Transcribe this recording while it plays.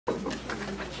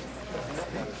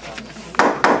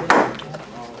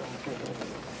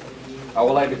I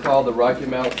would like to call the Rocky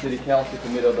Mount City Council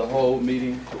Committee of the Whole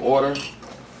meeting to order.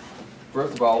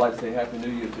 First of all, I'd like to say Happy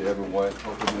New Year to everyone.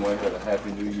 Hope everyone had a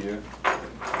Happy New Year.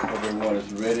 Hope everyone is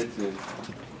ready to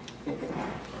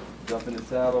jump in the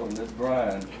saddle and let's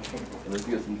grind. Let's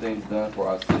get some things done for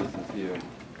our citizens here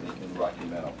in Rocky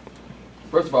Mount.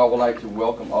 First of all, I would like to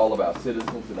welcome all of our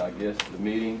citizens and our guests to the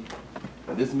meeting.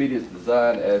 This meeting is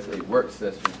designed as a work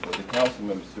session for the council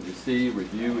members to receive,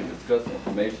 review, and discuss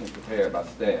information prepared by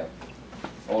staff.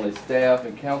 Only staff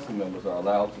and council members are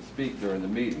allowed to speak during the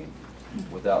meeting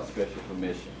without special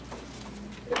permission.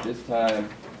 At this time,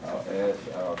 I'll ask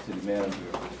our city manager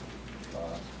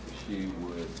if she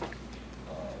would,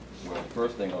 well, the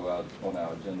first thing on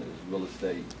our agenda is real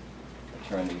estate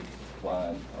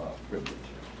attorney-client privilege.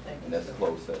 And that's a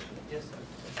closed session. Yes, sir.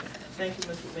 Thank you,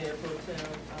 Mr. Mayor Pro-tem.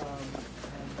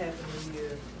 Happy New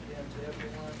Year again to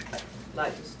everyone. I'd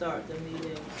like to start the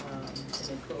meeting in a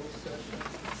closed session.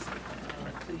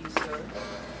 Please, sir,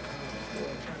 for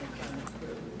attorney-client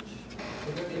privilege.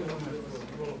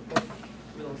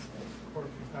 Real estate.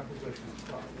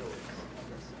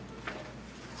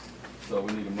 So we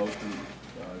need a motion. Is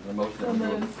there a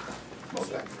motion?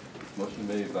 Motion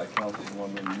made by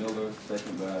Councilwoman Miller,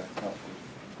 second by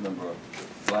Councilmember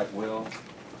Blackwell.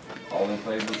 All in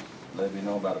favor, let it be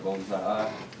known by the voting side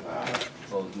aye. Aye.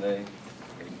 Opposed nay.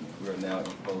 We are now in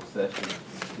closed session.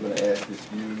 We're going to ask if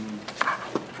you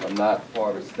are not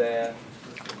part of staff,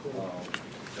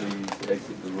 please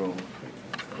exit the room.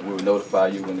 And we will notify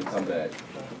you when to come back.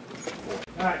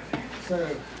 All right, so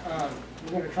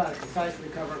we're going to try to concisely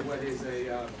cover what is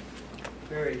a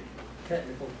very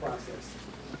technical process.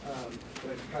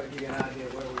 But to try to give you an idea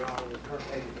of where we are with the current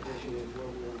agent position and where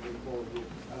we want to move forward with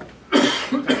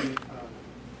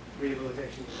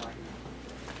rehabilitation and like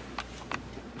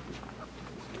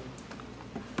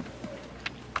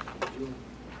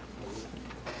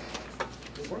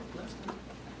it worked last time.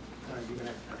 You're going to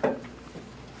have to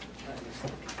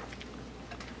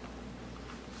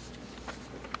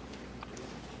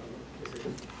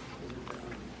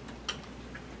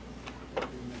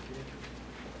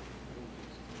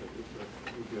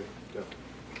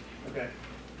Okay.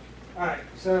 All right.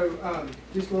 So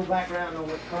just a little background on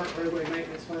what current roadway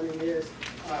maintenance funding is.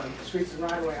 Streets and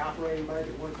right-of-way operating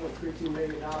budget, $1.32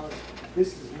 million.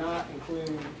 This does not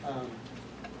include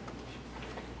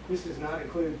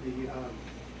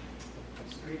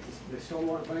the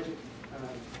stormwater budget.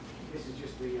 This is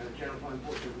just the general fund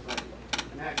portion of the budget,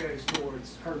 and that goes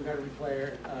towards curb and gutter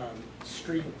repair,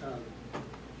 street.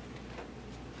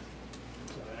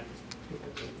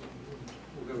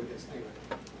 We'll go with this anyway.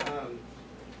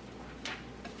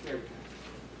 There we go.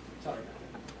 Sorry about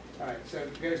that. All right, so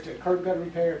it goes to curb gutter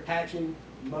repair, patching,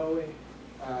 mowing,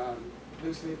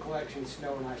 loose leaf collection,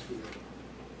 snow and ice removal.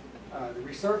 The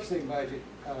resurfacing budget,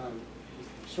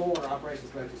 stormwater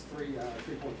operations budget is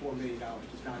 $3.4 million.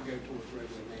 Does not go towards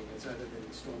roadway maintenance other than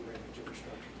the storm drainage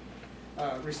infrastructure.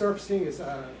 Resurfacing is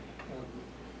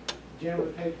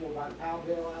generally paid for by the Powell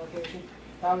bill allocation.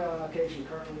 Powell bill allocation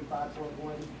currently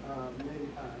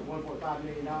 $1.5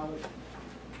 million,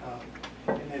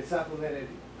 and then supplemented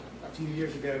a few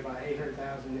years ago by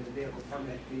 $800,000 in the vehicle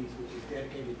permit fees, which is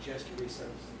dedicated just to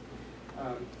resurfacing.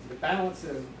 The balance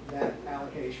of that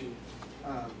allocation,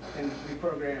 and we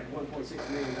program $1.6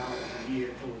 million a year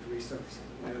towards resurfacing.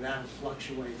 And that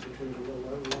fluctuates between a little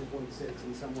over 1.6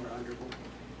 and somewhere under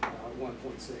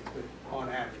 1.6, but on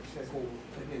average, that's what we're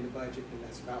putting in the budget, and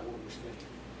that's about what we're spending.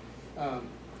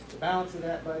 The balance of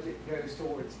that budget goes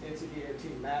towards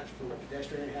NCDOT match for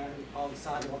pedestrian handling, all the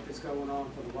sidewalk that's going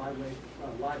on for the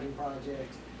widening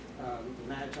projects, the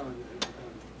match on the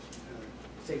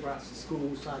Safe Routes to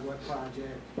School sidewalk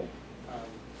project,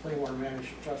 clean water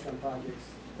management trust fund projects,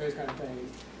 those kind of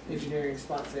things, engineering,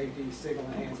 spot safety, signal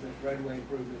enhancement, roadway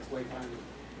improvements, wayfinding,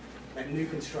 that new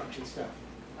construction stuff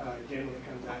generally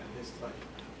comes out of this budget.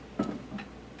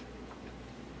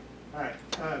 All right,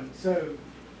 so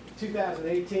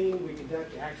 2018, we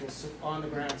conducted actual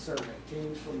on-the-ground survey.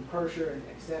 Teams from Kershaw and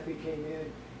Exepi came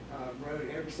in, rode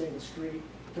every single street,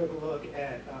 took a look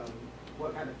at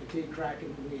what kind of fatigue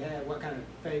cracking we had, what kind of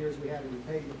failures we had in the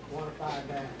pavement, quantified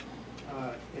that,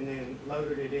 and then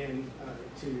loaded it in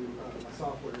to a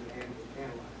software to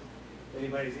analyze it. If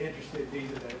anybody's interested, these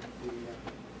are the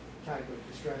type of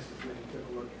distresses that we took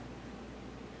a look at.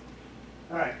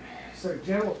 All right. So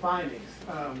general findings,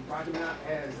 Rocky Mount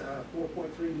has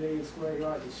 4.3 million square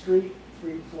yards of street,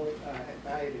 valued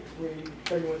at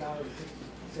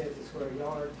 $31.60 a square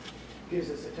yard,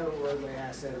 gives us a total roadway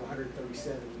asset of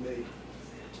 $137 million.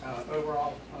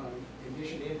 Overall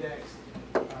condition index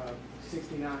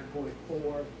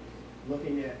 69.4,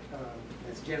 looking at,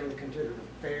 that's generally considered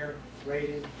a fair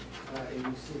rating, and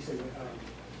you see some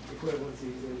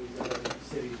equivalencies in these other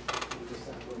cities on this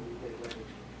side where we get rated.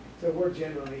 So we're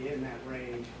generally in that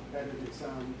range, better than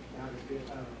some, not as good,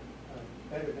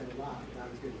 better than a lot, not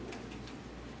as good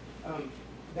as that.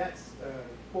 That's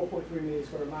 4.3 million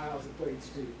square miles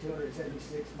equates to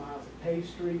 276 miles of paved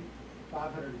street,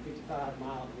 555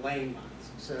 mile lane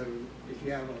miles. So if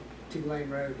you have a 2-lane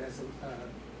road, that's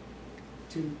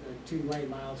two lane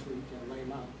miles for each lane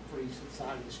mile for each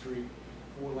side of the street.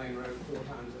 4-lane road, 4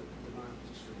 times the miles of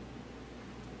the street.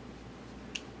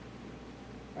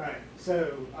 All right,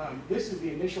 so this is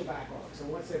the initial backlog. So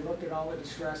once they looked at all the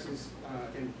distresses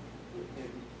and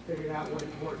figured out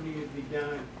what needed to be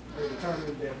done, they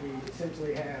determined that we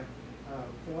essentially have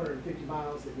 450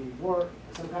 miles that need work,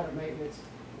 some kind of maintenance,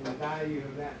 and the value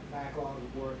of that backlog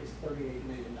of work is $38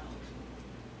 million.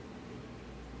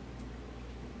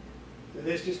 So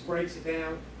this just breaks it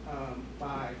down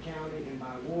by county and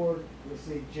by ward. You'll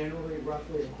see generally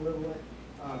roughly equivalent.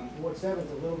 Ward 7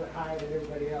 is a little bit higher than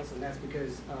everybody else, and that's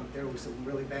because there were some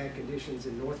really bad conditions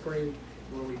in North Green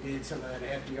where we did some of that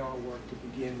FDR work to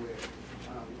begin with.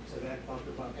 So that bumped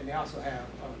them up. And they also have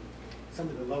some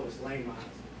of the lowest lane miles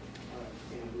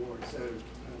in the ward, so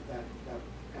that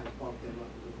kind of bumped them up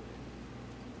a little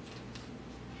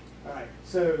bit. All right,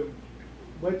 so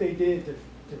what they did to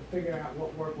figure out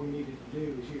what work we needed to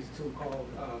do is use a tool called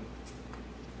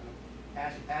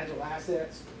Agile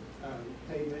Assets,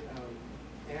 payment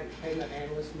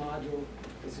analyst module.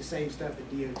 It's the same stuff that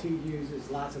DOT uses.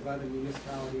 Lots of other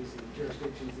municipalities and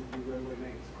jurisdictions that do roadway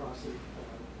maintenance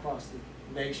across the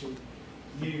nation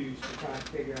use to try to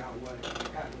figure out what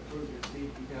kind of improvements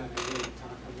need to be done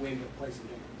and when to place them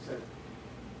down. So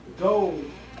the goal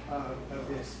of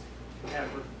this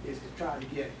effort is to try to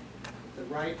get the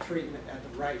right treatment at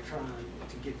the right time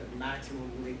to get the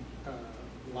maximum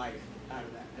life out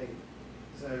of that pavement.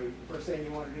 So first thing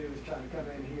you want to do is try to come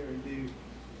in here and do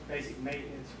basic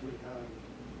maintenance with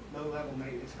low-level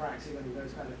maintenance, crack sealing,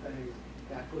 those kind of things.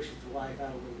 That pushes the life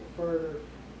out a little bit further.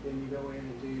 Then you go in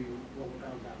and do what we're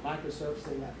talking about,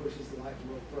 microsurfacing, that pushes the life a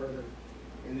little further.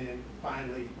 And then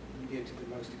finally, you get to the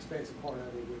most expensive part of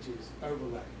it, which is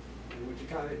overlay. And what you're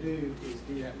trying to do is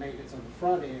do that maintenance on the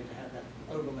front end to have that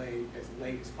overlay as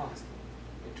late as possible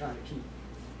and try to keep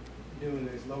doing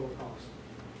those lower cost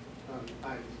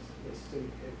items as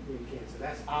soon as we can. So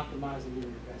that's optimizing your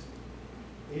investment.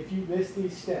 If you miss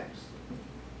these steps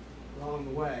along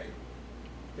the way,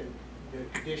 then the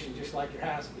condition, just like your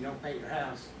house, if you don't paint your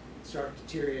house, it starts to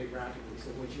deteriorate rapidly. So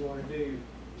what you want to do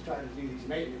is try to do these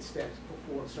maintenance steps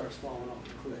before it starts falling off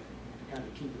the cliff to kind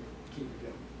of keep it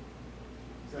going.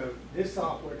 So this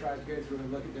software tries to go through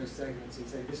and look at those segments and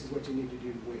say, this is what you need to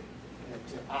do to win,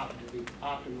 to be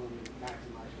optimum and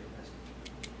maximize your investment.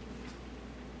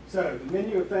 So the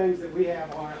menu of things that we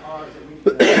have on ours that we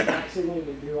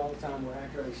do all the time. We're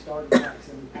actually starting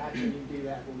practicing. Actually, we do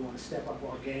that, but we want to step up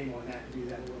our game on that and do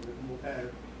that a little bit more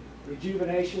better.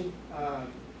 Rejuvenation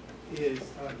is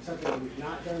something that we've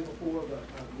not done before, but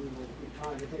we will be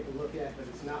trying to take a look at, but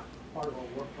it's not part of our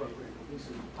work program. We'll do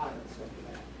some pilot stuff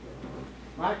for that.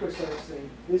 Microsurfacing,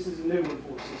 this is a new one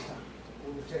for us this time.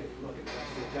 We'll take a look at that.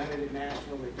 We've done it at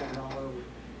Nashville, we've done it all over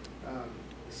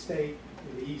the state,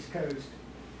 and the East Coast.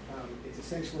 It's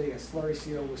essentially a slurry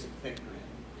seal with some thickener in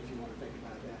it, if you want to think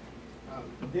about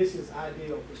that. This is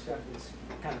ideal for stuff that's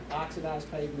kind of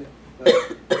oxidized pavement, but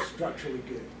structurally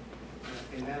good.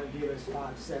 And that'll give us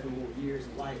 5 to 7 more years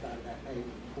of life out of that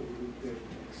pavement before we move good to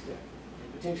the next step.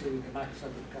 And potentially we can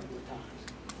microsurface it a couple of times.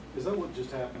 Is that what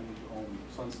just happened on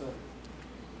Sunset?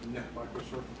 No.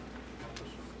 Microsurface?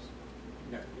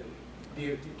 No.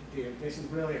 This is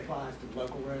really applies to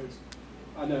local roads.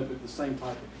 I know, but the same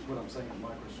type of, what I'm saying,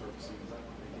 microsurfacing, is that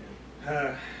what they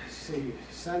did? See,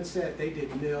 Sunset, they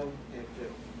did mill and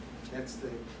fill. That's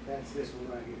this one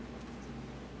right here.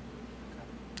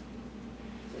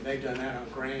 So they've done that on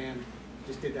Grand,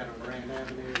 just did that on Grand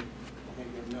Avenue. I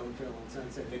think they're mill and fill on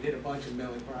Sunset. They did a bunch of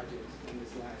milling projects in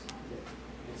this last year.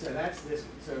 And so that's this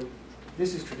one. So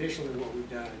this is traditionally what we've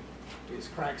done, is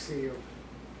crack seal,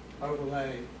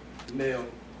 overlay, mill,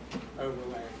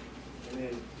 overlay. And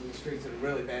then when the streets that are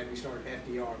really bad, we started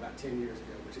FDR about 10 years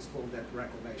ago, which is full depth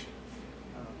reclamation.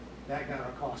 That got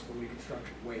our cost for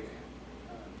reconstruction way down.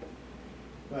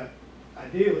 But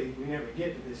ideally, we never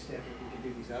get to this step if we can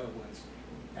do these other ones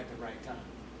at the right time.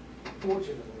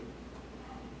 Fortunately,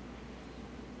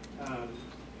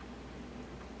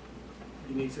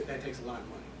 that takes a lot of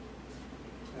money.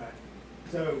 All right.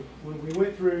 So when we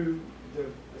went through the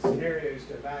scenarios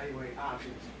to evaluate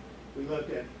options, we looked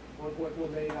at $1.4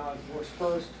 million works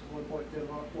first,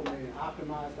 $1.4 million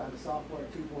optimized by the software,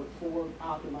 2.4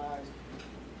 optimized.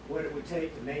 What it would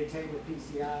take to maintain the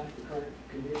PCI, the current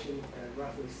condition,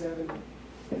 roughly 7,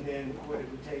 and then what it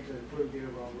would take to improve the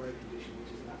overall road condition,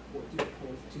 which is about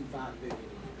 $2.25 billion.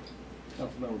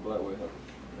 Councilmember Blackwell has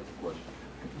a question.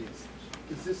 Yes.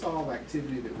 Is this all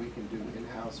activity that we can do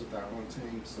in-house with our own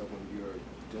team? So when you're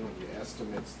doing your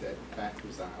estimates, that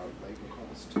factors our labor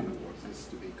costs too, or is this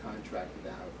to be contracted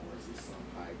out, or is this some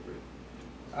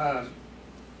hybrid?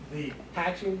 The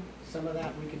patching, some of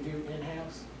that we can do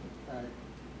in-house,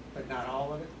 but not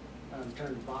all of it, in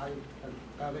terms of volume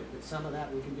of it. But some of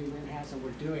that we can do in-house, and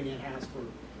we're doing in-house for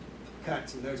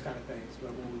cuts and those kind of things.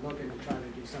 But we're looking to try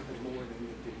to do something more than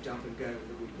the jump and go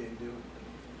that we've been doing,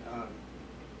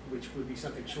 which would be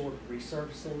something short of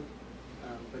resurfacing,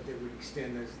 but that would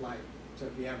extend those life. So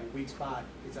if you have a weak spot,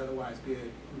 it's otherwise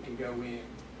good, we can go in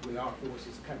with our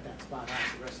forces, cut that spot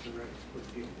out, the rest of the road is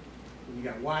pretty good. When you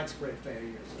got widespread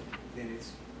failures, then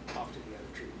it's off to the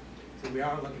other treatment. So we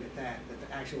are looking at that, but the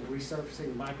actual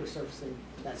resurfacing, microsurfacing,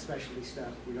 that specialty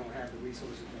stuff, we don't have the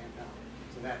resources to manpower.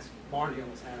 So that's, Barnhill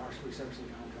has had our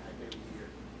resurfacing contract every year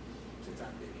since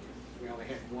I've been here. We only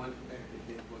had one that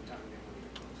did one time, and then we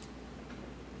went close.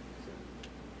 So,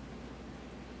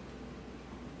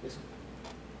 yes, sir.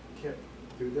 Kip,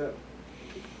 do that,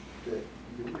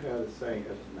 do we have the same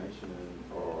estimation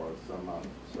or some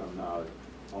knowledge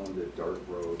on the dirt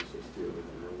roads that still in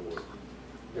the road?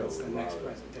 That's the next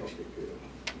presentation. Okay, good.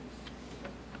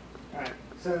 All right,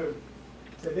 so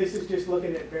this is just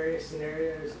looking at various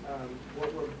scenarios.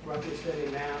 What we're roughly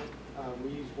spending now,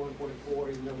 we use 1.4,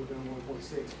 even though we're doing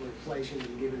 1.6 for inflation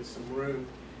and giving us some room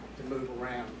to move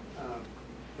around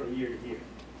from year to year.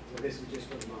 So this is just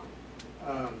for the month.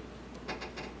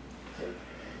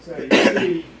 So you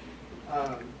see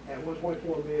at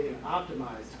 1.4 million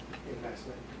optimized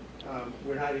investment,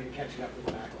 we're not even catching up with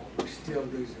the backlog. We're still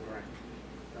losing ground.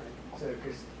 Right? So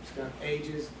because stuff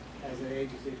ages, as it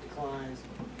ages, it declines,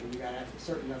 and you got to have a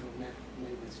certain level of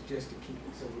maintenance just to keep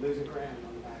it. So we're losing ground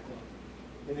on the backlog.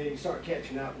 And then you start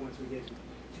catching up once we get to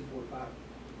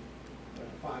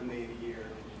 5 million a year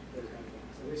and those kind of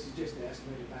things. So this is just the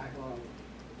estimated backlog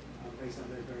based on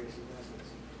those various investments.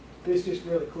 This just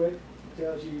really quick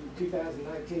tells you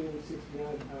 2019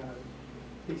 69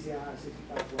 PCI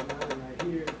 65.9 right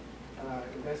here.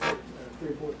 Investment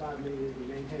 3.5 million to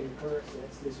maintain the current. So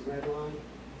that's this red line.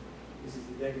 This is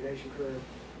the degradation curve.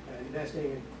 Investing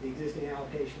in the existing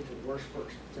allocation to the worst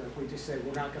first. So if we just say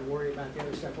we're not going to worry about the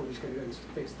other stuff, we're just going to go and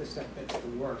fix the stuff that's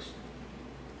the worst.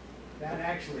 That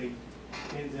actually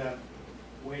ends up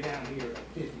way down here at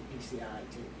 50 PCI in 10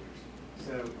 years.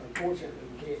 So unfortunately,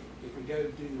 we can't, if we go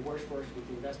do the worst first with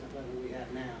the investment level we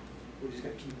have now, we're just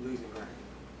going to keep losing ground.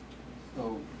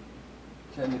 So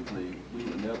technically, we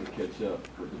would never catch up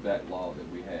with the backlog that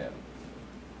we have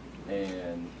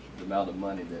and the amount of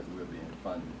money that we're being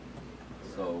funded.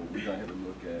 So we're going to have to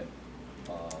look at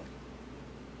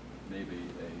maybe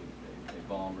a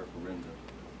bond referendum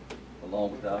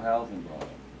along with our housing bond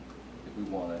if we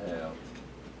want to have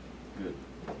good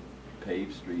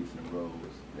paved streets and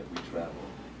roads that we travel.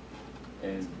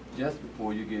 And just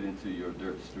before you get into your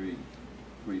dirt street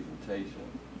presentation,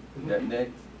 is that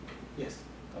next? Yes.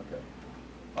 Okay.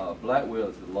 Blackwell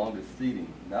is the longest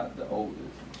seating, not the oldest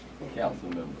council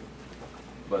member,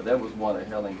 but that was one of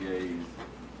Helen Gay's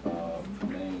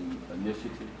main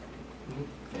initiatives.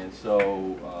 And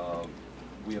so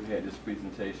we have had this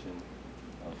presentation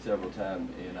several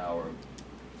times in our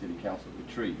city council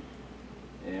retreat.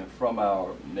 And from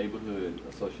our neighborhood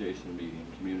association meeting,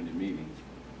 community meetings,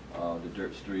 the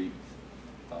dirt streets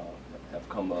have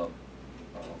come up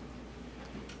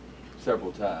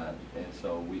several times, and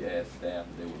so we asked staff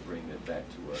if they would bring that back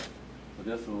to us. So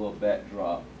just a little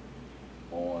backdrop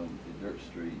on the dirt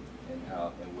street and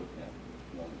how and what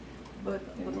But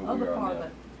and the where we other are part now.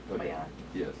 of Go that, may ahead.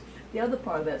 I? Yes. The other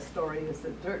part of that story is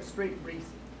that Dirt Street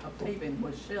paving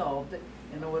was shelved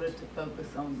in order to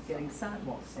focus on getting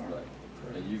sidewalks in. Right.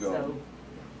 And you go.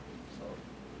 So,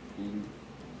 Can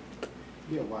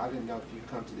you? Yeah, well, I didn't know if you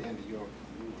come to the end of your.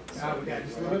 We got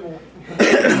just a little bit more.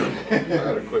 I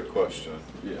had a quick question.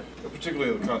 Yeah.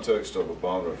 Particularly in the context of a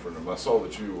bond referendum, I saw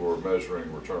that you were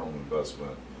measuring return on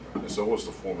investment. And so what's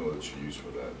the formula that you use for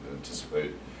that? To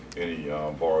anticipate any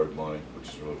borrowed money, which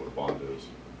is really what a bond is?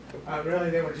 Really,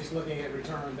 they were just looking at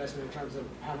return on investment in terms of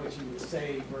how much you would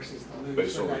save versus the lose.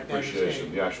 Based so on the that depreciation,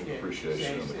 stayed- the actual yeah, depreciation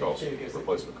stayed- and the stayed- cost, stayed against it.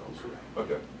 replacement cost. Correct.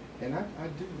 Okay. And I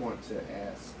do want to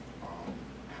ask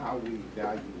how we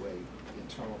evaluate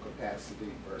internal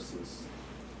capacity versus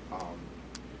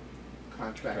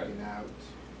contracting out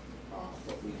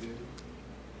what we do.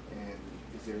 And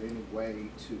is there any way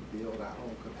to build our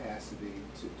own capacity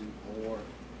to do more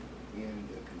in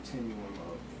the continuum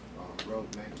of road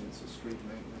maintenance or street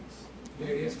maintenance?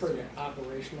 There is for the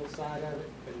operational side of it,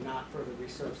 but not for the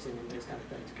resurfacing and those kind of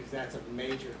things, because that's a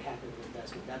major capital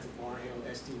investment. That's a Bar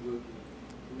Hill, ST Wooten.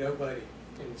 Nobody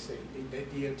in the state, the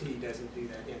DOT doesn't do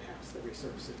that in-house, the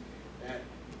resurfacing.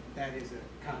 That is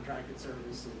a contracted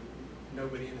service, and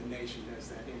nobody in the nation does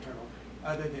that internal,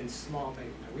 other than small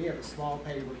paving. Now, we have a small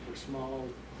paver for small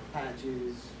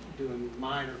patches, doing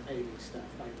minor paving stuff,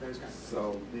 like those kind of things.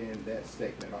 So then that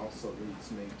statement also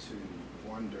leads me to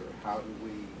wonder, how do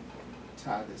we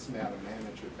tie this matter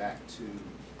manager back to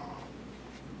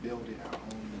building our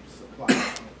own supply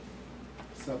of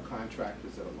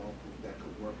subcontractors that are local that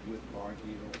could work with Bar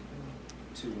Hill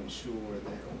to ensure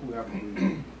that whoever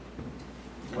we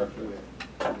work with,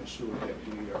 to ensure that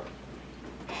we are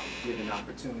giving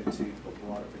opportunity for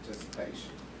broader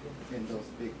participation in those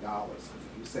big dollars. Because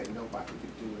if you say nobody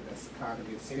could do it, that's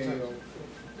economy of scale.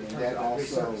 And that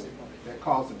also, that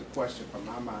calls into question from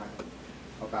my mind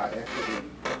about equity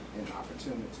and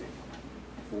opportunity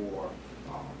for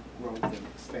growth and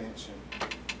expansion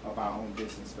of our own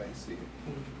business space here.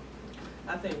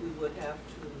 I think we would have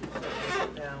to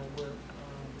sit down with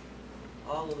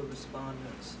all of the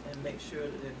respondents and make sure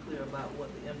that they're clear about what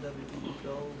the MWBE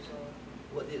goals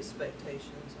are, what the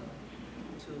expectations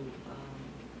are,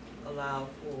 to allow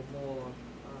for more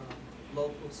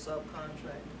local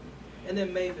subcontracting. And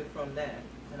then maybe from that,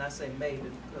 and I say maybe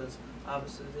because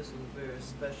obviously this is a very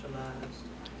specialized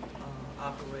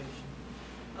operation,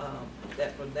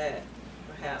 that from that,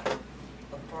 perhaps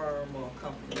a firm or a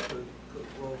company could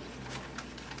grow.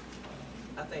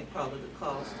 I think probably the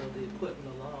cost of the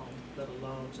equipment alone, let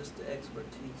alone just the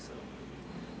expertise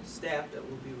of the staff that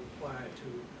will be required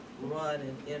to run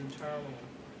an internal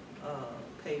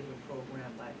paving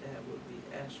program like that would be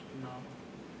astronomical.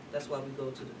 That's why we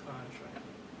go to the contract,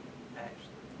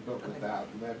 actually. But without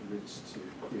leverage to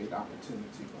create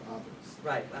opportunity for others.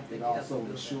 Right, I think it you have to also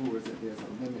do ensures that there's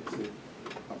a limited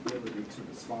ability to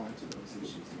respond to those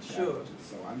issues and challenges.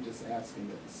 Sure. So I'm just asking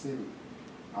that the city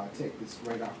take this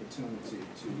great opportunity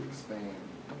to expand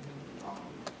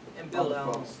and build other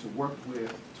our folks to work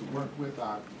with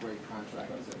our great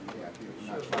contractors that we have here. We're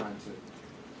not Sure. trying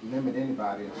to limit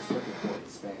anybody and just looking for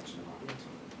expansion of opportunity.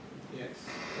 Yes.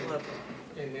 Love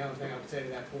And the other thing I would say to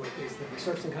that point is the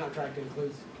resurfacing contract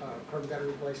includes curb and gutter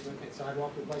replacement and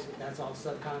sidewalk replacement. That's all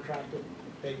subcontracted.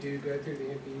 They do go through the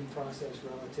MPE process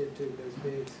relative to those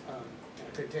bids. And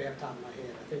I couldn't tell you off the top of my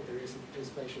head. I think there is some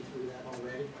participation through that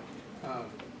already.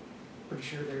 Pretty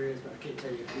sure there is, but I can't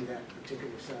tell you who that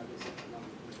particular sub is at the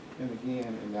moment. And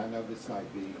again, and I know this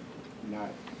might be not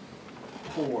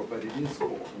core, but it is core.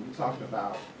 When you're talking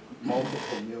about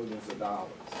multiple millions of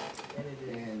dollars And it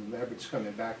is. and leverage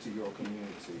coming back to your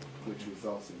community, which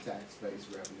results in tax-based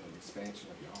revenue and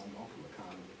expansion of your own local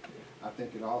economy. I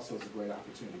think it also is a great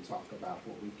opportunity to talk about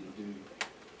what we can do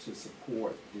to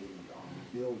support the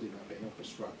building of the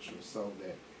infrastructure so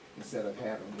that instead of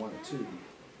having one or two,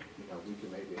 we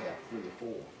can maybe have 3 or 4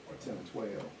 or 10 or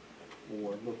 12,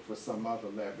 or look for some other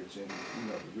leverage in,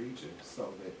 the region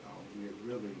so that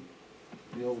we're really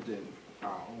building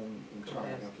our own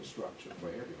internal infrastructure for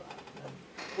everybody.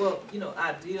 Well,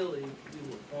 ideally, we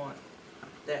would want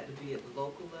that to be at the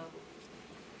local level,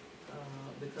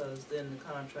 because then the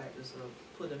contractors are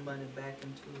putting money back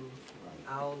into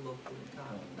our local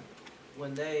economy.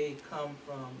 When they come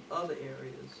from other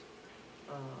areas,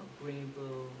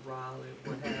 Greenville, Raleigh,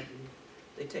 what have you,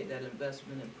 they take that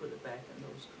investment and put it back in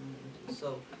those communities.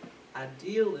 So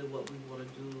ideally, what we want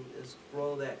to do is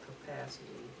grow that capacity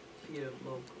here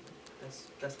locally.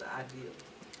 That's the ideal.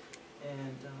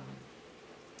 And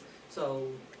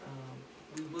so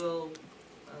we will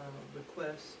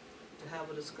request to have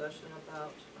a discussion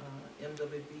about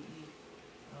MWBE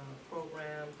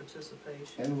program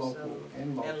participation. And local,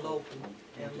 and local,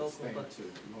 but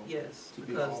yes,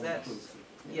 because that's,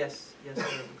 yes, sir,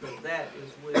 because that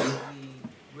is where we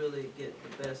really get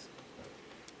the best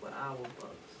for our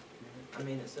bucks. I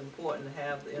mean, it's important to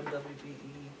have the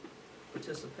MWBE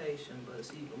participation, but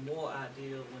it's even more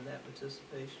ideal when that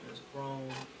participation is grown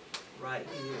right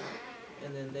here,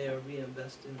 and then they are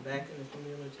reinvesting back in the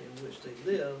community in which they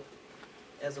live,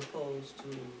 as opposed to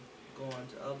going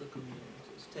to other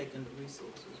communities, taking the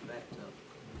resources back to other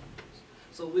communities.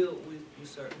 So we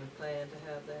certainly plan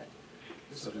to have that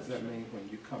discussion. So does that mean when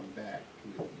you come back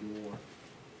with your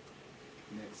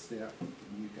next step,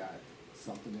 you got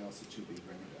something else that you'll be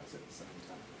bringing to us at the same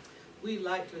time? We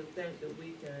like to think that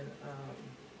we can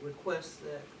request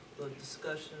that the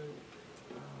discussion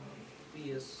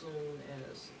be as soon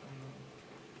as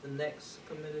the next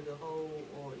committee of the whole,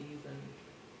 or even,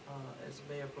 as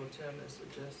Mayor Pro Tem has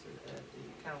suggested at the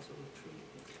council retreat,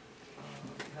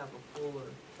 have a fuller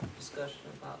discussion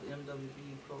about the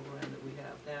MWB program that we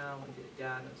have now and get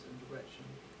guidance and direction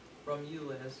from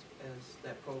you as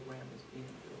that program is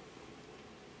being built.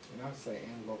 And I'd say,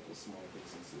 and local small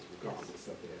businesses, regardless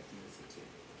of their ethnicity,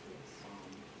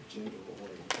 gender or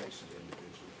orientation of the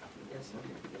individual. Yes, sir.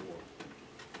 Looking for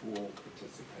full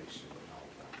participation in all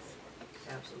of that.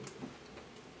 Absolutely.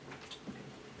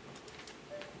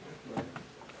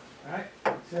 All right,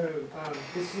 so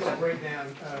this is a breakdown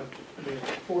of the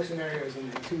 4 scenarios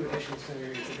and the 2 additional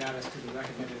scenarios that got us to the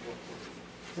recommended workforce.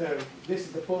 So this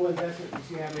is the full investment. You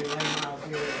see how many lane miles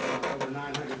here, over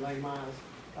 900 lane miles.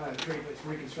 Treatments,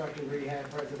 reconstruction, rehab,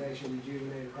 preservation,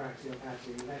 rejuvenated, crack seal, patch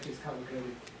seal. That's just color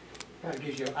coded. Kind of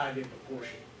gives you an idea of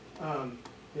proportion.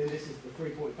 Then this is the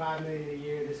 3.5 million a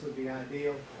year. This would be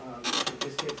ideal. If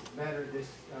this gets better, this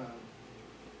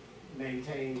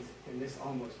maintains, and this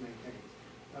almost maintains.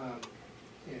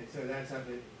 And so that's up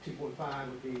at 2.5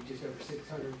 would be just over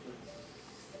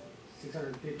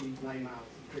 650 lane miles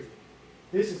of treatment.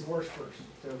 This is worst first.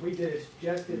 So if we just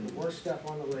did the worst stuff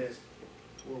on the list,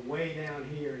 we're way down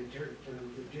here in terms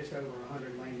of just over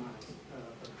 100 lane miles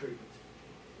of treatment.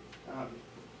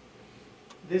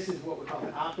 This is what we call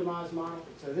an optimized model.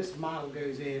 So this model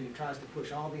goes in and tries to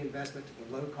push all the investment to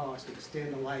the low cost,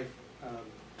 extend the life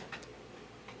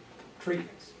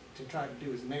treatments to try to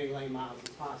do as many lane miles as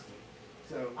possible.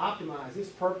 So optimize, this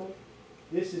purple,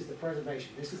 this is the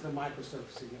preservation. This is the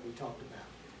microsurfacing that we talked about.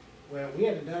 Well, we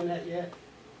haven't done that yet.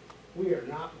 We are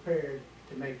not prepared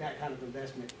to make that kind of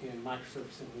investment in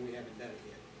microsurfacing when we haven't done it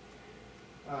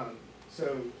yet.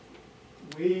 So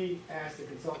we asked the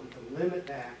consultant to limit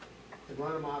that, to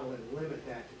run a model and limit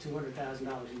that to $200,000 a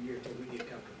year until we get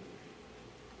comfortable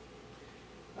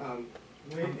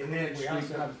with it. And then we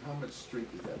also, how much street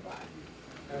is that by you?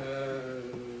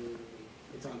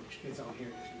 it's on here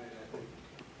just a minute,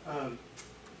 I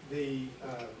think.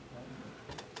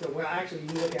 So well, actually,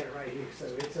 you look at it right here. So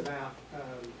it's about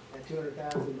at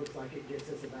 200,000. Looks like it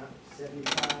gets us about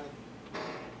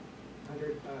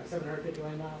 750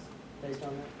 lane miles based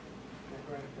on that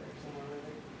graph there, somewhere right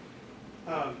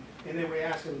there. And then we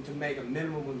asked them to make a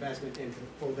minimum investment into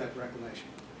full depth reclamation,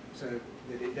 so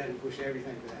that it doesn't push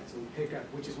everything to that. So we pick up,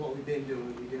 which is what we've been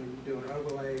doing. We've been doing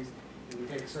overlays, and we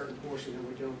take a certain portion and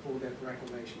we're doing full depth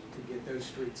reclamation to get those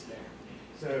streets there.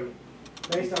 So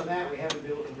based on that, we have them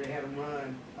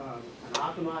run an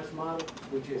optimized model,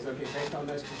 which is, okay, based on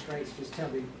those constraints, just tell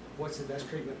me what's the best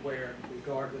treatment where,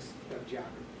 regardless of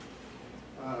geography.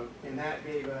 And that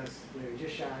gave us,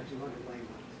 just shy of 200 lane miles.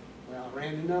 Well, I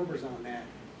ran the numbers on that,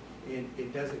 and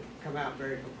it doesn't come out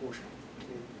very proportional.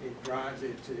 It drives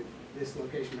it to this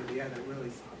location or the other,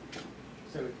 really.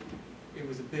 So it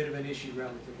was a bit of an issue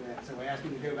relative to that. So I asked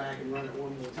him to go back and run it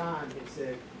one more time and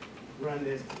said, run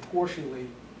this proportionally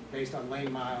based on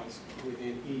lane miles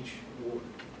within each ward.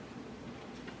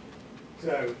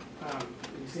 So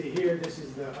you see here, this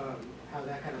is the how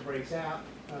that kind of breaks out,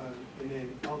 and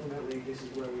then ultimately this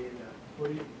is where we end up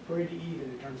pretty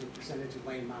even in terms of percentage of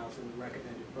lane miles in the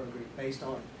recommended program based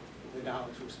on the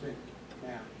dollars we're spending.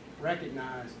 Now,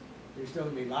 recognize there's still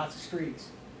going to be lots of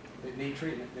streets that need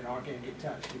treatment that aren't going to get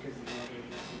touched because of the level of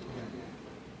investment we're going to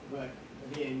have. But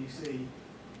again, you see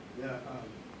the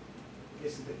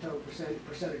this is the total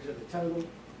percentage of the total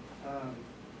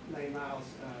lane miles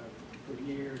for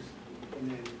years,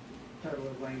 and then total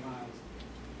of lane miles.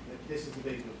 This is the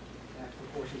big one. That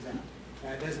proportions out.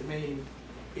 Now, it doesn't mean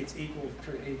it's equal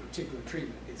to any particular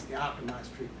treatment. It's the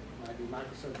optimized treatment. It might be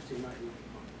microsurfacing, might be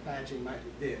patching, might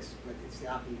be this, but it's the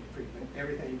optimal treatment.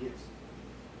 Everything gets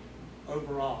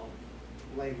overall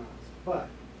lane miles. But,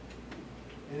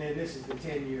 and then this is the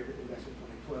 10-year investment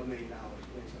plan, $12 million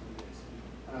based on this.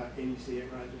 And you see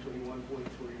it runs between 1.3 and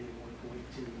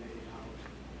 1.2 million dollars.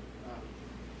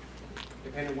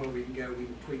 Depending on where we can go, we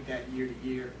can tweak that year to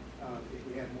year if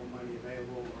we have more money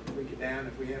available, or tweak it down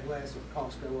if we have less, or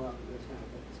costs go up, and those kind of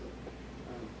things. So,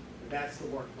 but that's the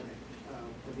work plan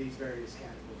for these various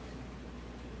categories.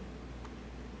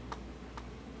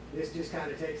 This just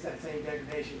kind of takes that same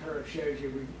degradation curve, shows you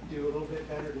we do a little bit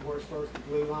better than worst first. The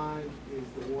blue line is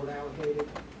the ward allocated,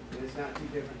 and it's not too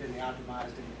different than the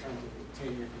optimized in terms of the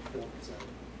 10-year performance of it.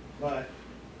 But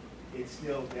it's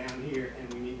still down here,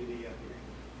 and we need to be up here.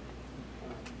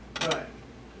 But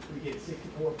we get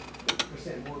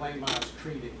 64% more lane miles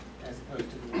treated as opposed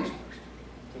to the worst first.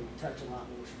 So we touch a lot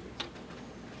more streets.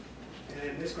 And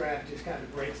then this graph just kind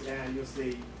of breaks it down. You'll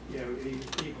see, it is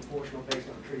proportional based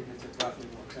on treatments. It roughly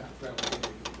works out relatively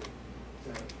equal.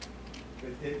 So,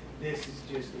 but this is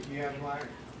just, if you have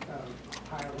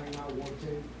higher lane mile Ward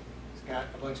 2. It's got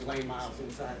a bunch of lane miles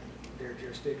inside their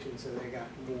jurisdiction, so they got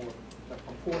more, but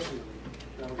proportionally,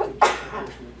 relative to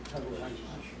proportionally the total lane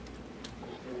miles.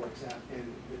 It works out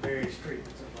in the various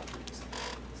treatments of properties.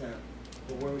 So,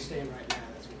 but where we stand right now,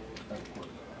 that's what we're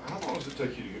looking How long does it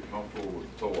take you to get comfortable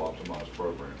with the total optimized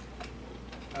program?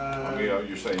 for. I mean,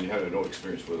 you're saying you had no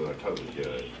experience with it, I totally get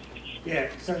it. Yeah,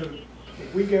 so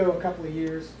if we go a couple of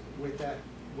years with that,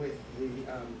 with the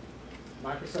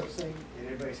microsurfacing, and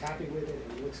everybody's happy with it,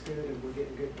 and it looks good, and we're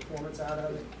getting good performance out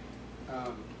of it,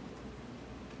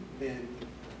 then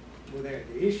we're there.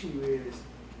 The issue is,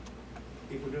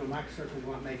 if we're doing microsurfacing,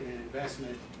 we want making an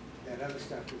investment, that other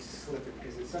stuff is slipping,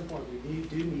 because at some point, we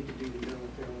do need to do the mill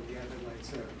and fill and the other way.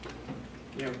 So,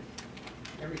 you know,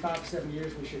 every 5 to 7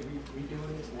 years, we should be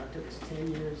redoing this. Now, it took us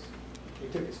 10 years.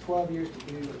 It took us 12 years to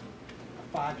do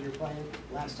a 5-year plan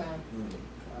last time.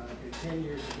 And 10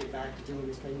 years to get back to doing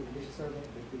this payment condition survey.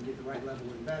 If we get the right level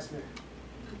of investment,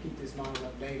 to keep this model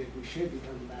updated, we should be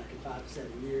coming back in 5 to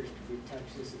 7 years to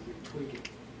retouch this and retweak it.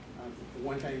 The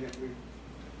one thing that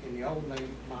in the old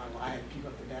lane model, I had to keep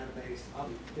up the database. I'll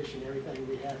be fishing everything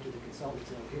we have to the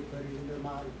consultants, and he'll put it into the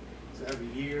model. So every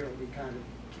year, we kind of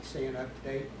keep staying up to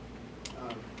date.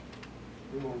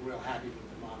 We weren't real happy with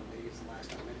the model they used the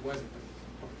last time. It wasn't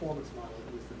the performance model,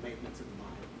 it was the maintenance of the model.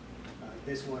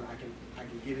 This one, I can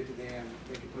give it to them,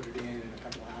 they can put it in a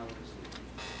couple of hours, and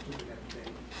keep it up to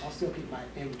date. I'll still keep my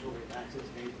inventory of access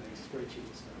database, spreadsheet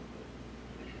and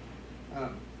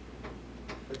stuff.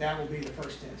 But that will be the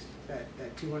first test,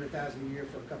 that 200,000 a year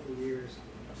for a couple of years,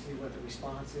 see what the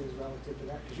response is relative to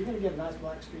that. Because you're gonna get a nice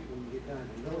black streak when you get done,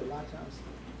 and really a lot of times,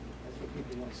 that's what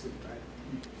people want to see, right?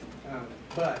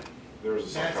 But There's a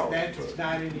psychology to it's it.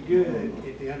 not any good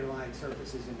if the underlying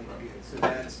surface isn't any good. So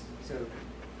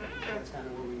that's kind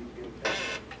of where we need to go with that.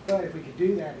 But if we could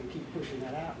do that and keep pushing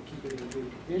that out and keep it in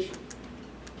good condition,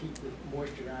 keep the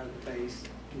moisture out of the base,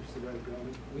 keeps the road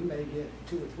going, we may get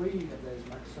 2 or 3 of those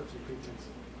microsurface treatments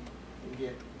and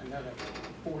get another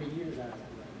 40 years out of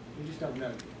that road. We just don't know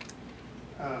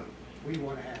yet. We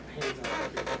want to have hands-on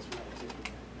experience relative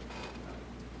to that.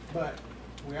 But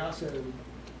we also,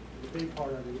 the big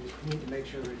part of it is we need to make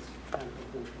sure it's kind of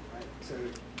proportional, right? So,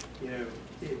 you know,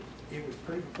 it was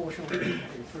pretty proportional in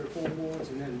 3 or 4 wards,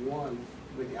 and then one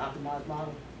with the optimized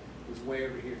model was way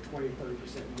over here, 20 or 30% more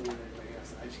than everybody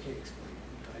else. I just can't explain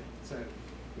it, right? So,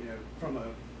 you know, from a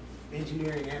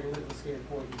engineering analytical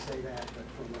standpoint, you say that, but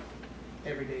from an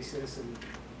everyday citizen,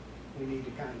 we need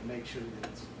to kind of make sure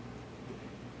that it's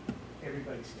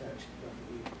everybody's touched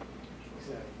roughly.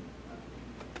 So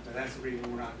that's the reason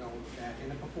we're not going with that.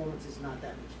 And the performance is not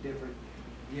that much different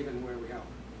given where we are.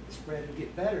 The spread would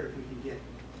get better if we could get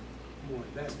more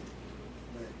investment.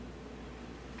 But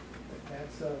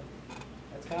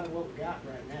that's kind of what we got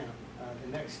right now.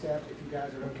 The next step, if you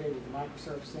guys are okay with the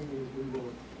microsurfacing, is we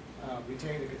will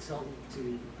retain a consultant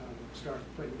to start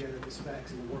putting together the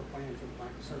specs and the work plan for the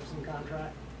microsurfacing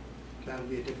contract. That'll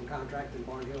be a different contract than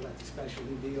Barn Hill. That's a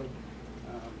specialty deal.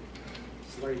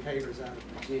 Slurry Pavers out of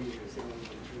Virginia is the only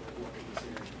one that's really working this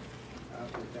area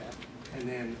with that. And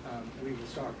then we will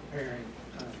start preparing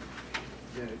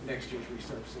the next year's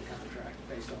resurfacing contract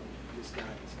based on this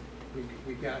guidance.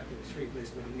 We've got the street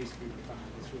list, but it needs to be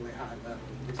refined. It's really high level.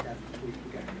 It's got to be tweaked.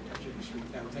 We've got to touch every street.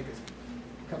 That'll take us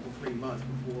a couple, 3 months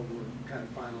before we're kind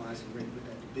of finalizing, ready to put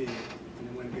that to bid. And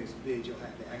then when it goes to bid, you'll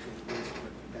have the actual list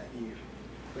for that year.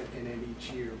 And then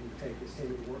each year, we'll take this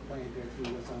 10-year work plan, go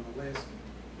through what's on the list,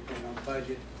 depending on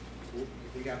budget.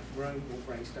 If we got room, we'll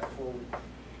bring stuff forward.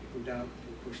 If we don't,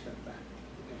 we'll push stuff back.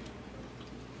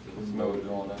 Ms. Miller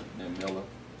doing that, then Miller.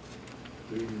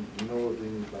 Do you know of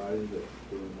anybody that's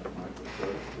doing that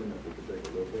microsurfacing that we could take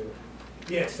a look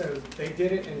at? Yeah, so they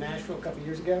did it in Nashville a couple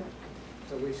years ago,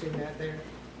 so we've seen that there.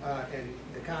 And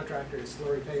the contractor is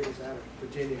Slurry Pavers out of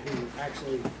Virginia, who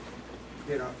actually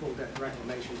did our full depth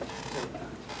reclamation several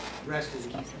times. The rest of the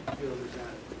builders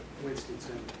out of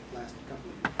Winston-Salem last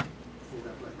couple of full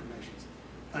depth reclamations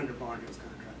under Barn Hill's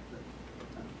contract. But,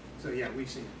 so yeah, we've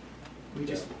seen it. We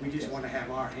just want to have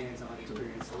our hands-on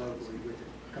experience locally with it.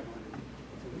 A couple hundred.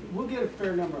 So we'll get a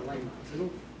fair number of lane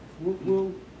miles.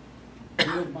 We'll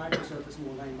microsurface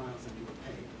more lane miles than we'll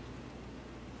pay.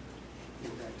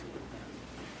 With that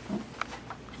 200,000.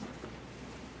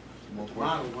 The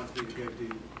model wants me to go do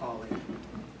all in.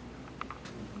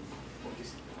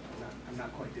 I'm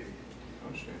not quite there yet. I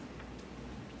understand.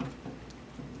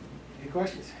 Any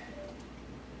questions?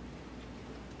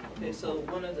 Okay, so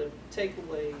one of the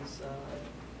takeaways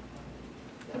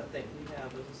that I think we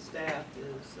have as a staff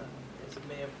is, as a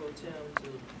mayor pro tem, to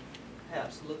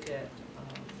perhaps look at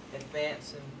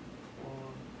advancing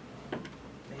or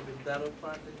maybe better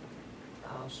funding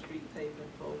our street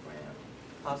paving program,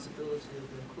 possibility of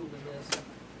including this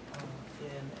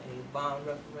in a bond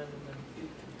referendum in the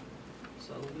future.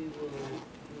 So we will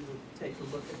take a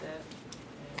look at that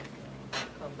and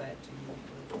come back to you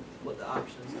with what the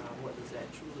options are, what does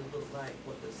that truly look like,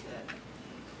 what does that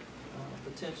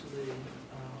potentially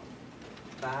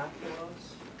buy for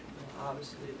us.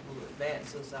 Obviously, it will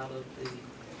advance us out of the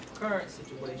current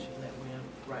situation that we're in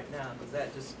right now, because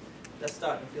that's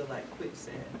starting to feel like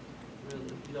quicksand. Really,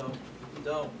 if we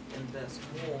don't invest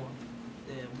more,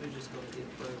 then we're just going to get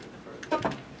further and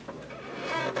further.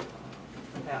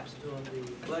 Perhaps during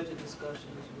the budget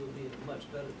discussions, we'll be in a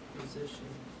much better position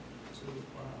to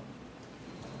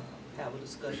have a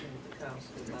discussion with the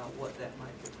council about what that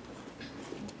might be.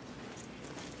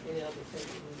 Any other thing?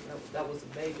 That was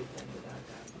a major thing that I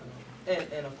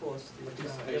got. And of course, the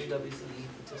MWCE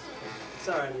participation.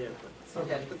 Sorry there, but I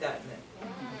hadn't forgotten that.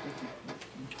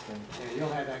 Yeah,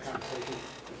 you'll have that conversation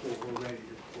before we're ready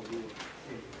to review.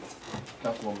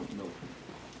 Councilwoman Miller.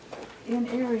 In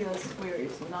areas where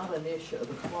it's not an issue of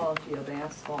the quality of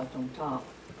asphalt on top,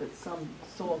 but some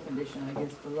soil condition, I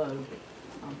guess, below,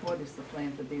 what is the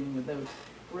plan for dealing with those?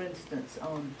 For instance,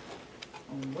 on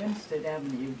Winstead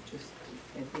Avenue, just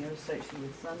at the intersection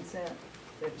with Sunset,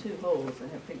 there are two holes. I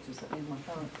have pictures in my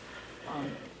phone.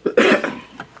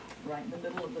 Right in the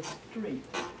middle of the street.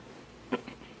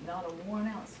 Not a worn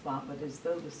out spot, but as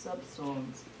though the subsoil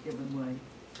is given way.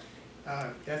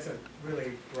 That's a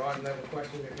really broad level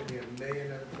question. There could be a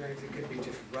million other things. It could be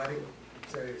just rutting,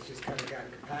 so it's just kind of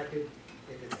gotten compacted.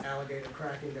 If it's alligator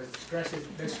cracking,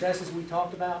 those stresses we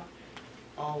talked about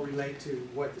all relate to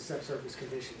what the subsurface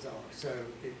conditions are. So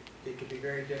it could be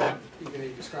very different, even if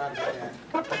you describe it like that.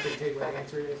 I can tell you what the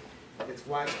answer is. If it's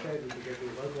widespread, we can go do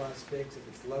a localized fix. If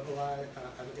it's localized,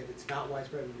 if it's not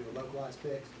widespread, we do a localized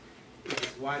fix. If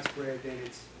it's widespread, then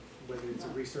it's whether it's a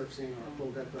resurfacing or a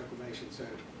full depth reclamation. So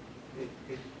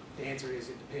the answer is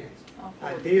it depends.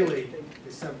 Ideally,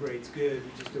 the subgrade's good.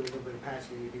 You just do a little bit of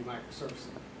patching and you do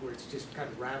microsurfacing, where it's just kind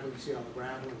of gravel. You see all the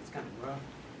gravel and it's kind of rough,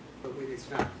 but it's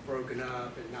not broken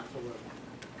up and not full of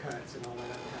cuts and all that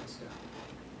other kind of stuff.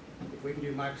 If we can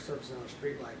do microsurfacing on a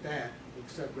street like that, if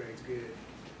the subgrade's good,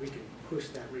 we can push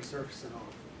that resurfacing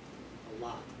off a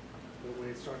lot. But when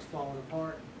it starts falling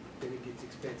apart, then it gets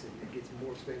expensive. It gets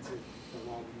more expensive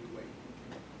the longer you wait.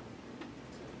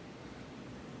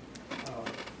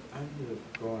 I'm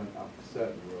just going up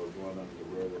Sutton Road, going under the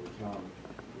railroad tunnel.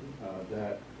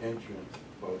 That entrance,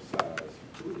 both sides,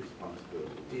 whose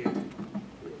responsibility? Yeah.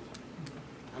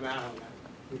 I'm out on that.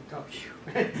 We've talked to you.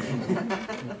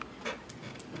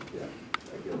 Yeah,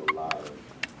 I get a lot of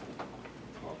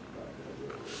talk about that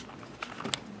railroad.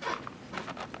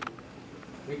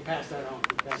 We can pass that on. We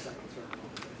can pass that concern on.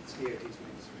 It's DOT's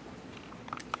maintenance.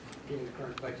 Given the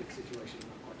current budget situation, I'm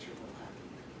not quite sure what will happen.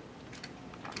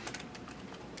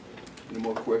 Any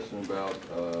more questions about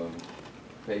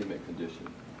pavement condition?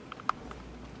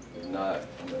 If not,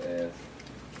 I'm going to ask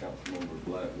Councilmember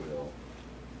Blackwell.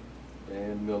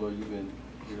 And Miller, you've been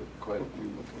here quite a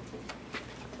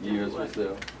few years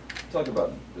yourself. Talk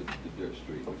about the dirt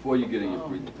street before you get in your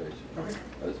presentation.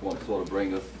 I just want to sort of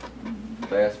bring us,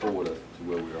 fast forward us to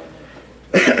where we are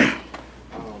now.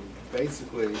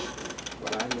 Basically,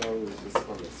 what I know is just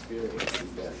from experience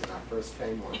is that when I first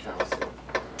came on council,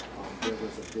 there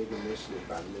was a big initiative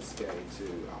by Ms. Gay to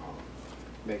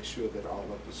make sure that all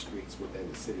of the streets within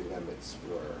the city limits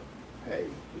were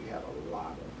paved. We had a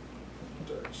lot of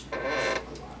dirt streets,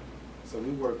 a lot. So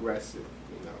we were aggressive,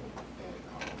 you know,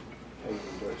 and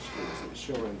paving dirt streets,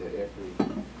 ensuring that every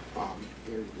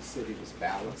area of the city was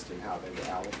balanced in how they were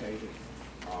allocated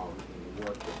in the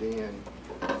work. But then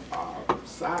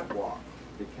sidewalk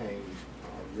became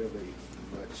really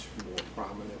much more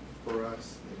prominent for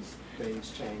us as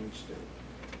things changed and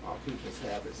people's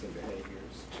habits and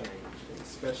behaviors changed, and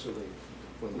especially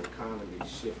when the economy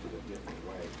shifted a different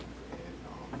way and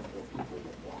more people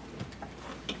were walking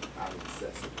out of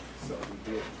necessity. So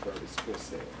we did Curtis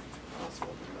said,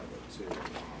 Councilwoman Miller, to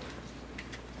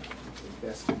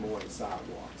invest more in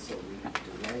sidewalks. So we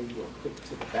delayed or put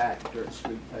to the back dirt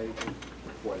street paving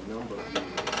for a number of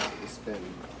years. It's been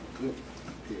a good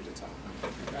period of time.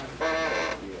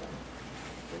 Yeah.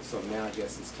 And so now I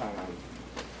guess it's time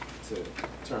to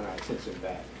turn our attention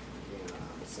back.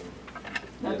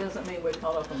 That doesn't mean we're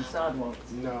caught up on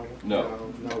sidewalks. No,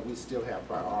 we still have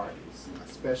priorities,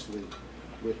 especially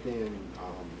within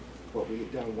what we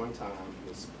had done one time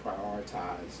was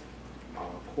prioritize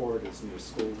corridors near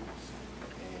schools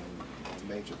and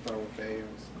major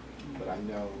thoroughfares. But I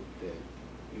know that,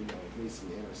 you know, at least in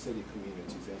the inner city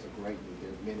communities, there's a great need.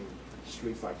 There are many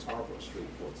streets like Tarboro Street,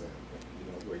 for example, you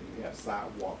know, where you have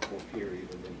sidewalk for a period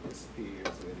and then disappears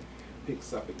and then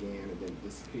picks up again and then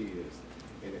disappears.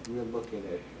 And if we're looking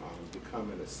at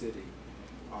becoming a city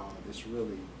that's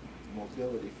really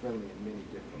mobility friendly in many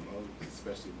different modes,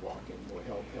 especially walking, more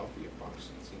healthier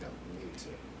functions, you know, we need to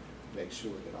make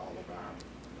sure that all of our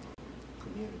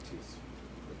communities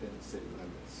within the city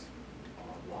limits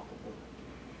are walkable,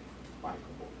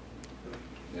 bikeable.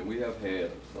 And we have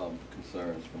had some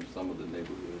concerns from some of the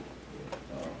neighborhoods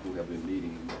who have been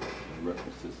meeting in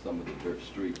reference to some of the dirt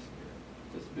streets.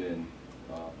 It's been,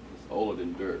 it's older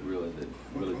than dirt really, that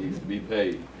really needs to be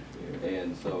paved.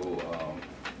 And so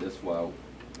that's why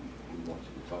we want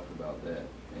you to talk about that.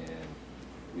 And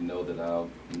we know that our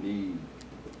need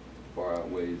far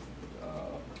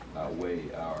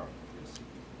outweighs our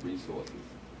resources.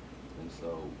 And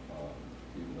so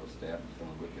even though staff is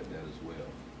going to look at that as well.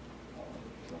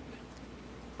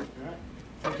 All right.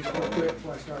 So just real quick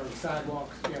before I start with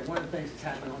sidewalks, yeah, one of the things that's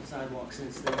happened on sidewalks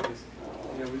since then is,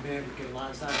 you know, we've been able to get a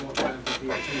lot of sidewalk done with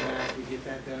DOT match. We get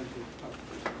that done for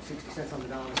 60 cents on the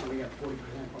dollar, so we have 40%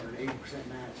 or an 80%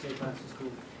 match, safe routes to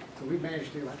school. So we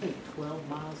managed to do, I think, 12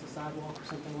 miles of sidewalk or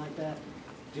something like that,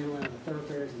 generally on the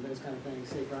thoroughfares and those kind of things,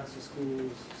 safe routes to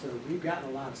schools. So we've gotten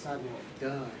a lot of sidewalk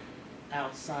done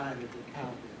outside of the POW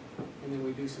bill. And then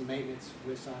we do some maintenance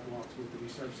with sidewalks with the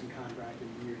resurfacing contract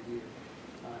in year to year.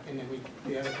 And then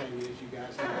the other thing is you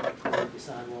guys have the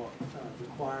sidewalk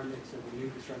requirements. So when new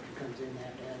construction comes in, they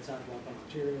have to add sidewalk on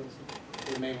materials.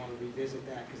 We may want to revisit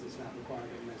that because it's not required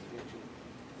in residential.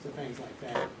 So things like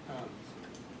that.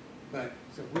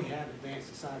 So we have advanced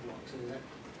the sidewalk. So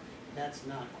that's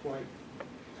not quite,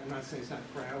 I'm not saying it's not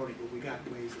a priority, but we got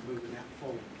ways of moving that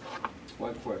forward.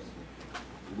 One question.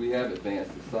 We have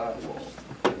advanced the sidewalk,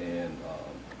 and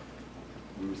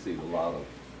we received a lot of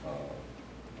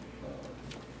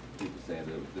people saying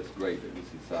that that's great that we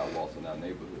see sidewalks in our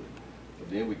neighborhood.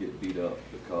 But then we get beat up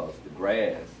because the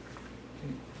grass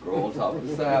grow on top of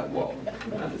the sidewalk.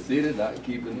 And the city not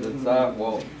keeping the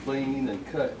sidewalk clean and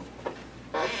cut.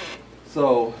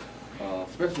 So,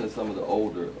 especially in some of the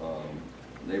older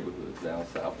neighborhoods down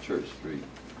South Church Street,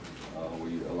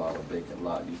 where you a lot of vacant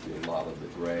lot, you see a lot of the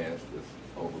grass that's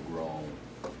overgrown,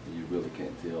 and you really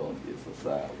can't tell it's a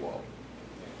sidewalk.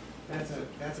 That's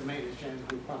a maintenance challenge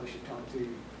we probably should talk to,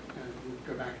 we'll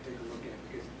go back and take a look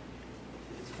at, because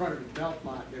if it's in front of the developed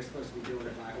lot, they're supposed to be doing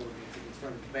it by ordinance. If it's in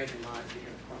front of the vacant lot, it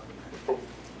becomes problematic.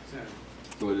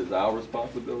 So it is our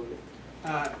responsibility?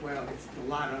 Well, it's the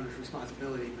lot owner's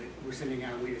responsibility, but we're sending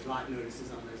out weeded lot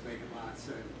notices on those vacant lots,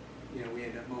 so, you know, we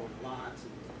end up mowing the lots,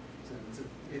 and so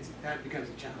that becomes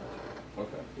a challenge.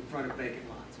 Okay. In front of vacant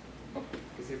lots. Okay.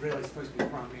 Because it really is supposed to be a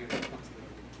property owner's responsibility.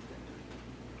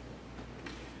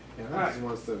 And I just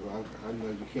want to say, I know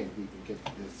you can't even get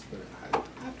to this, but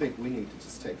I think we need to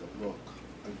just take a look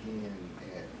again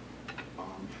at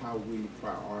how we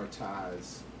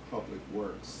prioritize public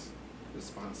works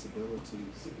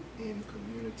responsibilities in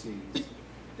communities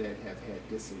that have had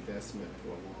disinvestment for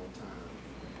a long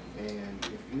time. And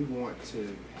if we want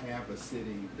to have a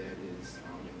city that is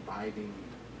inviting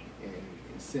and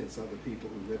incents other people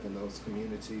who live in those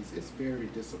communities, it's very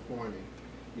disappointing.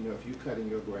 You know, if you're cutting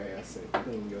your grass and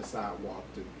cleaning your sidewalk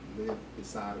to live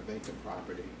beside a vacant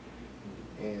property,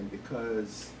 and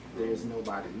because there's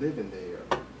nobody living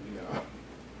there, you know,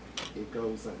 it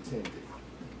goes untended.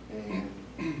 And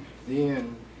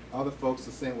then other folks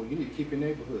are saying, well, you need to keep your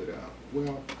neighborhood up.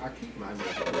 Well, I keep my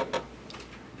neighborhood up,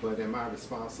 but am I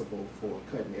responsible for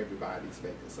cutting everybody's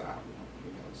vacant sidewalk?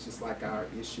 You know, it's just like our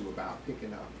issue about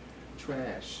picking up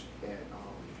trash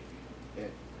at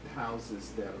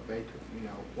houses that are vacant. You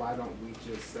know, why don't we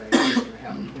just say we're going to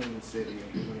have a clean city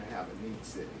and we're going to have a neat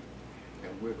city,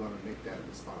 and we're going to make that a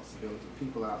responsibility.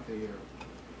 People out there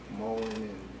mowing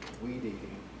and weed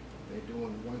eating, they're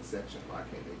doing one section, why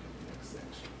can't they do the next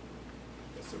section?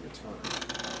 It's a return.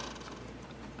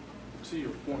 To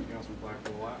your point, Councilman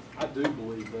Blackwell, I do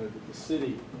believe though that the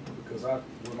city, because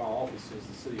where my office is,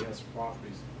 the city has some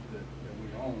properties that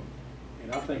we own,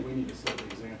 and I think we need to set the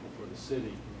example for the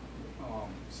city,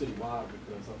 citywide,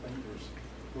 because I think there's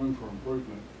room for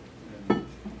improvement, and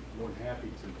more than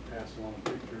happy to pass along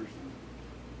pictures and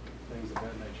things of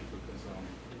that nature, because I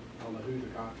don't know who the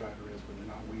contractor is, but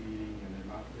they're not weed eating and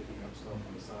they're not picking up stuff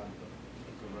on the side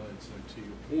of the road. So to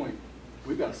your point,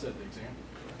 we've got to set the example.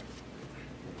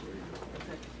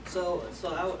 Okay. So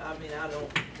I mean, I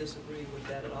don't disagree with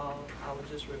that at all. I would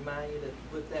just remind you that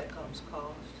with that comes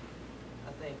cost.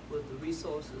 I think with the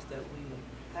resources that we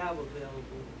have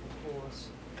available, of course,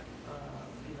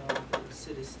 you know, the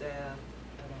city staff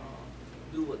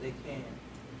do what they can,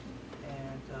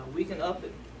 and we can up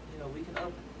it. You know, we can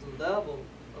up the level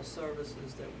of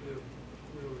services that we're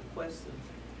we're requesting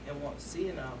and want to see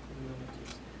in our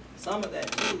communities. Some of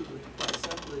that too, quite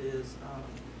simply, is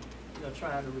you know,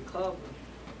 trying to recover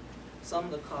some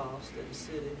of the costs that the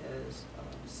city has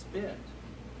spent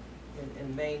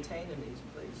in maintaining these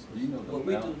places. You know the What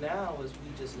we amount. do now is we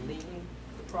just lean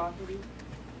the property,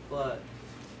 but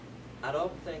I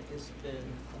don't think it's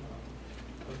been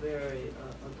a very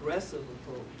aggressive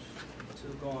approach to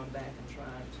going back and trying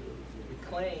to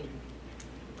reclaim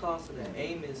the cost of that.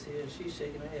 Amy is here, she's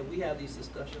shaking her head. We have these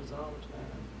discussions all the time.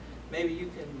 Maybe you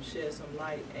can shed some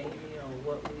light, Amy, on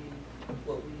what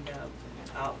we have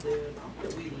out there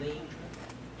that we lean.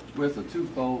 Well, it's a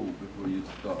twofold before you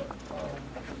start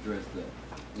address that.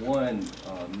 One,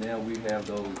 now we have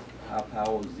those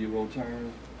high-power zero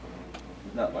turns.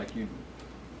 It's not like I'm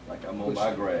on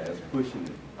my grass pushing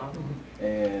it,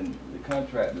 and the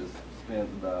contractor spends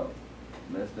about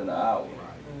less than an hour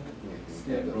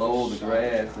and blow the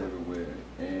grass everywhere.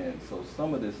 And so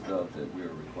some of this stuff that we're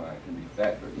requiring can be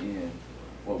factored in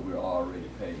what we're already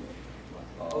paying.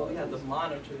 But we have to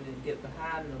monitor it and get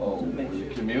behind them Oh, to make the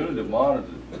sure. community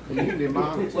monitors. Community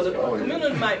monitors. Well, the Oh, yeah.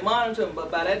 community might monitor them, but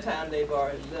by that time they've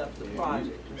already left the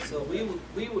project. And so we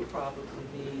would probably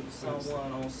need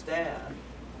someone on staff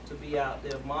to be out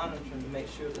there monitoring to make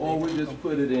sure that Or they we can just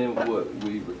put it in what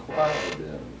we require of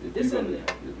them. If It's you're in gonna,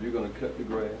 there. if you're gonna cut the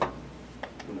grass,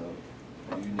 you know,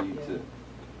 you need to,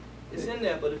 It's in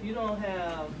there, but if you don't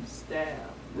have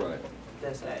staff right.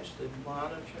 that's actually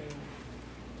monitoring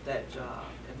that job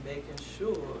and making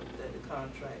sure that the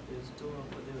contractor is doing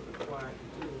what they're required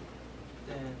to do,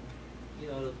 then, you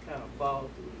know, it'll kind of fall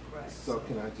through the cracks. So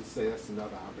can I just say that's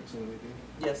another opportunity?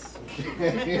 Yes.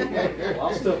 Well,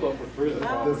 I'll step up for further.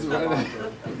 That's right.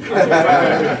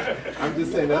 I'm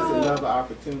just saying that's another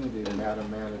opportunity, Madam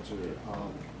Manager.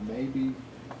 Maybe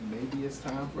it's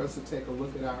time for us to take a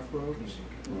look at our approach,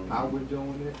 how we're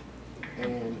doing it,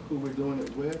 and who we're doing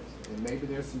it with, and maybe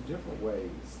there's some different ways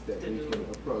that we can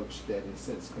approach that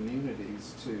incents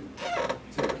communities to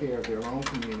take care of their own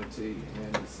community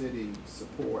and the city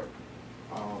support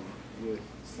with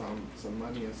some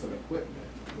money and some equipment.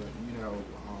 But you know,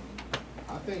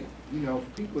 I think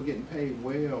if people are getting paid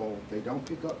well, they don't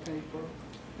pick up paper.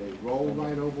 They roll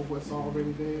right over what's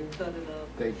already there. Cut it up.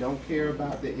 They don't care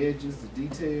about the edges, the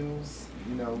details,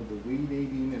 the weed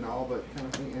eating and all that kind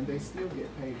of thing, and they still get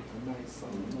paid a nice sum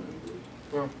of money.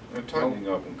 Well, and tightening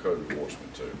up on code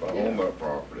enforcement too. If I own that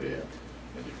property and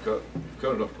you've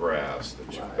cut enough grass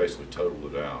that you've basically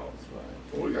totaled it out,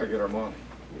 well, we gotta get our money.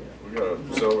 We gotta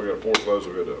sell, we gotta foreclose,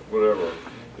 we gotta, whatever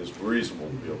is reasonable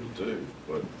to be able to do,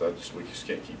 but we just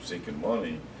can't keep sinking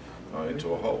money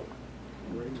into a hole.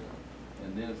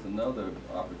 And there's another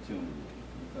opportunity,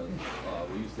 because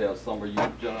we used to have summer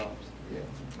youth jobs.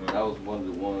 And I was one of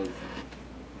the ones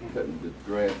cutting the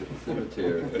grass at the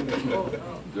cemetery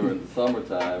during the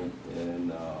summertime,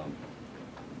 and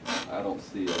I don't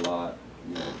see a lot,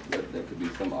 that could be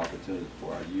some opportunities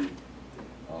for our youth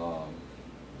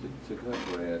to cut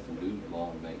grass and do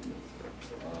lawn maintenance,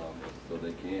 so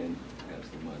they can have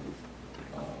some money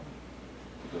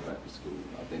to go back to school.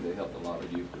 I think they helped a lot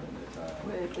of youth during that time.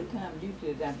 Well, at the time you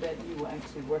did, I bet you were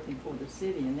actually working for the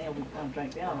city, and now we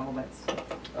contract out all that stuff.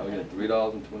 Oh, yeah,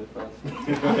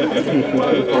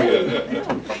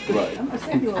 $3.25. Right. I'm not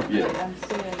saying you were paid, Yeah. I'm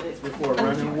saying that Before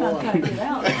once you running water. contract it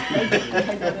out, they can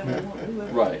take whatever they want to do.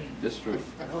 Right, that's true.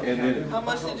 And then How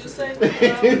much did you say?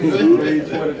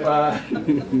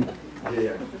 $3.25.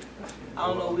 Yeah. I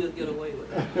don't know, we'll get away with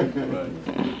that. Right.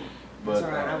 That's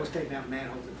all right, I was taking out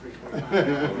manholes at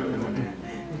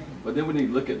 325. But then we need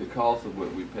to look at the cost of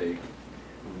what we pay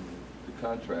the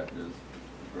contractors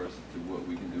versus to what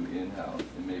we can do in-house,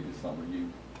 and maybe summer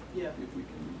youth, Yeah. if we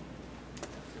can.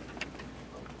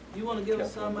 You want to give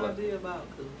us some Councilman Black. idea about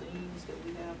the liens that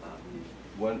we have out here?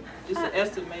 One, Just an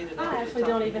estimated. I actually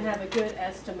don't even have a good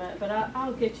estimate, but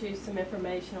I'll get you some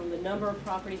information on the number of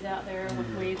properties out there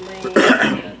with weed liens,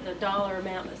 the dollar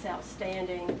amount that's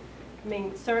outstanding. I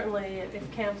mean, certainly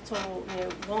if council,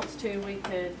 wants to, we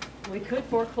could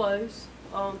foreclose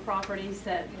on properties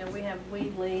that, we have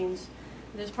weed liens.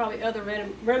 There's probably other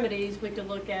remedies we could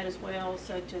look at as well,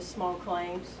 such as small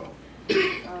claims.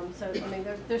 So, I mean,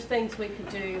 there's things we could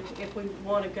do if we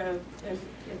want to go and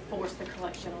enforce the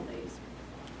collection on these.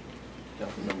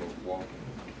 Councilmember Walker.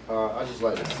 I'd just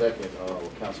like to second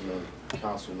what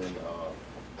Councilman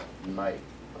Knight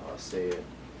said,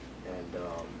 and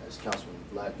as Councilman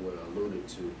Blackwood alluded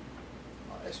to,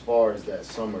 as far as that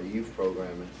summer youth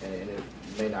programming, and it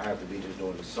may not have to be just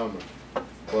during the summer,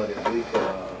 but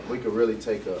if we could really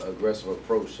take an aggressive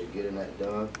approach to getting that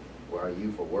done, where our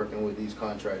youth are working with these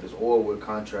contractors, or we're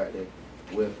contracting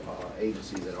with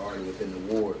agencies that are already within the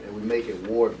ward, and we make it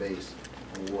ward-based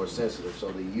and ward-sensitive,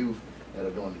 so the youth that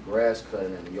are doing the grass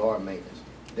cutting and the yard maintenance,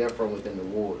 they're from within the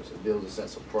wards. It builds a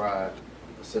sense of pride,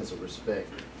 a sense of respect,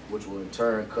 which will in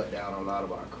turn cut down on a lot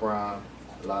of our crime,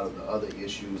 a lot of the other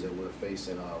issues that we're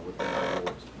facing within our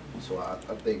wards. So I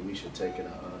think we should take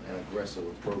an aggressive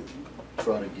approach,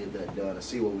 try to get that done, and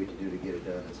see what we can do to get it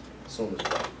done as soon as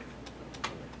possible.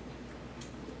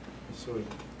 So,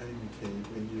 Amy,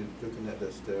 when you're looking at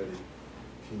that study,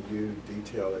 can you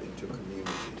detail it into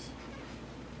communities?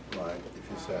 Like, if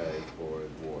you say for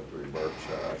Ward 3,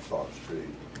 Berkshire, Clark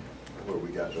Street, where we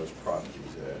got those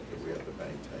properties at, that we have to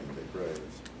maintain the grass.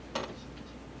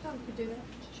 Oh, we could do that,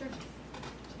 sure.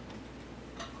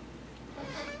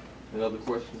 Any other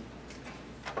questions?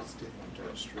 Still on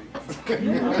Dirt Street.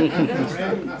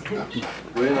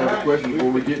 Well, any other questions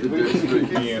before we get to Dirt Street? I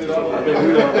think we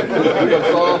done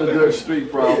solved the Dirt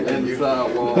Street problem and the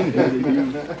sidewalk and the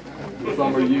youth,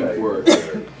 summer youth work.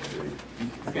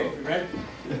 Okay, you ready?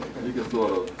 You can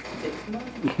sort of.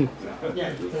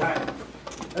 Yeah, all right.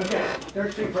 Okay,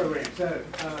 Dirt Street program. So,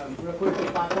 real quickly,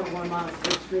 5.1 miles of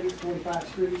dirt streets, 45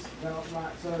 streets, developed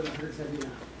lots, served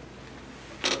 179.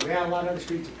 So we have a lot of other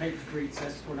streets and paper streets.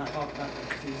 We're not talking about them.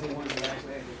 These are the ones that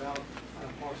actually have developed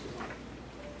parcels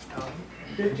on.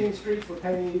 15 streets were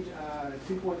paved,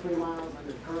 2.3 miles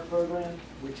under the current program,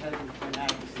 which hasn't been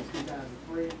active since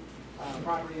 2003.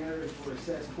 Property owners were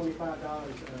assessed $25 a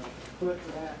foot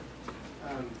for that.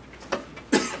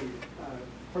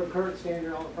 Per current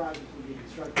standard, all the projects will be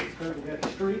constructed as currently ready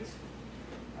streets.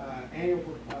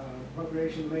 Annual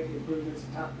appropriation to make the improvements to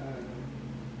the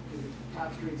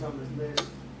top streets on this list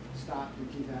stopped in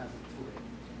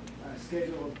 2003.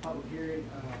 Schedule of public hearing,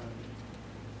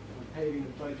 paving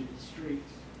the budgeted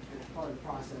streets as part of the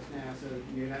process now. So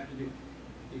you'd have to do,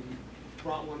 if you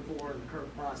brought one forward in the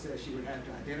current process, you would have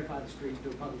to identify the streets,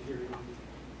 do a public hearing on it,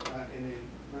 and then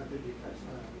run through the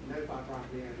notify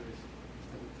property owners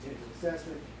of the potential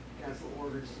assessment. Council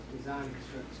orders design and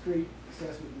construct the street,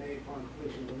 assessment made upon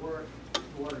completion of the work.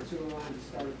 Water and sewer lines is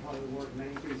started part of the work,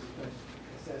 main fees are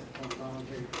assessed upon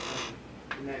voluntary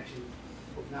connection,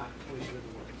 not completion of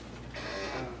the work.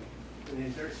 And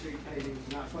then Dirt Street paving is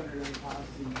not funded under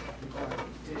policy, requires a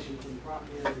petition from the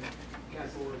property owner.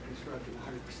 Council order constructing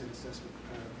 100% assessment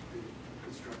of the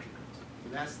construction cost. So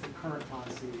that's the current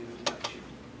policy in a nutshell.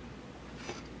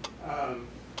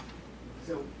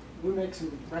 So we'll make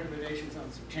some recommendations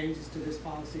on some changes to this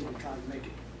policy to try to make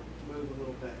it move a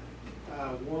little better.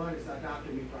 One is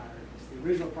adopting new priorities. The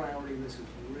original priority list was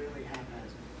really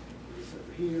haphazard. It was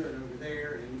over here and over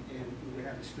there, and we would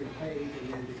have a street paved,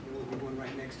 and then there would be one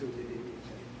right next to it that didn't get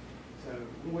paved. So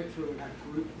we went through and had to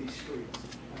group these streets to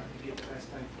get the best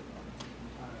bang for the buck.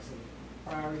 So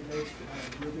priority-based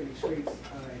grouping of streets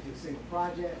into a single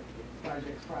project.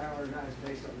 Projects prioritized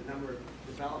based on the number of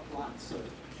developed lots. So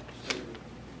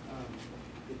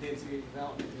the density of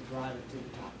development to drive it to the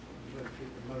top, where the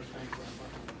most bang for our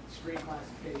buck. Street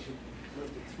classification,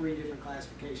 looked at 3 different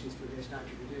classifications for this, not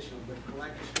traditional, but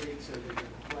collector streets, so they're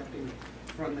collecting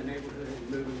from the neighborhood and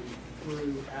moving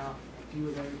throughout. A few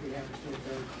of those we have to still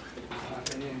go,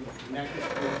 and then connector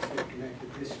streets that connected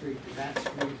this street to that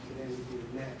street, and then we do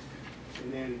the next.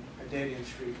 And then a dead end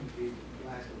street would be the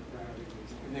last one, priority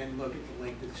list. And then look at the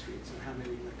length of the street, so how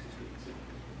many lengths of streets. So,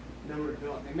 number of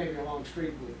development, it may be a long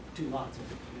street with 2 lots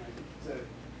of it. So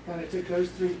kind of took those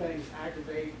 3 things,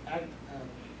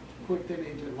 put them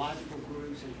into logical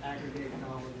groups and aggregated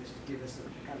all of this to give us a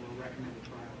kind of a recommended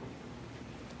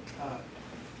priority.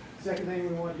 Second thing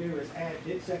we want to do is add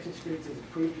ditch section streets as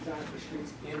approved design for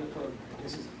streets in the program.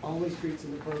 This is only streets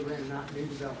in the program, not new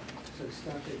development. So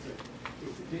stuff it's a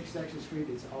ditch section street,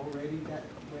 it's already that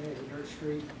way as a dirt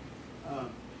street. And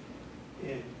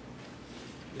you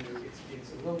know,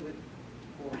 it's a little bit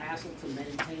more hassle to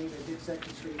maintain a ditch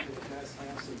section street, but it does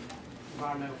have some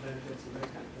environmental benefits and those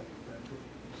kind of things. But for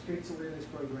streets that are in this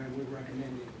program, we're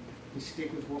recommending we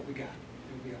stick with what we got.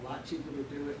 It'll be a lot cheaper to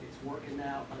do it. It's working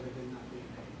now other than not being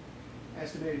paid.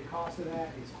 Estimated cost of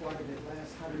that is quite a bit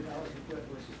less, $100 a foot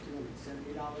versus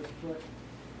 $270 a foot.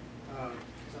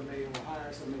 Some may be a little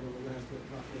higher, some may be a little less, but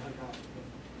roughly $100 a foot.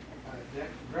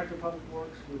 Director of Public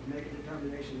Works would make a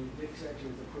determination that ditch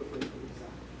section is appropriate for the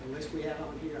design. The list we have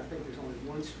on here, I think there's only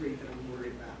 1 street that I'm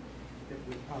worried about that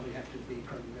would probably have to be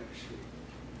curb and gutter street.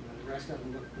 The rest of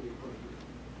them look pretty appropriate.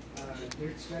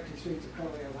 Ditch section streets are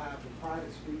currently allowed for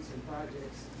private streets and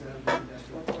projects zoned in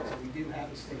industrial parks. We do have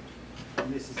a state,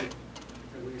 and this is it.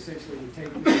 So we essentially would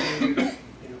take these standards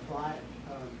and apply it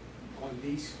on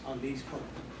these programs.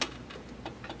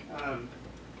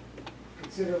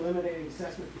 consider eliminating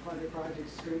assessment for funded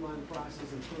projects, streamline the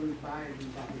process, improve buying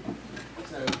and property.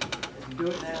 So as we do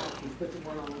it now, we put the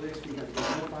one on the list, we got to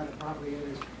notify the property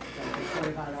owners, that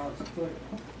pay $25 a foot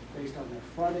based on their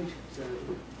frontage. So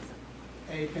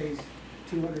A pays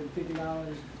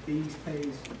 $250, B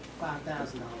pays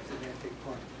 $5,000 in that big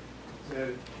part. So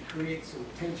it creates some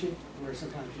tension where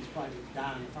sometimes these projects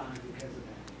die on the vine because of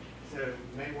that. So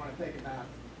you may want to think about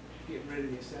getting rid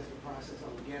of the assessment process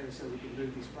altogether so we can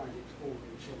move these projects forward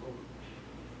in short order.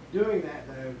 Doing that,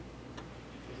 though,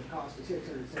 is a cost of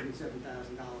 $677,000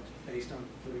 based on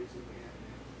the footage that we have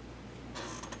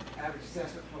now. Average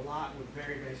assessment per lot would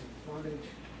vary based on frontage.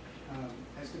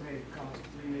 Estimated cost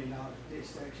of $3 million ditch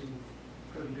section,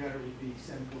 curb and gutter would be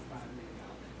 $7.5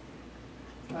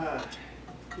 million.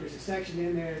 There's a section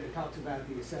in there that talks about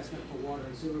the assessment for water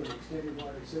and sewer and extended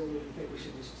water and sewer. I think we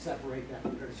should just separate that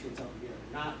from dirt streets altogether.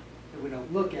 Not that we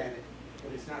don't look at it,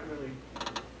 but it's not really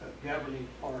a governing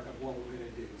part of what we're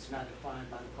gonna do. It's not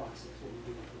defined by the process, what we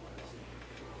do with the water and sewer.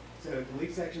 So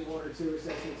delete section water and sewer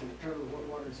assessments and determine what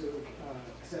water and sewer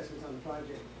assessments on the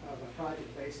project, of a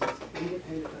project basis,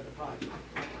 independent of the project.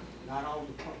 Not all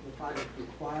the projects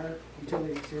require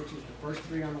utility extensions. The first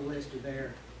three on the list are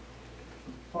there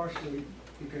partially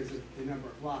because of the number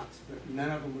of lots, but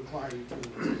none of them require utility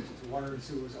extensions. Water and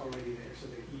sewer is already there, so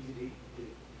they're easy to do.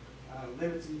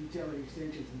 Limits of utility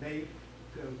extensions may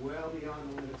go well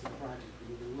beyond the limits of the project.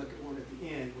 We're going to look at one at the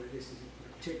end where this is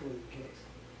particularly the case.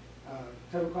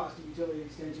 Total cost of utility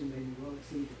extension may well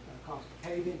exceed cost of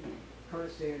paving,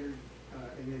 current standard,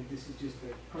 and then this is just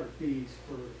the current fees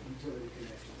for utility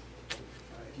connections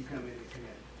if you come in and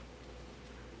connect.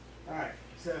 All right,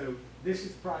 so this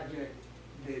is the project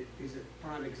that is a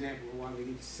prime example of why we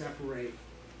need to separate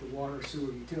the water,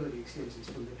 sewer, utility extensions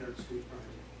from the Dirt Street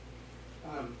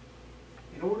project.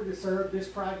 In order to serve this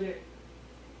project,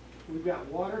 we've got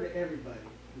water to everybody.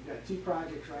 We've got two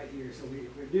projects right here, so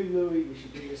if we do Louis, we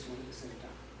should do this one at the same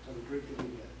time. So we grouped them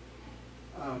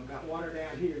together. Got water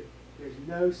down here. There's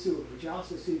no sewer, but you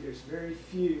also see there's very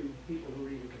few people who are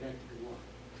even connected to water.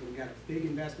 So we've got a big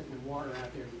investment in water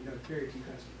out there, but very few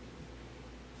customers.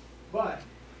 But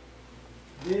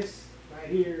this right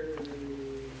here,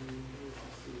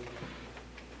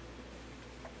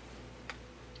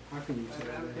 How can you tell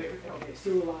that? okay,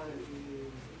 sewer line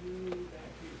is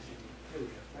back here. There we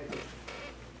go, right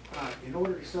there. In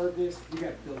order to serve this, we got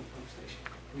to build a pump station.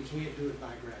 We can't do it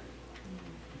by gravity.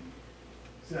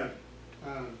 So,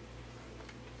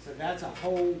 so that's a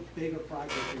whole bigger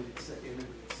project in itself,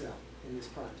 in this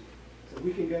project. So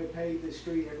we can go pave this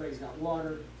street, everybody's got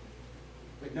water,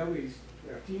 but nobody's,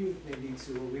 there are a few that need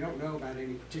sewer. We don't know about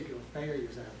any particular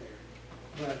failures out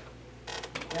there.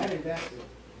 But that invested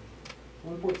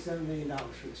 $1.7 million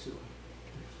for the sewer.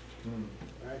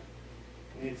 Right?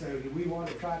 And so do we want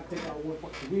to try to take our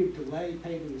we delay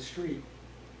paving the street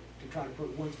to try to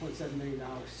put $1.7 million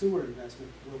sewer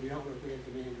investment where we don't know if we have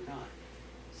demand or not.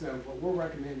 So what we're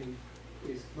recommending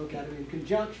is look at it in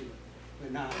conjunction,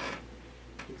 but not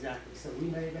exactly. So we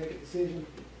may make a decision,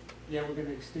 yeah, we're going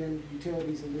to extend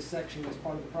utilities in this section as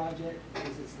part of the project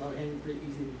because it's low hanging fruit,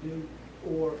 easy to do,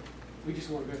 or we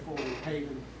just want to go forward with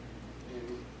paving,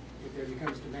 and if there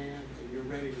becomes demand and you're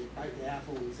ready to bite the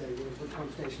apple and say, we're going to put a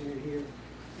pump station in here,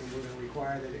 and we're going to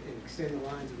require that it extend the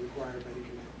lines and require a better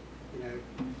connect. You know,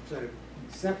 so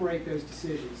separate those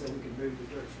decisions so we can move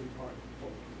the Dirt Street part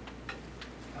forward.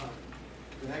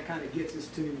 And that kind of gets us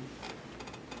to, you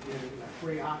know,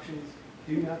 three options: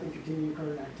 do nothing, continue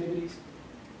current activities,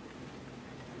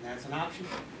 and that's an option.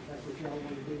 That's what y'all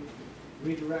want to do.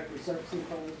 Redirect resurfacing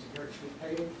funds to Dirt Street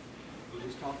paving. We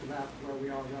just talked about where we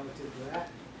are relative to that,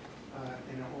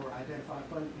 or identify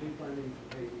new funding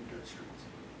for paving dirt streets.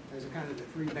 Those are kind of the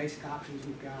three basic options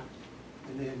we've got,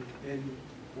 and then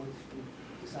once we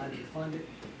decide to fund it,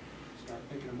 start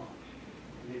picking them off.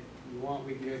 And if you want,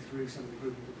 we can go through some of the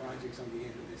group of the projects on the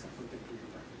end of this. I'll put them for your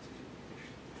references.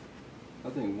 I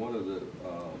think one of the,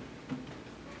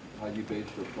 how you base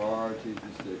your priorities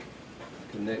is the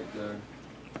connector,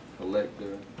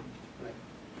 collector, Right.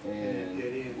 and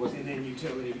And then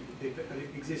utility, the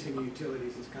existing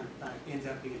utilities is kind of ends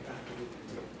up being factored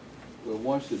in. well,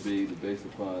 one should be to base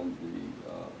upon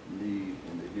the need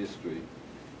and the history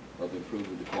of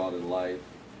improving the quality of life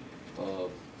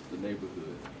of the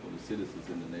neighborhood, or the citizens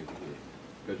in the neighborhood.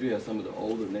 Because you have some of the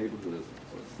older neighborhoods,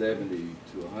 70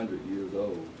 to 100 years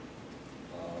old,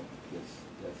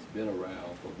 that's been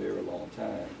around for a very long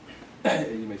time.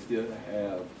 And you may still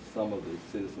have some of the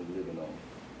citizens living on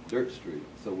Dirt Street.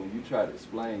 So when you try to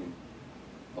explain,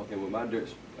 okay, well,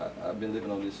 I've been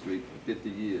living on this street for 50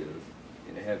 years,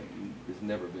 and it's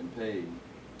never been paid.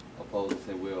 opposed to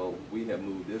say, well, we have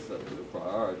moved this up to a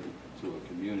priority to a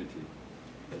community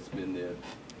that's been there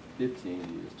 15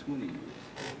 years, 20 years.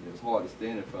 And it's hard to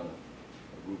stand in front of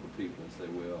a group of people and say,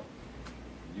 well,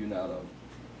 you're not a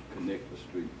connector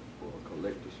street or a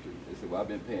collector street. They say, well, I've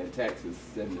been paying taxes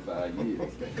 75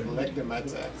 years. Collecting my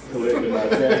taxes. Collecting my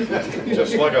taxes.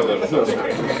 Just like I live in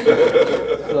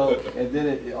this. So, and then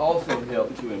it also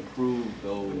helps to improve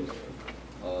those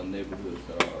neighborhoods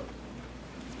that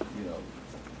are, you know,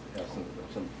 have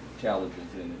some challenges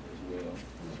in it as well.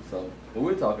 So, but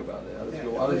we'll talk about that. Yeah,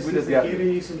 We this just is got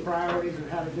giving you some priorities of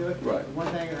how to do it. Right. The one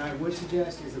thing that I would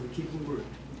suggest is that we keep them grouped.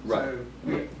 Right. So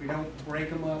we don't break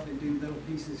them up and do little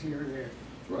pieces here or there.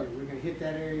 Right. We're gonna hit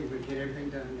that area, we're gonna get everything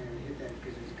done there and hit that,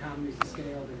 because there's economies of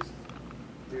scale,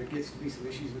 there gets to be some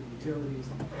issues with utilities.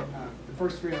 The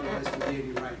first three on the list we gave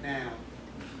you right now,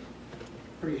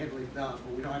 pretty heavily developed,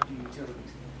 but we don't have to do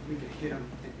utilities. We can hit them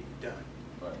and be done.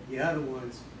 Right. The other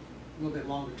ones, a little bit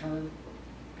longer term,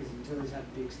 because utilities have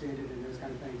to be extended and those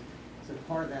kind of things. So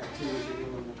part of that too is a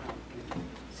little more complicated.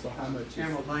 So how much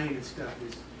Emerald Lane and stuff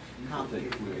is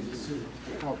complicated because it's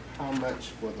sewer. how much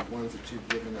for the ones that you've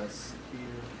given us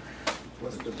here?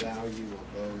 What's the value of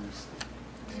those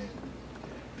and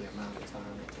the amount of time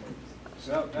it takes?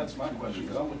 So that's my question,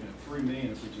 because I'm looking at 3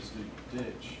 million if we just do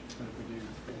ditch, and if we do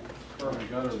curb and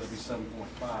gutter, that'd be 7.5.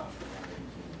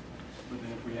 But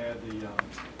then if we add the,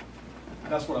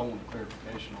 that's what I want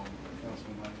clarification on,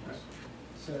 Councilman Lang.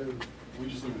 So We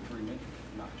just look at 3 million,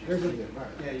 not there's just.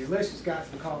 a, yeah, your list has got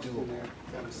some costs in there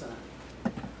on the side.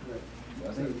 But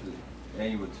I think the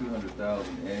annual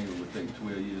 200,000 annual would take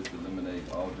 12 years to eliminate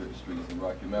all dirt streets in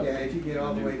Rocky Mountain. yeah, if you get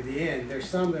all the way to the end, there's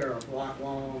some that are a block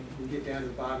long. You get down to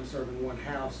the bottom, serving one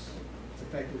house. It's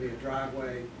effectively a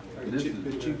driveway. This is-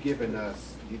 But you've given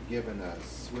us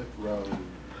Swift Road,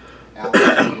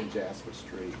 Allen and Jasper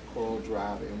Street, Coral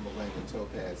Drive, Emerald Lane, and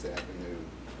Topaz Avenue,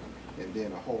 and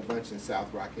then a whole bunch in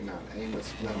South Rocky Mountain, Amos,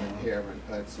 Fleming, Heron,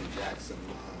 Hudson, Jackson,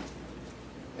 Lund,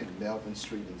 and Melvin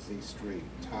Street and Z Street,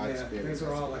 Todd's Yeah, Ferry. those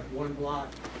are all like one block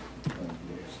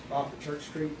off of Church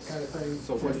Street kind of thing.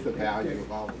 So what's the value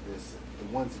of all of this,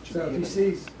 the ones that So you've if given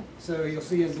you us? see, so you'll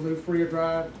see in blue Freer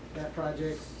Drive, that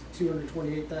project's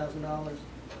 $228,000.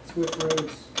 Swift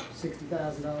Road's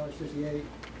 $60,000, 58.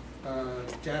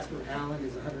 Jasper Allen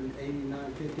is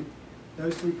 $189.50.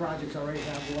 Those three projects already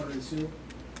have water and sewer,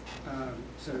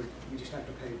 so you just have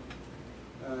to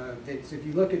pay. So if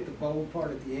you look at the bold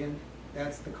part at the end,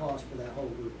 that's the cost for that whole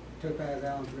group. Topaz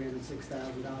Allen,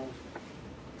 $306,000.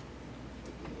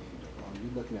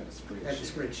 You're looking at a spreadsheet.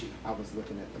 That's the spreadsheet. I was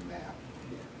looking at the map.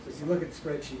 Yeah. So if you look at the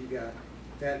spreadsheet, you got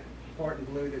that part in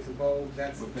blue that's in bold,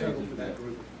 that's the What page total is for that that?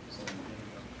 group.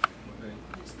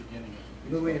 It's the beginning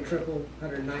of. Louis and Triple,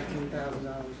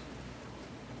 $119,000.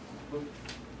 But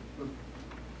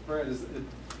Brad, is it,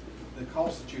 the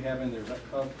cost that you have in there, is that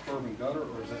curb and gutter,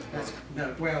 or is that? That's,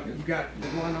 no, well, you got the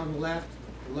one on the left,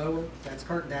 lower, that's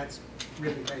that's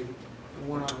ribbon paving. The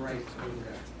one on the right is over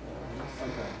there.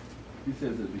 Okay. He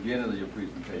says at the beginning of your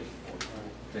presentation,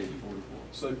 page 44.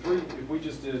 So if we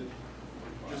just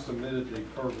omitted the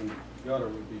curb and gutter,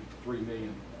 would be 3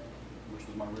 million, which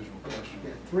was my original question.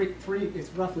 Yeah,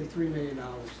 it's roughly $3 million.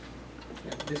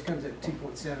 Yeah, this comes at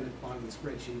 2.7 at the bottom of the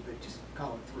spreadsheet, but just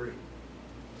call it 3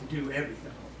 to do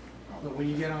everything. But when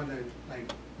you get on the,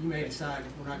 like, you may decide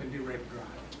we're not gonna do Rape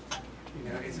Drive. You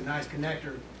know, it's a nice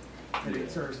connector, but Yeah.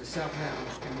 it serves as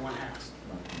self-now in one house,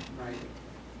 right?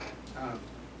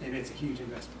 And it's a huge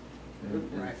investment,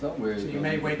 And right? somewhere So it's you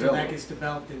may gonna wait till that develop. gets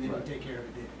developed and then you Right. take care of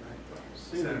it then, right?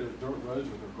 See, there are dirt roads,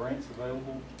 are there grants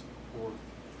available for,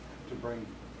 to bring?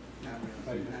 Not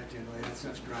really, not generally, that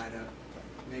stuff's dried up.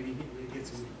 Maybe you get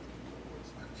some,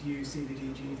 a few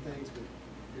CDBG things, but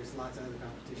there's lots of other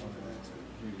competition for that, so.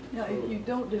 Now, if you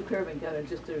don't do curb and gutter,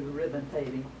 just do ribbon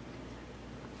paving,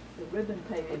 the ribbon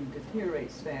paving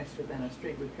deteriorates faster than a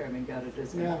street with curb and gutter,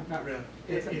 doesn't it? No, not really.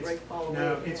 Doesn't It's- break follow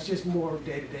No, with it's it? just more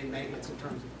day-to-day maintenance in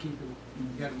terms of keeping,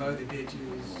 you gotta mow the ditches,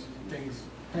 things,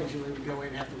 occasionally we go in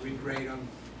and have to regrade them.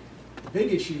 The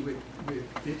big issue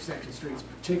with ditch section streets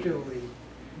particularly,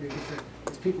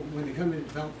 is people, when they come in and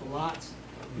develop the lots,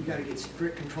 you gotta get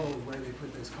strict control of where they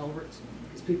put those culverts,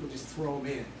 because people just throw them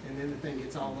in, and then the thing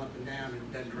gets all up and down and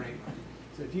it doesn't drain right.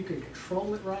 So if you can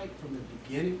control it right from the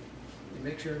beginning, and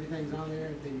make sure everything's on there,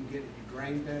 then you get it to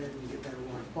drain better, you get better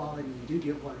water quality, you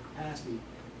do get water capacity,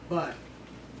 but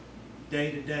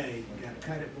day to day, you gotta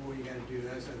cut it more, you gotta do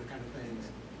those other kind of things.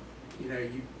 You know,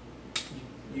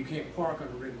 you can't park on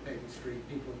a ribbon paved street,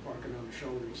 people are parking on the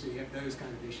shoulders, so you have those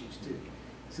kind of issues too.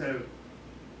 So,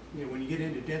 you know, when you get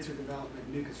into denser development,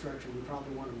 new construction, we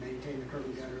probably wanna maintain the curb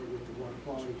and gutter with the water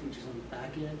quality features on the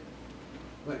back end.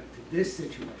 But for this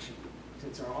situation,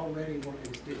 since they're already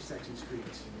working these ditch section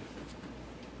streets,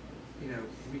 you know,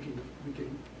 we can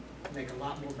make a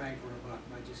lot more bang for our buck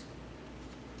by just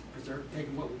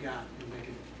taking what we got and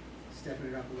stepping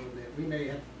it up a little bit. We may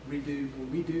have when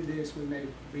we do this, we may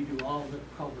redo all the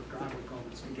driveway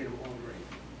culverts to get them on grade.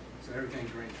 So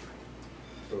everything's grade free.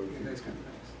 So if you, those kind of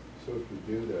things. so if you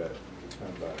do that, you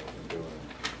come back and doing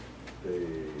the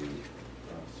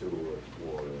sewer,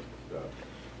 water stuff,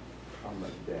 how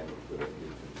much damage would it do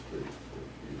to the streets if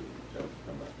you have to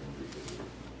come back and redo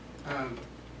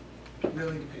it?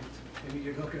 Really depends. I mean,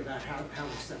 you're looking about how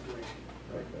much separation.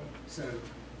 Okay. So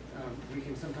we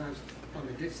can sometimes, on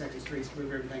the ditch section streets,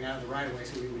 move everything out of the right of way,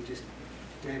 so we would just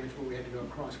damage where we had to go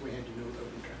across, we had to do an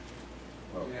open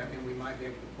cut. Okay. You know, and we might be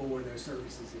able to bore those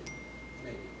services in,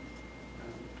 maybe,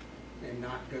 and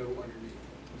not go underneath.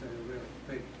 So really,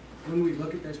 but when we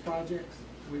look at those projects,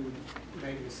 we would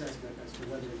make an assessment as to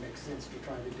whether it makes sense to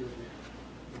try to do it now.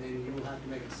 And then you'll have to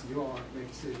you all have to make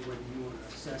a decision whether you want to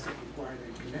assess it, require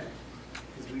them to connect.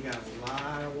 Because we got a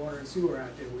lot of water and sewer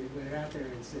out there. We went out there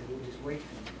and said, we'll just wait.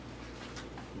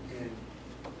 And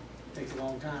it takes a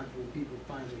long time for people to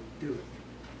finally do it.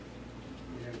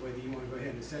 You know, whether you want to go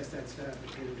ahead and assess that stuff and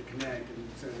get them to connect, and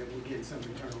so that we're getting some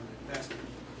return on investment.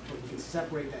 But we can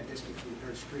separate that district from the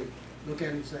dirt street. Look at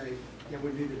it and say, yeah,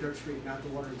 we do the dirt street, not the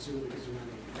water and sewer because we're not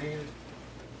in demand.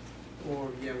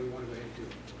 Or, yeah, we want to go ahead and do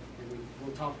it. And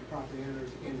we'll talk to property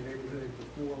owners in the neighborhood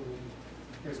before when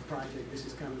there's a project, this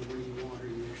is coming, where you water,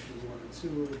 you issue water and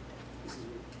sewer.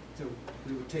 So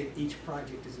we would take each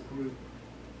project as a group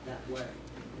that way,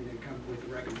 and then come with a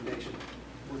recommendation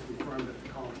once we firmed up the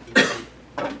cost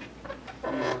and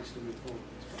who wants to move forward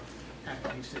with this project.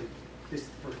 After you say, this is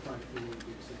the first project we want to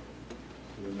do the same.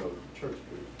 So we know Church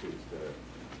Street is that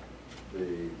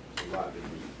the lot that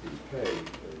needs to be paved,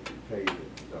 if you pave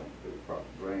it, you don't do proper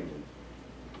drainage,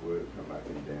 would come back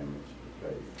and damage the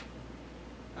paved.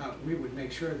 We would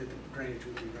make sure that the drainage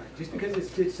would be right. Just because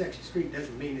it's ditch section street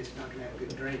doesn't mean it's not gonna have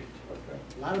good drainage. Okay.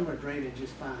 A lot of them are draining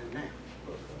just fine now,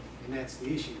 Okay. and that's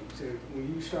the issue. So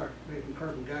when you start making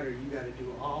curb and gutter, you gotta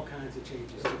do all kinds of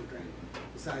changes to the drainage.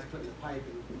 Besides putting the pipe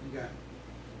in, you got,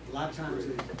 a lot of times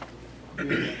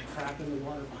you're trapping the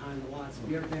water behind the lots. Have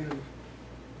you ever been on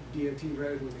DOT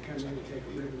road when they come in and take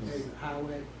a ribbon and pave the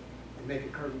highway and make a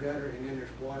curb and gutter, and then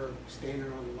there's water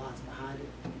standing on the lots behind it?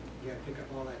 You gotta pick up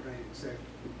all that drainage. So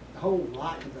the whole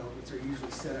lot developments are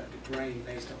usually set up to drain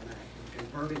based on that.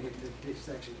 Converting it to ditch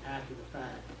section after the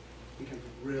fact becomes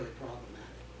really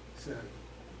problematic. So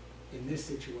in this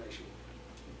situation,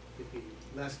 it'd be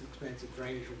less expensive,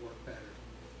 drainage will work better.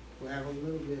 We'll have a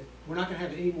little bit, we're not gonna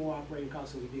have any more operating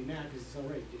costs than we do now because it's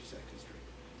already ditch section street,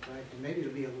 right? And maybe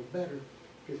it'll be a little better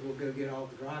because we'll go get all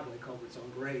the driveway culverts on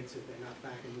grade so they're not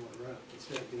backing water up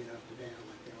instead of being up and down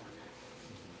like they are now.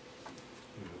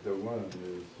 The one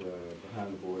is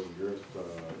behind the Boys and Girls Club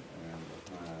and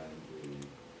behind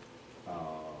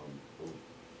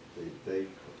the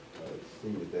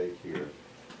senior daycare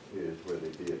is where they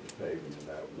did the paving, and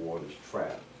that water's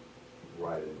trapped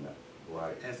right in that,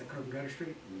 right? As a curb and gutter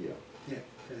street? Yeah. Yeah,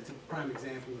 that's a prime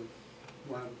example of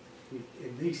why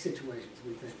in these situations,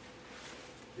 we think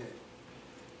that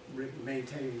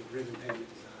maintaining the ribbon pavement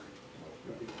design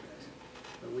would be the best.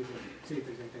 But we can see if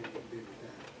there's anything we can do with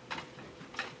that.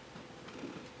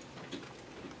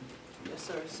 Yes,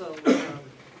 sir. So,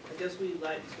 I guess we'd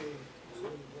like to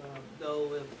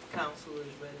know if council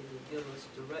is ready to give us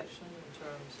direction in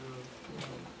terms of,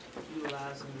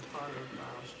 utilizing part of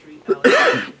our street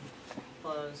allocation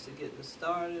funds to get this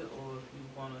started, or if you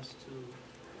want us to,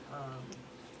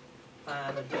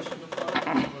 find additional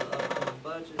funds for the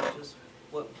budget. Just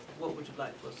what would you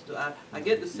like for us to do? I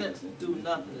get the sense that do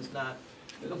nothing is not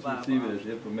a Let's viable receive it as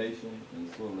option. information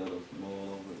and sort of let us mull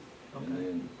over it, and Okay.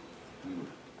 then we will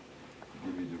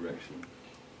give you direction.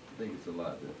 I think it's a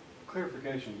lot there.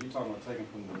 Clarification, you talking about taking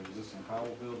from the existing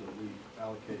Powell bill that we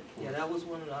allocate towards? Yeah, that was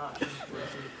one of the options,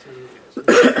 was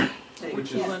to take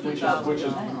Which is,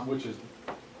 $200,000. which is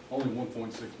only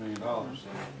 $1.6 million.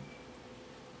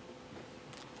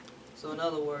 So in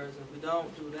other words, if we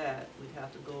don't do that, we'd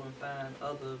have to go and find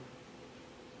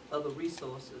other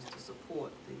resources to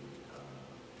support the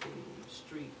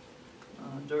street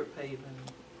dirt paving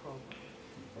program.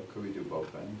 Or could we do both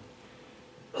things?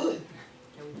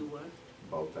 Can we do what?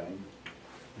 Both things?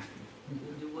 We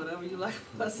can do whatever you like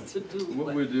for us to do.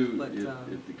 What we'll do, but,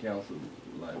 if the council,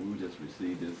 like, we'll just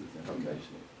receive this as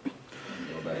information. Go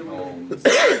back Maybe home,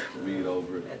 read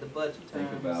over it, at the budget time.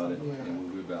 think about it,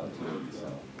 and we'll be about to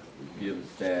give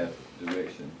staff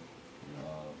direction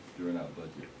during our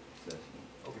budget session.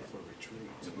 Okay. For retreat.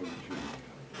 If we're retreating.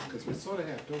 Because we sort of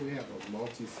have, don't we have a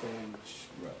multi-stage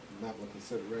level of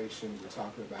consideration? We're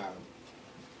talking about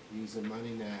using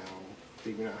money now,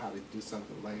 figuring out how to do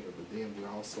something later, but then we're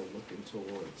also looking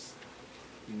towards,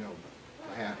 you know,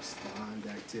 perhaps bond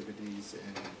activities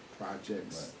and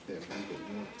projects that we would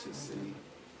want to see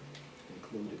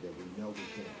included that we know we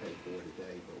can't pay for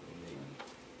today, but we need.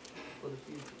 For the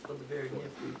future, for the very near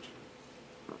future.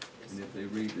 And if they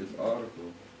read this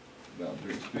article about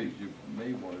Drake Street, you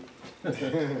may want to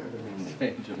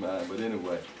change your mind. But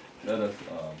anyway, let us,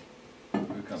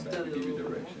 we'll come back and give you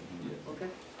direction. Yes. Okay,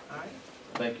 all right.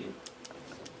 Thank you.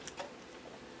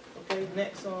 Okay,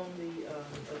 next on the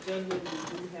agenda, we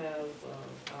do have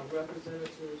our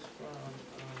representatives from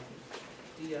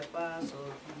DFI, so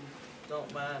if you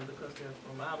don't mind, because they're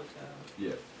from out of town,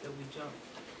 Yes. that we jump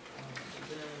to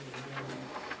them and then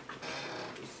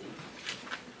proceed.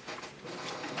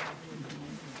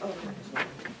 Okay.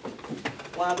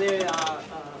 While they are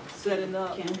setting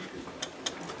up,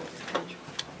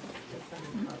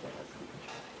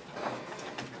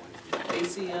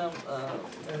 ACM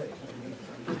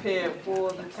prepared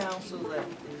for the council at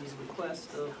the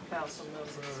request of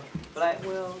Councilmember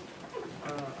Blackwell a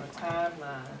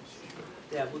timeline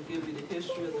that will give you the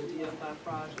history of the DFI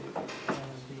project and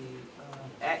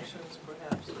the actions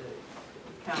perhaps that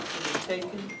council has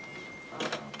taken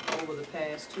over the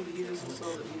past 2 years or so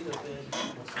that we have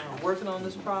been working on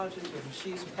this project, and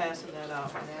she's passing that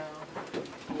out now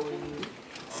for you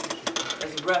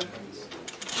as a reference.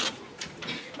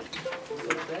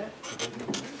 With that.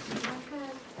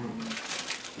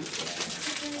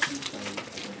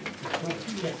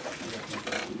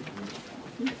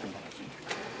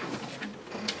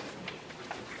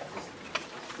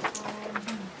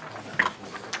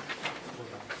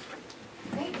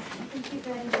 Great, thank you for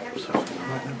that introduction.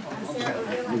 I'm Sarah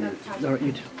O'Neill, I'm a project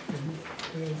manager.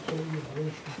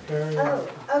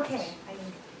 Oh, okay.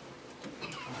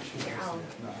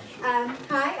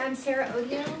 Hi, I'm Sarah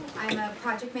O'Neill. I'm a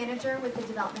project manager with the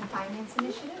Development Finance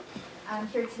Initiative. I'm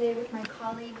here today with my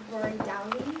colleague Rory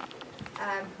Dowling,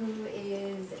 who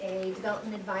is a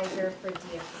development advisor for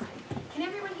DFI. Can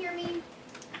everyone hear me?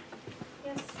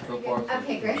 Yes? So far, so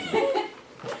okay, great.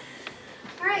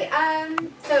 All right,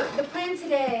 so the plan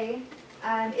today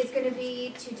is going to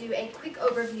be to do a quick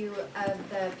overview of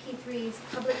the P3's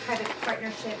Public-Private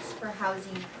Partnerships for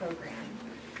Housing program.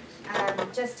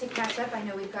 Just to catch up, I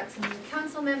know we've got some new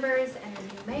council members and a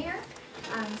new mayor,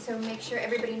 so make sure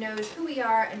everybody knows who we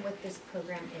are and what this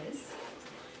program is.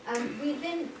 We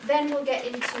then we'll get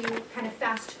into kind of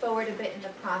fast forward a bit in the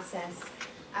process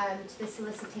to the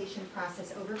solicitation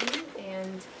process overview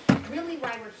and really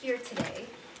why we're here today,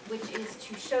 which is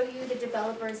to show you the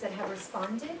developers that have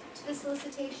responded to the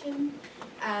solicitation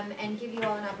and give you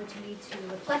all an opportunity to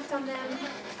reflect on them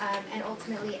and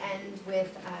ultimately end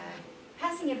with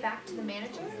passing it back to the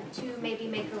manager to maybe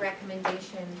make a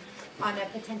recommendation on a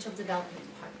potential development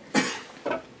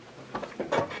partner.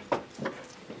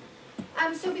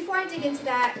 So before I dig into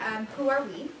that, who are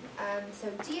we? So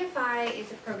DFI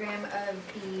is a program of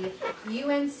the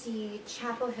UNC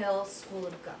Chapel Hill School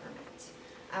of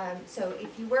Government. So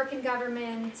if you work in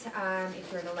government,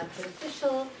 if you're an elected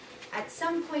official, at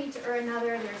some point or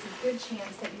another, there's a good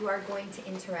chance that you are going to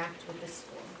interact with the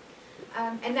school.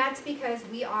 And that's because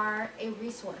we are a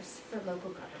resource for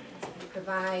local governments. We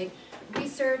provide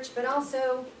research, but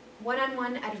also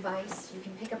one-on-one advice. You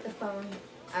can pick up the phone,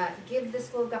 give the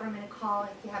School of Government a call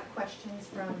if you have questions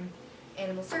from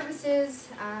animal services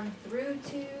through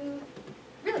to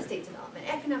real estate development,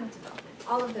 economic development,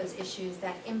 all of those issues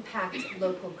that impact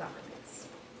local governments.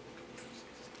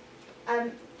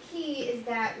 Key is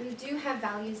that we do have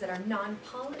values that are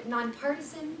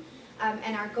nonpartisan,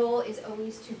 and our goal is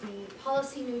always to be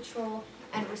policy neutral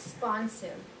and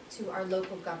responsive to our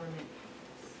local government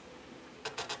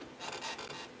partners.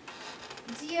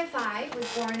 DFI was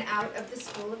born out of the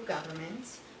School of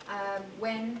Government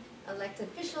when elected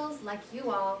officials like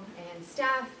you all and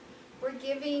staff were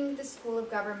giving the School of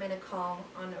Government a call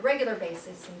on a regular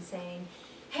basis and saying,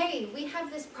 hey, we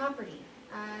have this property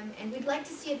and we'd like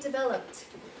to see it developed,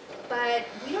 but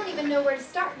we don't even know where to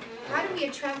start. How do we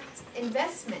attract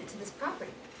investment to this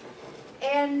property?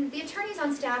 And the attorneys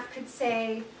on staff could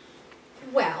say,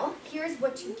 well, here's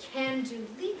what you can do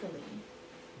legally,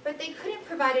 but they couldn't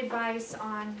provide advice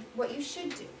on what you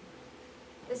should do.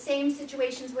 The same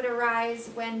situations would arise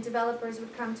when developers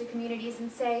would come to communities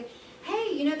and say,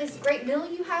 hey, you know this great mill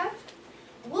you have?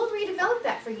 We'll redevelop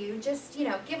that for you, just, you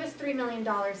know, give us $3 million in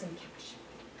cash.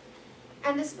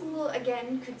 And the school,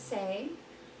 again, could say,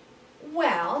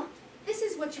 well, this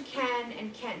is what you can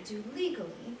and can't do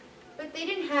legally, but they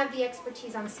didn't have the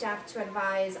expertise on staff to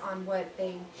advise on what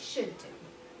they should do.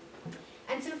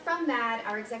 And so from that,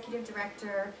 our executive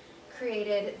director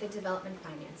created the Development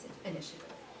Finance Initiative.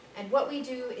 And what we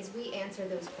do is we answer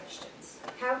those questions.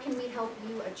 How can we help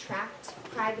you attract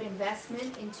private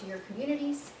investment into your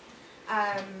communities,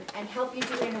 and help you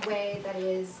do it in a way that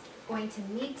is going to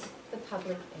meet the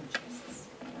public interests?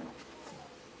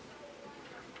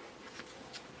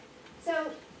 So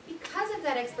because of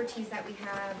that expertise that we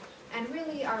have, and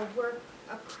really our work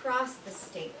across the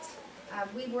state,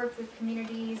 we've worked with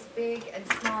communities, big and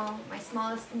small. My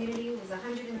smallest community was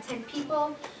 110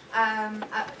 people,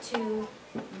 up to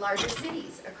larger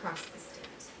cities across the state.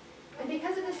 And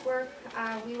because of this work,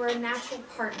 we were a natural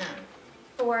partner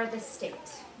for the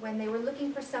state when they were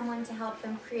looking for someone to help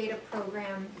them create a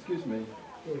program. Excuse me.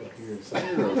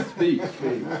 Speak.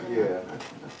 Yeah.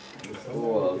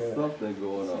 Or something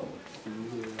going on.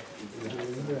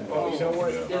 Oh, you know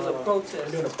what? there's a protest.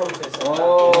 We're doing a protest.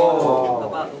 Oh.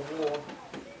 About the war.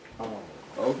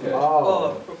 Okay.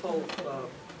 Or proposed,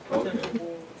 Okay. potential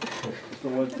war.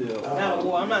 Someone tell. Not a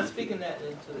war, I'm not speaking that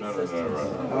into No, existence.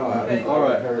 right. All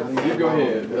right, you go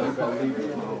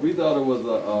ahead. We thought it was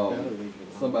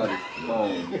somebody's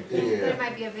phone. There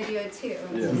might be a video too.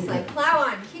 It's Yeah. just like, plow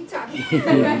on, keep talking. Keep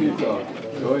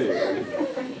talking. Go ahead.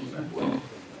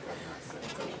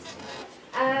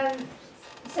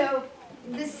 So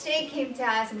the state came to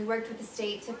us and we worked with the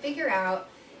state to figure out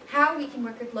how we can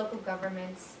work with local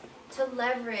governments to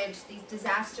leverage these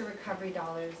disaster recovery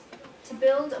dollars to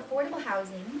build affordable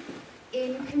housing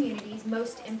in communities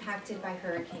most impacted by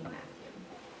Hurricane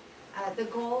Matthew. The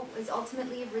goal is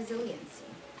ultimately resiliency.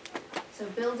 So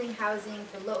building housing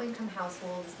for low-income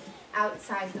households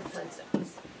outside the flood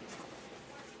zones.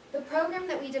 The program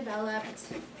that we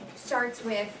developed starts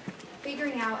with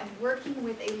figuring out and working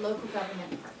with a local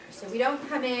government partner. So we don't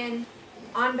come in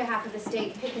on behalf of the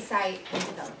state, pick a site, and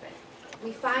develop it.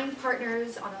 We find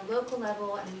partners on a local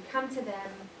level and we come to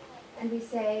them and we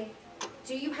say,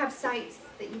 do you have sites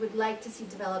that you would like to see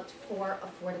developed for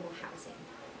affordable housing?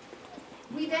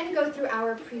 We then go through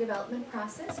our pre-development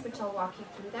process, which I'll walk you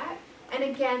through that. And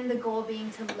again, the goal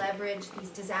being to leverage these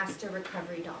disaster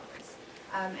recovery dollars.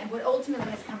 And what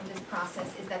ultimately has come of this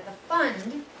process is that the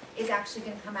fund is actually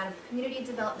going to come out of community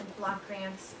development block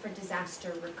grants for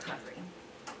disaster recovery.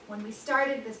 When we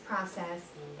started this process,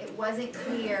 it wasn't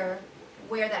clear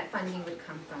where that funding would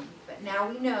come from, but now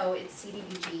we know it's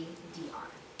CDBG DR.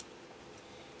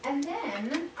 And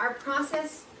then our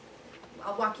process,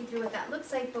 I'll walk you through what that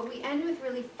looks like, but we end with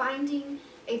really finding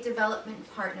a development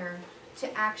partner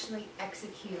to actually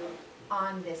execute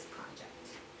on this project.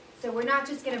 So we're not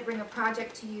just going to bring a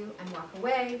project to you and walk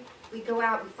away. We go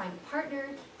out, we find a partner,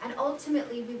 and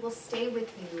ultimately we will stay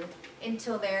with you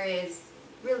until there is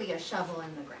really a shovel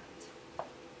in the ground.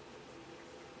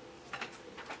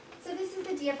 So this is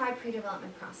the DFI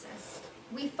pre-development process.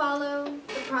 We follow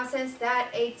the process that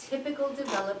a typical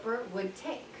developer would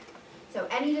take. So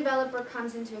any developer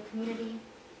comes into a community,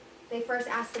 they first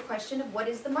ask the question of what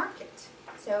is the market?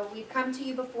 So we've come to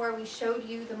you before, we showed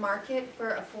you the market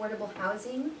for affordable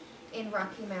housing in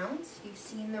Rocky Mount. You've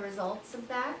seen the results of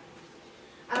that.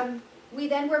 We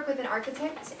then work with an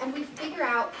architect and we figure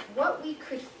out what we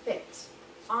could fit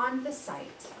on the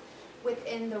site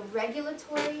within the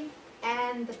regulatory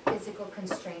and the physical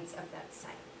constraints of that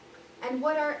site. And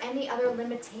what are any other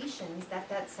limitations that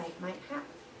that site might have?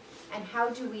 And how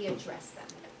do we address them?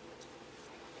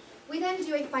 We then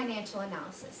do a financial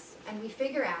analysis and we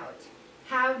figure out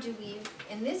how do we,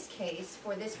 in this case,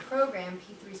 for this program,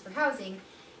 P3s for Housing,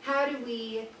 how do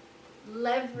we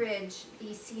leverage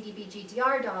these CDBG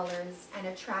DR dollars and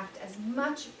attract as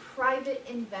much private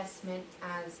investment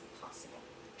as possible?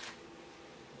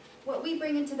 What we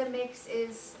bring into the mix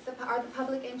is are the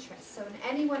public interests. So in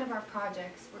any one of our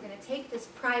projects, we're going to take this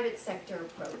private sector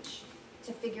approach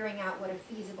to figuring out what a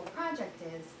feasible project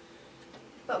is,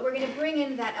 but we're going to bring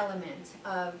in that element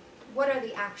of what are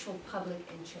the actual public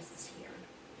interests here?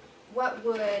 What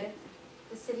would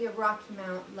the city of Rocky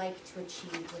Mount like to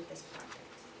achieve with this project?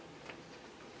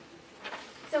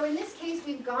 So in this case,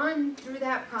 we've gone through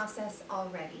that process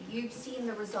already. You've seen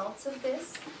the results of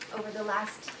this over the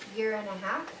last year and a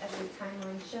half, as the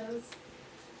timeline shows.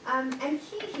 And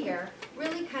key here,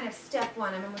 really kind of step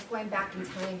one, I'm almost going back in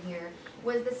time here,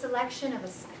 was the selection of a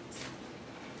site.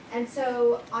 And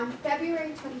so on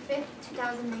February 25th,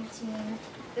 2019,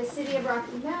 the city of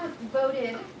Rocky Mount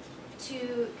voted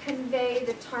to convey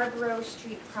the Tarboro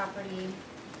Street property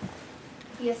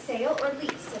via sale or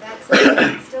lease. So that's something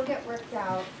that can still get worked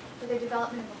out for the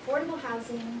development of affordable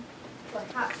housing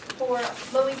for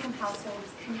low-income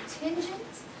households contingent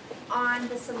on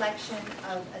the selection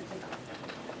of a developer.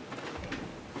 Okay.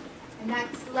 And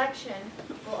that selection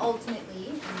will ultimately,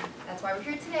 and that's why we're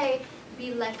here today,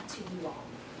 be left to you all.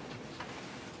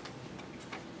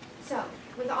 So,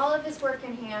 with all of this work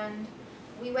in hand,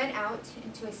 we went out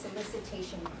into a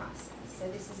solicitation process. So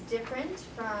this is different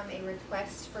from a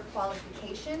request for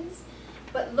qualifications,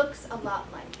 but looks a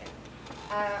lot like it.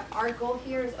 Our goal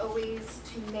here is always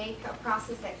to make a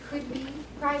process that could be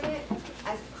private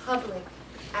as public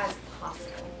as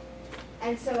possible.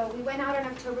 And so we went out in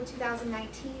October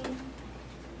 2019.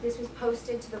 This was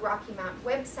posted to the Rocky Mount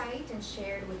website and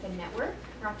shared with the network,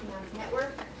 Rocky Mountain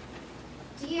Network.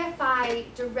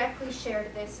 DFI directly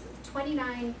shared this with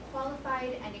 29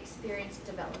 qualified and experienced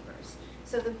developers.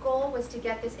 So the goal was to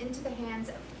get this into the hands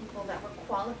of people that were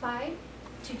qualified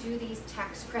to do these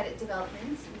tax credit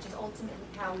developments, which is ultimately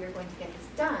how we are going to get this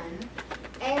done,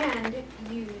 and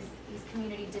use these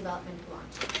community development block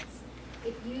grants.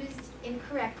 If used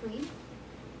incorrectly,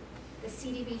 the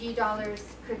CDBG dollars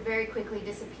could very quickly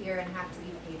disappear and have to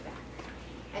be paid back.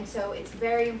 And so it's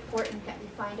very important that we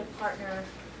find a partner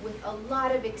with a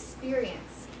lot of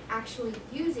experience actually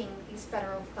using these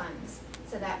federal funds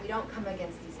so that we don't come up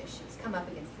against these issues.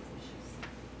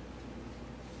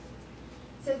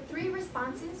 So 3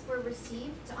 responses were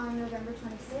received on November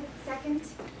 22nd.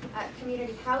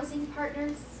 Community housing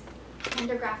partners,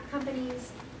 Pendergraph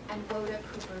companies, and Woda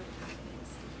Cooper companies.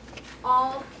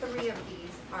 All 3 of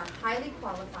these are highly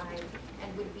qualified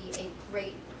and would be a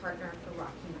great partner for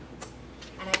Rocky Mount.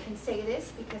 And I can say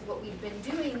this because what we've been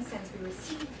doing since we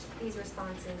received these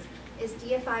responses is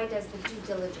DFI does the due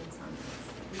diligence on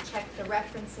this. We check the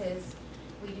references,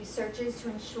 we do searches to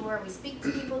ensure, we speak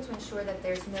to people to ensure that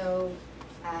there's no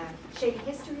shady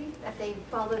history, that they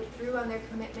followed through on their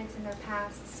commitments in their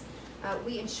pasts.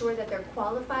 We ensure that they're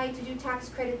qualified to do tax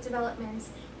credit developments,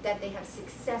 that they have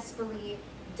successfully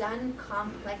done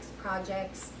complex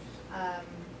projects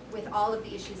with all of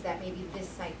the issues that maybe this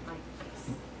site might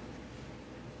face.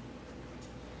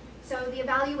 So the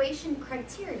evaluation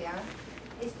criteria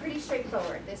is pretty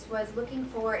straightforward. This was looking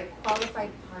for a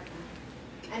qualified partner.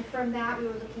 And from that, we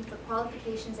were looking for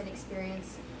qualifications and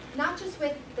experience, not just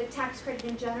with the tax credit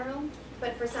in general,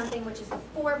 but for something which is the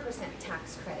 4%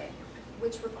 tax credit,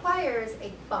 which requires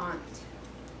a bond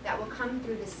that will come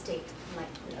through the state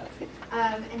likely.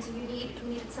 And so you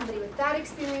needed somebody with that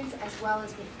experience as well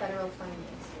as with federal funding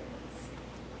experience.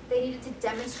 They needed to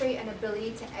demonstrate an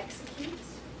ability to execute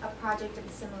a project of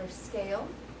a similar scale,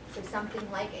 so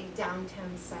something like a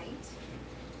downtown site.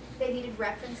 They needed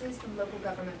references from local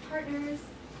government partners,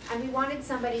 and we wanted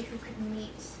somebody who could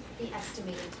meet the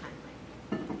estimated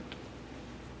timeline.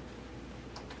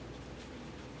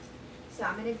 So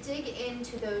I'm going to dig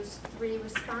into those 3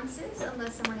 responses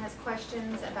unless someone has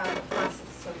questions about the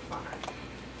process so far.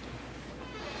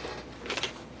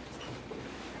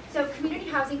 So Community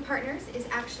Housing Partners is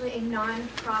actually a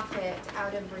nonprofit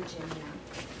out of Virginia.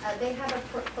 They have a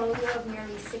portfolio of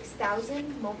nearly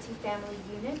 6,000 multifamily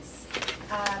units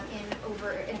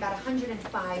in about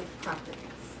 105 properties.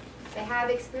 They have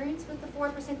experience with the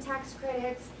 4% tax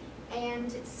credits and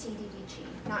CDBG,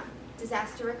 not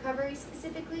disaster recovery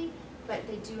specifically, but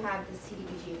they do have the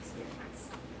CDBG experience.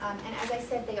 And as I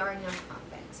said, they are a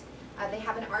nonprofit. They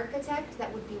have an architect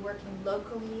that would be working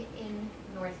locally in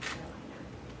North Carolina.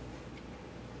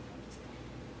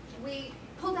 We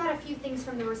pulled out a few things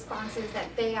from the responses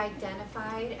that they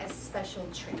identified as special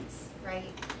traits,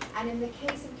 right? And in the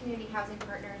case of Community Housing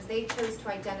Partners, they chose to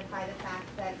identify the fact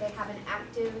that they have an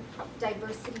active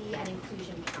diversity and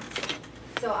inclusion council.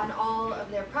 So on all of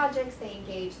their projects, they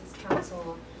engage this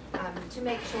council to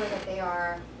make sure that they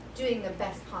are doing the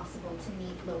best possible to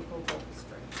meet local goals,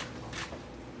 for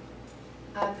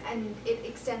example. And it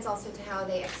extends also to how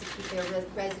they execute their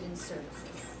resident services.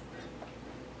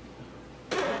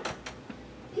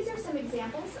 These are some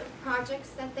examples of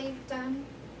projects that they've done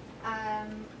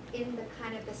in the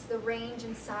kind of the range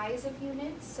and size of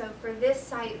units. So for this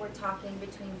site, we're talking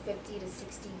between 50 to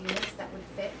 60 units that would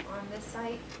fit on this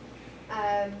site.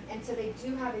 And so they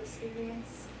do have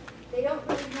experience. They don't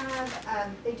really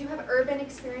have, they do have urban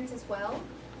experience as well.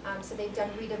 So they've done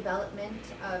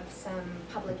redevelopment of some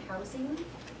public housing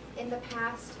in the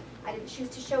past. I didn't choose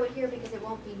to show it here because it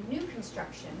won't be new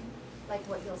construction like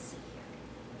what you'll see here.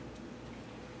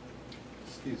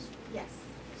 Excuse me. Yes.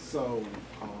 So,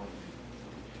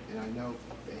 and I know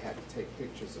they had to take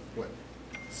pictures of what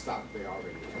stock they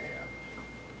already have.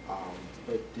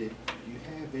 But did you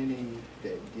have any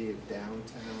that did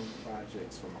downtown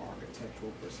projects from an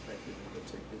architectural perspective in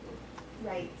particular?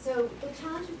 Right. So the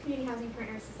challenge with Community Housing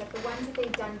Partners is that the ones that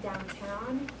they've done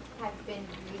downtown have been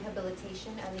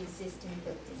rehabilitation of existing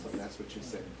buildings. So that's what you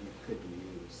said you couldn't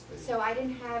use. So I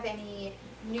didn't have any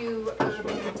new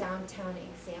urban downtown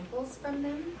examples from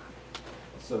them.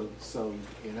 So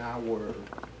in our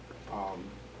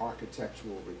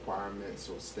architectural requirements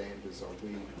or standards, are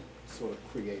we sort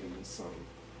of creating some,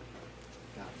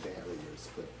 not barriers,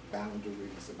 but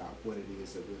boundaries about what it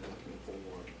is that we're looking for?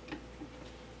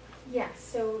 Yes,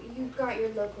 so you've got your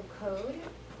local code,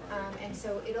 and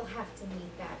so it'll have to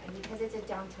meet that. And because it's a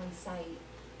downtown site,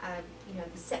 you know,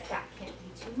 the setback can't be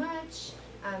too much.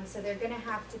 So they're gonna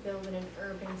have to build in an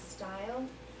urban style.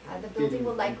 The building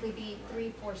will likely be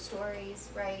 3-4 stories,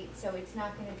 right? So it's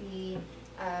not gonna be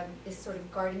this sort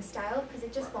of garden style, because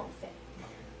it just won't fit.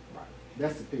 Right.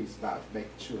 That's the piece about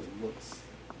making sure it looks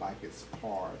like it's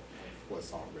part of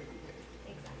what's already there.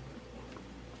 Exactly.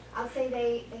 Yeah. I'll say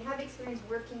they have experience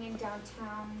working in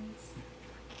downtowns.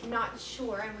 Not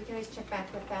sure, and we can always check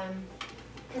back with them,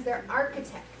 because their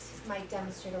architects might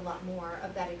demonstrate a lot more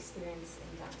of that experience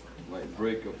in downtown. Like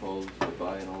brick opposed to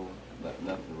vinyl,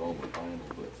 nothing wrong with vinyl,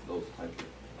 but those types of.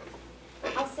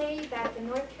 I'll say that the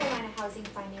North Carolina Housing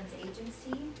Finance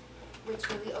Agency, which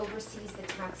really oversees the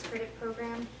tax credit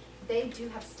program, they do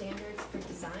have standards for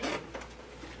design,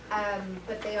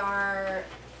 but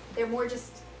they're more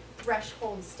just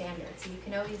threshold standards, so you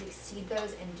can always exceed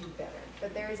those and do better,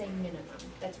 but there is a minimum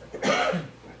that's required.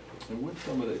 And would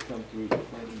some of that come through the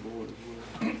planning board as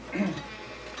well?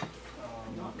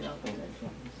 Not the architecture.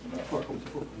 For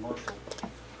commercial,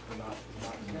 but not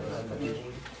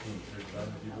residential.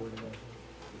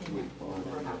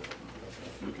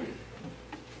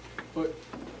 But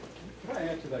can I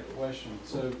add to that question?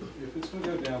 So if it's gonna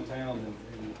go downtown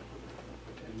and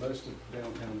most of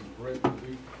downtown is brick, do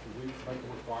we make a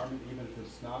requirement, even if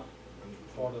it's not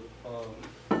part of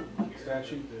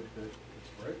statute, that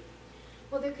it's brick?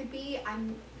 Well, there could be,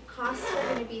 costs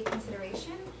are gonna be a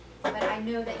consideration, but I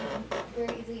know that you can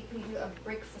very easily do a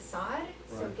brick facade,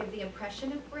 so Right. give the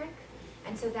impression of brick.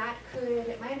 And so that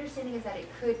could, my understanding is that it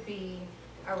could be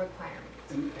a requirement.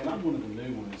 And I'm one of the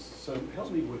new ones, so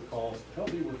help me with cost,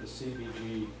 help me with the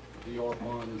CDG, DR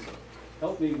funds,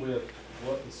 help me with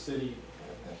what the city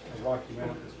of Rocky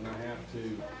Mount is gonna have to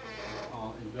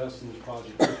invest in this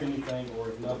project, if anything, or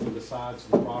if nothing besides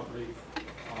the property.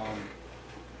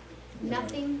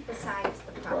 Nothing besides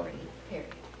the property,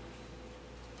 period.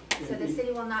 So the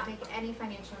city will not make any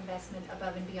financial investment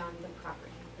above and beyond the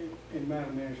property. And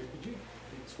Madam Manager, could you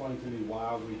explain to me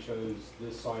why we chose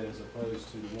this site as opposed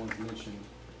to the ones mentioned,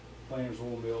 Planters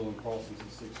Oil Mill and Crossings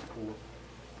at 64?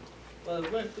 Well,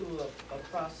 it went through a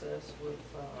process with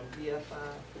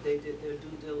DFI. They did their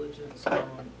due diligence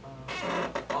on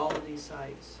all of these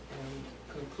sites and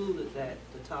concluded that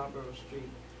the Tarboro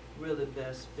Street really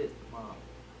best fit the model.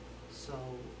 So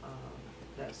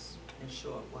that's in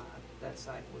short why that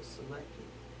site was selected.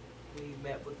 We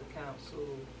met with the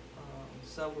council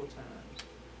several times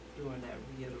during that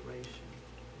reiteration.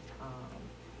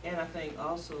 And I think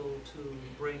also to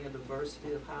bring a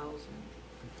diversity of housing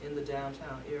in the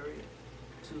downtown area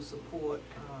to support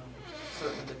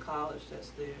certainly the college that's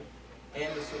there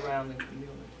and the surrounding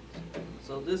communities.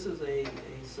 So this is a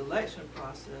selection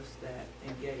process that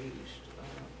engaged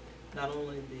not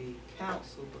only the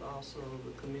council but also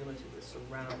the community that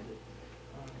surrounded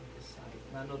the site.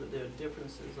 And I know that there are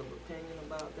differences of opinion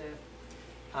about that.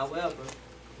 However,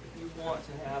 if you want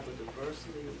to have a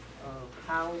diversity of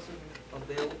housing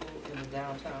available in the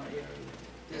downtown area,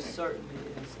 this certainly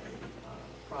is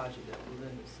a project that will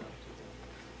lend itself to that.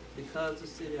 Because the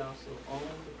city also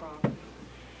owned the property,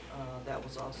 that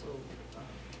was also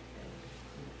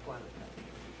quite a factor.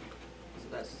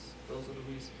 So those are the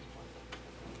reasons why.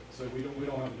 So we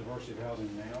don't have diversity of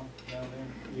housing now down there,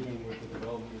 even with the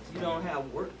development that's. You don't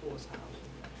have workforce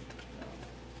housing. No.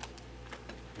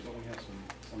 Because don't we have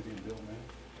some being built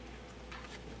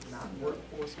now? Not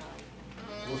workforce housing.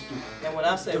 What's the- And when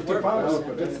I say No, workforce,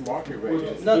 but that's market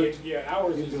rate. No. Yeah,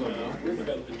 ours is, we're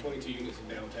developing 22 units in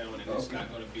downtown, and it's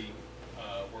not gonna be,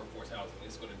 workforce housing.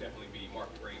 It's gonna definitely be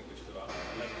market rate, which is about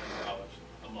 $1,100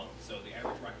 a month. So the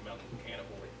average Rocky Mountain can't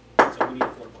afford it. So we need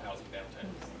affordable housing downtown.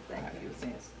 thank you.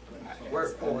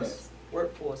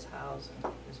 Workforce housing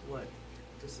is what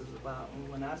this is about. And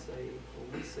when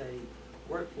we say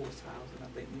workforce housing, I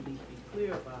think we need to be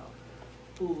clear about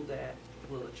who that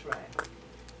will attract.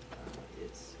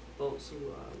 It's folks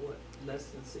who are, less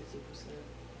than 60%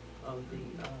 of the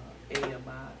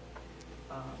AMI.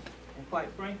 And quite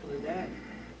frankly, that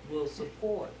will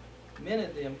support many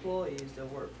of the employees that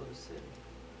work for the city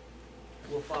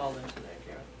will fall into that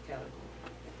category.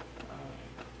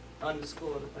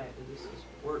 Underscore the fact that this is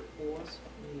workforce,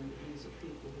 meaning these are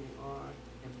people who are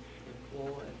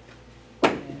ward.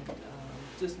 And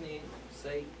just need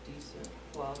safe, decent,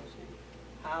 quality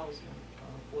housing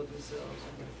for themselves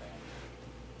and their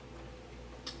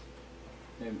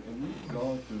families. And we've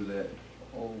gone through that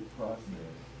whole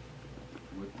process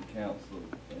with the council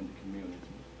and the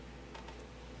community.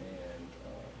 And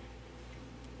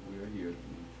we're here to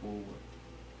move forward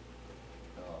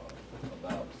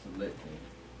about selecting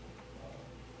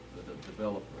the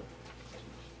developer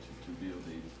to build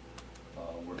these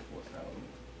workforce housing.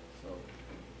 So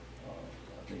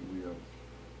I think we are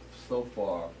so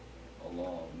far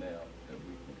along now that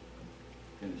we can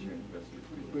finish hearing the rest of the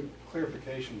But presentation.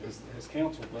 clarification, has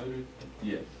council voted?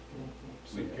 Yes.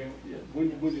 So We have, yes. when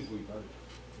did we vote?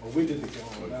 Or when did it go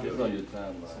on? It's on your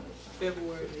timeline.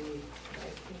 February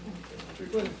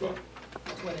 19th,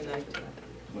 2019.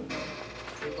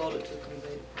 They voted to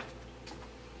convey.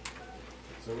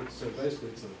 So basically,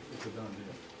 it's a done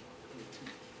deal.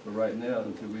 But right now,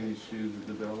 until we choose a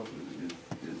developer,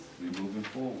 we moving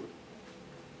forward.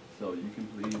 So you can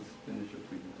please finish your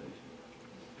presentation.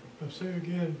 I say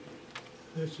again,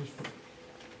 this is,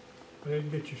 I didn't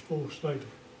get your full statement.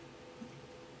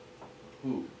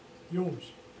 Who?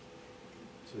 Yours.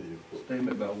 So you,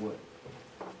 Statement about what?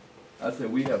 I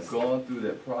said we have gone through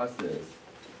that process.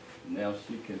 Now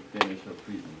she can finish her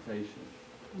presentation.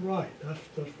 Right, that's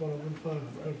what I want to find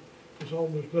out. It's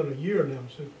almost been a year now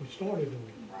since we started on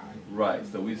it. Right,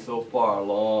 so we so far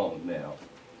along now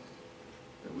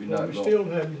that we're But not we going. still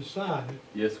haven't decided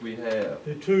Yes, we have.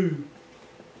 the two,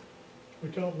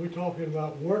 we're talking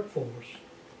about workforce.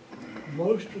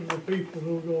 Most of the people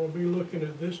who are going to be looking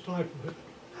at this type of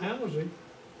housing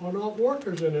are not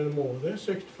workers in it anymore. They're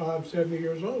 65, 70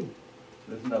 years old.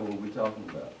 That's not what we're talking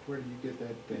about. Where do you get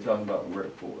that We're data? talking about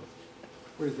workforce.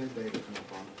 Where does that data come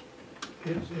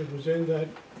from? It was in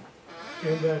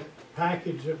that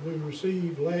package that we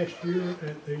received last year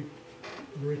at the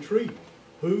retreat.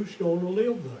 Who's going to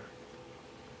live there?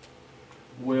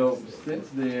 Well, since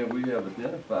then, we have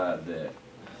identified that.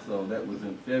 So that was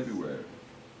in February.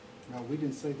 No, we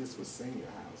didn't say this was senior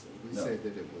housing. We No. said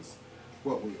that it was,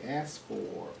 what we asked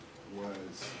for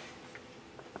was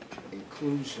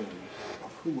inclusion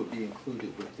of who would be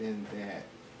included within that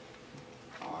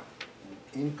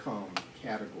income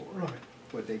category. Right.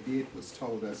 What they did was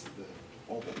told us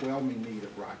the overwhelming need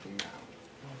of Rocky Mount.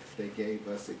 They gave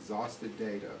us exhaustive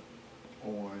data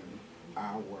on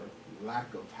our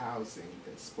lack of housing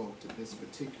that spoke to this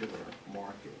particular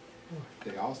market.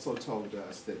 They also told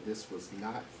us that this was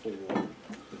not for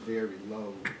the very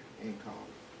low income,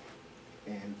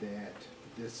 and that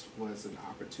this was an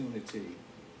opportunity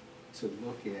to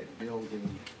look at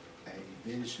building a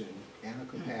vision and a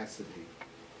capacity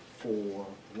for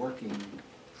working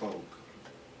folk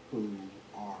who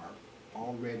are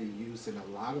already using a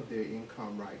lot of their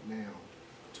income right now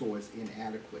towards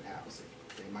inadequate housing.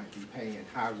 They might be paying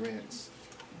high rents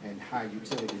and high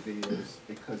utility bills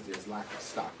because there's lack of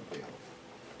stock available.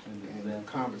 And the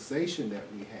conversation that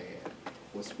we had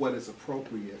was what is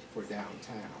appropriate for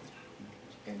downtown.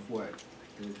 And what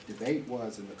the debate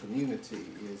was in the community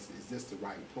is this the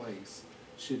right place?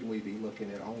 Shouldn't we be looking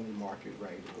at only market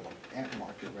rate or at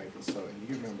market rate? And so, and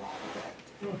you remember all of that.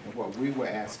 And what we were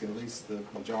asking, at least the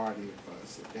majority of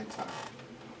us at that time,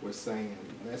 were saying,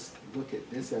 let's look at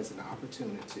this as an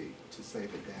opportunity to say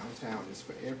that downtown is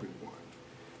for everyone.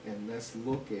 And let's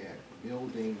look at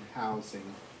building housing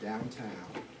downtown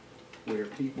where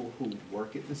people who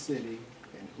work at the city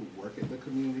and who work at the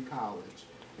community college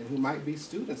and who might be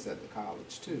students at the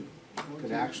college too,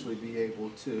 could actually be able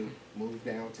to move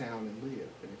downtown and live.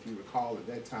 And if you recall, at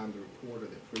that time, the reporter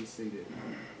that preceded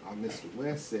Mr.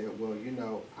 West said, well, you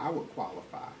know, I would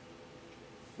qualify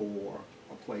for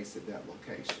a place at that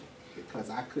location because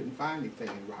I couldn't find anything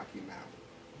in Rocky Mount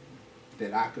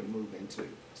that I could move into.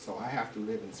 So I have to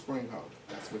live in Spring Hope.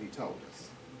 That's what he told us.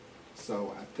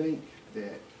 So I think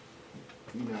that,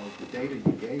 you know, the data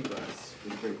you gave us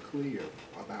is very clear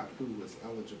about who was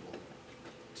eligible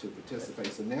to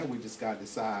participate. So now we just got to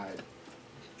decide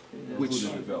which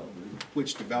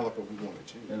developer we want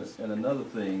to choose. And another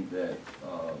thing that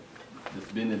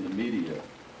that's been in the media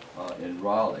in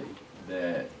Raleigh,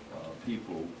 that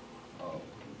people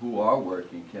who are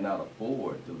working cannot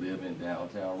afford to live in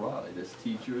downtown Raleigh. There's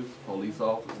teachers, police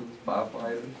officers,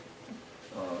 firefighters,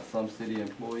 some city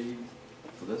employees.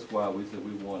 So that's why we said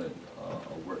we wanted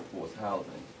a workforce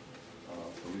housing,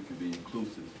 so we could be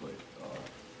inclusive for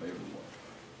everyone.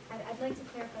 I'd like to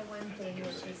clarify one thing,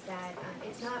 which is that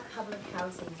it's not public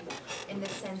housing in the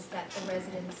sense that the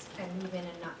residents can move in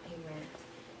and not pay rent.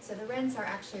 So the rents are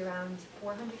actually around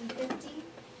 $450,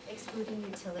 excluding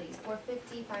utilities.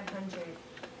 $450, $500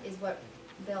 is what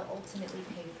they'll ultimately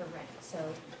pay for rent.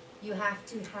 So you have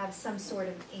to have some sort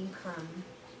of income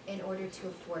in order to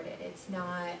afford it. It's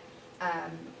not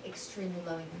extremely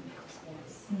low income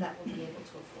households that will be able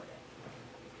to afford it.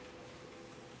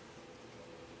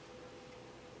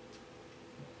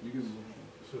 You can,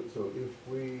 So if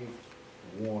we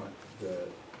want the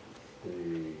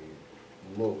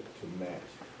look to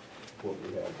match what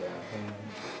we have downtown,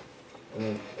 and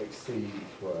it exceeds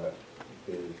what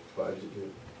is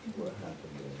budgeted, what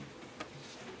happened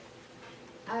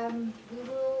then? We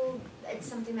will, it's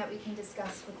something that we can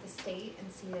discuss with the state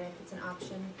and see that if it's an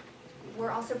option.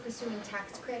 We're also pursuing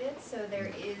tax credits, so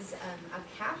there is a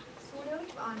cap, sort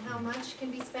of, on how much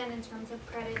can be spent in terms of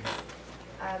credits.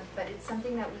 But it's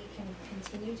something that we can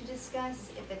continue to discuss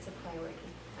if it's a priority.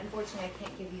 Unfortunately, I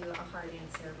can't give you a hard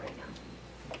answer right now.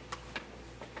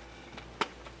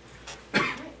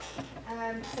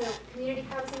 So, community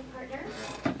housing partners.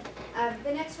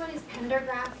 The next one is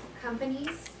Pendergraph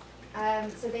Companies.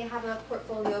 So they have a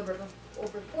portfolio of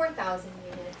over 4,000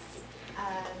 units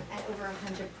and over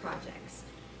 100 projects.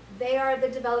 They are the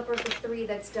developer of the three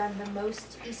that's done the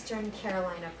most Eastern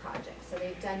Carolina projects. So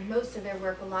they've done most of their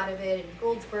work, a lot of it in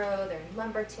Goldsboro, they're in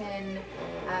Lumberton,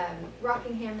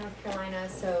 Rockingham, North Carolina.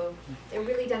 So they've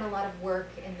really done a lot of work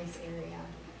in this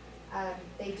area.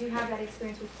 They do have that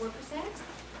experience with 4%,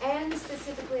 and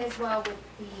specifically as well with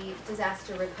the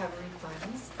disaster recovery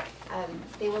funds.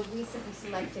 They were recently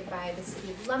selected by the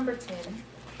city of Lumberton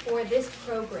for this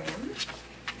program,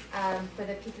 for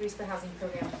the P3s for Housing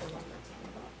program for Lumberton.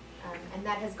 And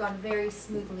that has gone very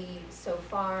smoothly so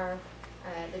far.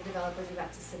 The developers are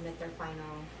about to submit their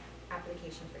final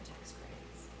application for tax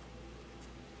credits.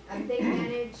 They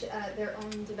manage their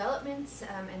own developments,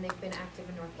 and they've been active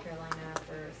in North Carolina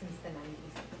since the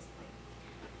 90s at this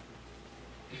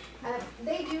point.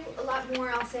 They do a lot more,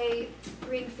 I'll say,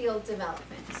 greenfield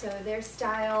development. So their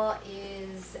style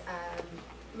is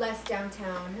less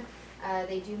downtown.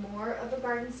 They do more of a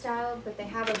garden style, but they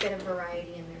have a bit of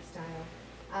variety in their style.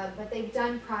 But they've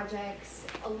done projects,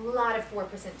 a lot of 4%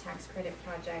 tax credit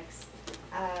projects,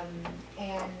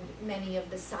 and many of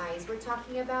the size we're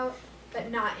talking about,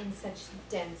 but not in such a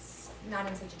dense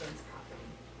property.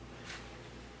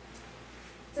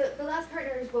 So the last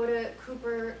partner is Woda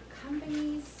Cooper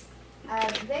Companies.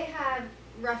 They have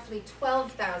roughly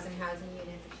 12,000 housing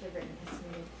units, I should have written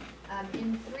this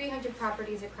in 300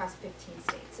 properties across 15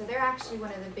 states. So they're actually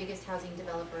one of the biggest housing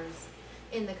developers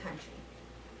in the country.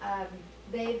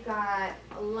 They've got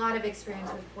a lot of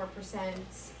experience with 4%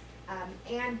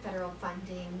 and federal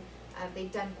funding.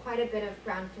 They've done quite a bit of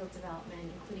brownfield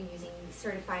development, including using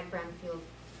certified brownfield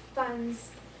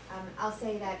funds. I'll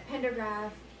say that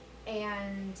Pendergraph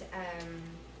and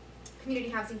Community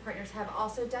Housing Partners have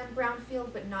also done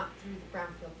brownfield, but not through the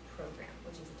brownfield program,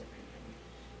 which is a different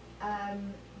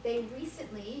thing. They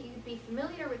recently, you'd be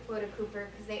familiar with Woda Cooper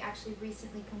because they actually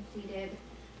recently completed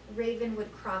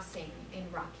Ravenwood Crossing in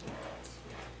Rocky Mount.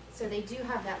 So they do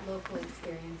have that local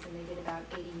experience, and they did about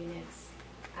 80 units.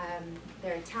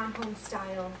 They're a townhome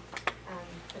style,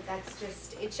 but that's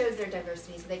just, it shows their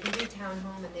diversity. So they can do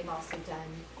townhome, and they've also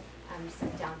done some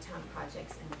downtown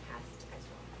projects in the past as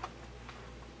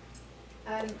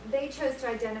well. They chose to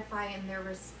identify in their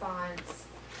response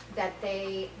that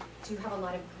they do have a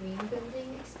lot of green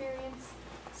building experience.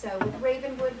 So with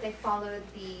Ravenwood, they followed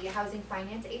the Housing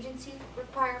Finance Agency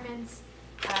requirements,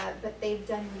 but they've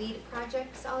done LEED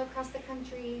projects all across the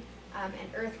country,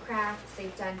 and Earthcraft.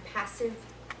 They've done passive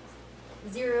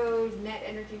zero net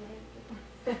energy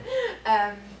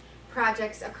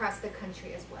projects across the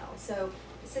country as well. So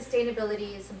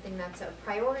sustainability is something that's a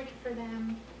priority for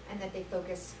them, and that they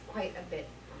focus quite a bit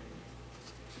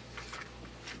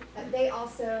on. They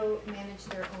also manage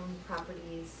their own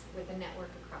properties with a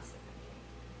network across the country.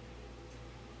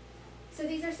 So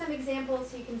these are some examples.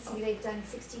 So you can see they've done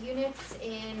 60 units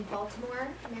in Baltimore,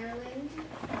 Maryland,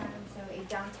 so a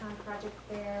downtown project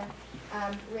there.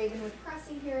 Ravenwood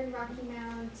Crossing here in Rocky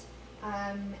Mount,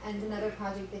 and another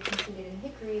project they completed in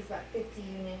Hickory is about 50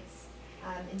 units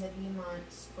in the Viewmont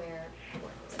Square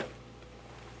Court.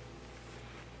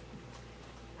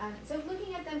 So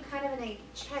looking at them kind of in a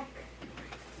check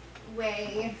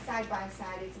way, side by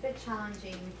side, it's a bit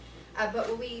challenging. But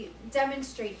what we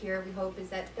demonstrate here, we hope, is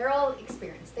that they're all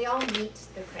experienced. They all meet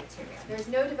the criteria. There's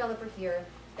no developer here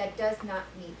that does not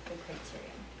meet the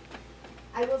criteria.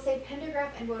 I will say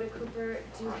Pendergraph and Woda Cooper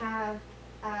do have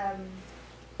a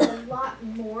lot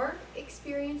more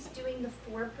experience doing the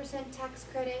 4% tax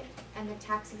credit and the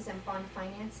tax exempt bond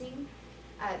financing.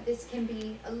 This can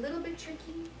be a little bit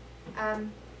tricky.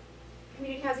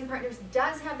 Community Housing Partners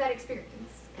does have that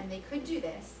experience, and they could do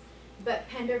this. but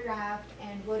Pendergraft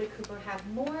and Woda Cooper have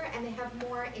more, and they have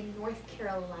more in North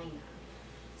Carolina.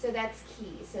 So that's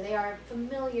key. So they are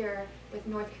familiar with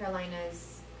North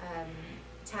Carolina's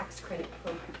tax credit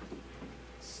program.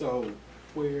 So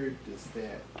where does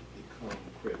that become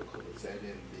critical? Is that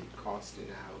in the costing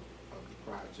out of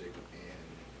the project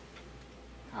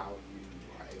and how you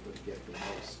are able to get the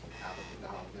most out of the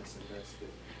dollar that's invested?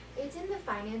 It's in the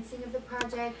financing of the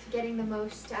project, getting the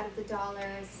most out of the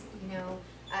dollars, you know.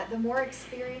 The more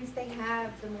experience they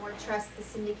have, the more trust the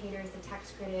syndicators, the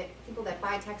tax credit, people that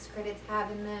buy tax credits have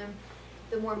in them,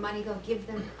 the more money they'll give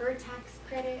them per tax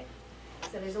credit.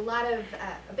 So there's a lot of,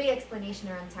 a big explanation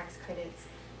around tax credits,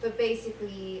 but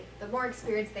basically the more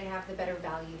experience they have, the better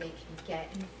value they can get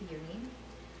in theory.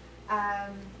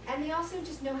 And they also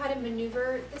just know how to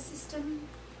maneuver the system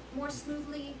more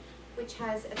smoothly, which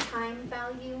has a time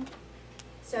value,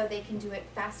 so they can do it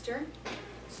faster.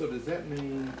 So does that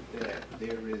mean that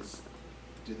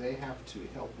do they have to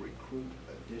help recruit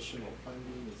additional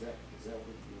funding? Is that what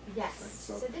you Yes,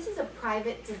 saying? so this is a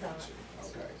private development.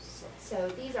 Okay, So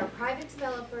these are private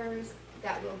developers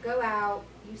that will go out,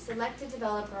 you select a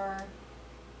developer,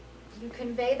 you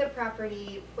convey the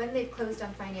property when they've closed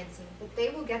on financing, but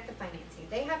they will get the financing.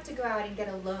 They have to go out and get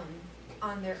a loan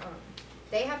on their own.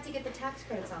 They have to get the tax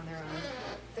credits on their own.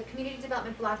 The community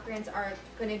development block grants are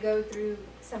gonna go through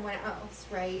someone else,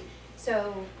 right?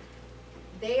 So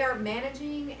they are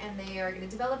managing and they are gonna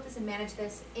develop this and manage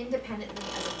this independently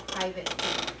as a private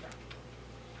developer.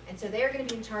 And so they're gonna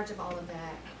be in charge of all of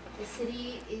that. The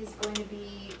city is going to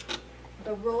be,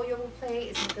 the role you will play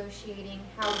is negotiating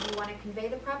how you wanna convey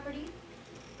the property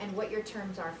and what your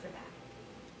terms are for that.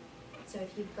 So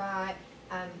if you've got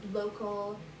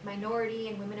local minority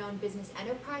and women-owned business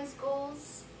enterprise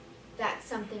goals, that's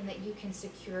something that you can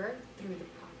secure through the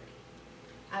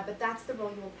property. But that's the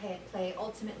role you will play.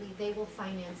 Ultimately, they will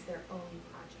finance their own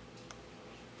project.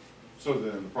 So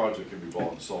then the project can be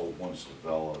bought and sold once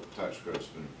developed, tax credits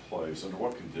have been in place. Under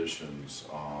what conditions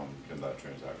can that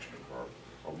transaction occur,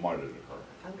 or might it occur?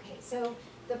 Okay, so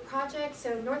the project,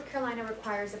 so North Carolina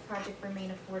requires the project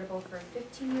remain affordable for a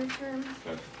 15-year term,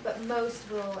 Okay. but most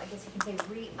will, I guess you can say,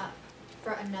 re-up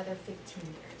for another 15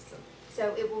 years.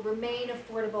 So it will remain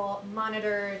affordable,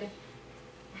 monitored,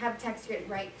 have tax credit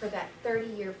right for that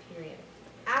 30-year period.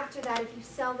 After that, if you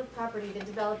sell the property, the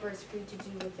developer is free to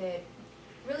do with it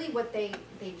really what they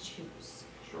choose.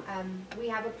 Sure. We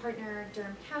have a partner,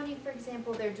 Durham County, for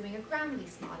example, they're doing a ground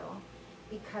lease model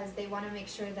because they want to make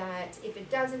sure that if it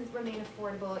doesn't remain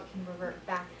affordable, it can revert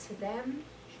back to them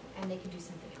and they can do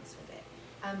something else with it.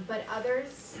 But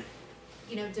others,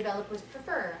 you know, developers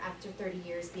prefer after 30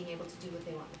 years being able to do what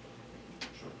they want with it.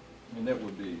 Sure. And that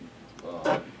would be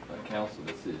a council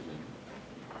decision,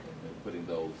 putting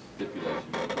those stipulations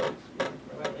in place.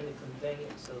 Right, in the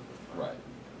conveyance of. Right.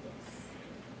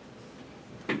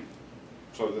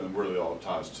 So then really all it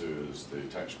ties to is the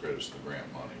tax credits and the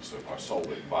grant money. So if I sold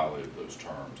it and violated those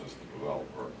terms as the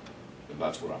developer, then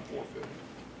that's what I'm forfeiting.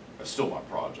 It's still my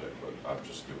project, but I've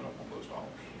just given up on those dollars.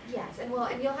 Yes, and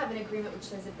you'll have an agreement which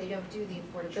says if they don't do the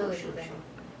affordability, Sure,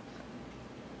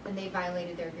 then they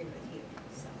violated their agreement with you,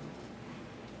 so.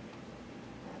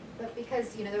 But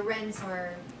because, you know, the rents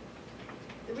are,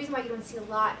 the reason why you don't see a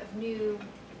lot of new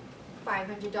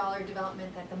 $500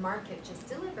 development that the market just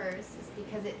delivers is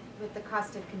because with the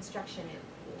cost of construction,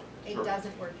 it Sure.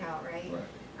 doesn't work out, right?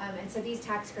 And so these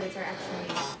tax credits are actually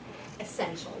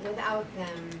essential. Without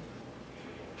them,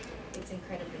 it's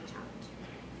incredibly challenging.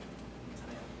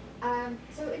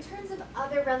 So in terms of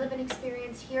other relevant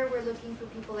experience here, we're looking for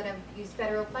people that have used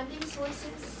federal funding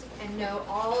sources and know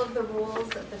all of the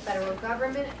rules of the federal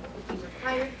government and what would be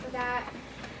required for that,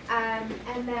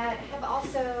 and that have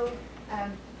also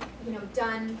you know,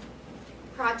 done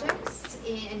projects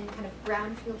in kind of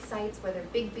brownfield sites, whether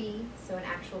big B, so an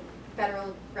actual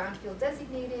federal brownfield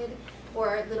designated,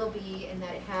 or little b in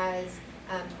that it has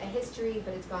a history,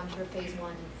 but it's gone through phase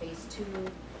 1 and phase 2 to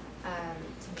move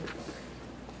forward.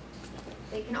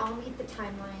 They can all meet the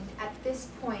timeline. At this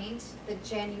point, the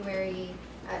January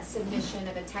submission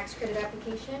of a tax credit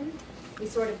application, we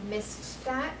sort of missed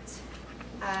that,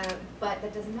 but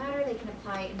that doesn't matter. They can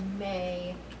apply in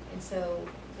May, and so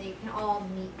they can all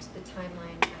meet the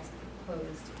timeline as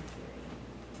proposed in theory.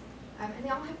 And they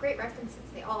all have great references.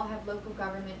 They all have local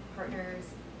government partners.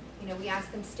 You know, we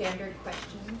ask them standard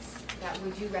questions that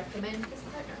would you recommend this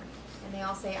partner? And they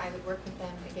all say I would work with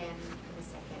them again in a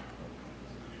second.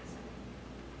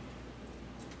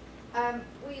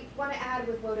 We want to add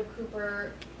with Woda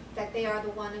Cooper that they are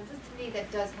the one of the three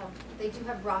that they do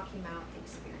have Rocky Mount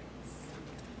experience.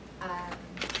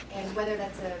 And whether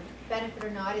that's a benefit or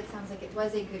not, it sounds like it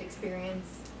was a good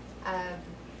experience.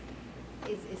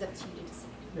 is up to you to decide.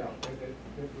 Yeah.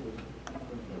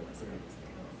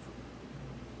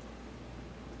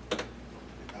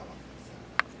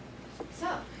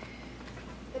 So,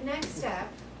 the next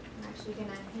step, I'm actually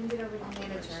gonna hand it over to the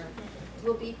manager,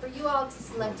 will be for you all to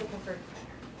select a preferred planner.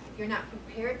 If you're not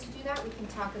prepared to do that, we can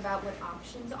talk about what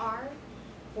options are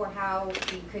for how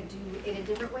we could do it a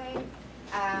different way.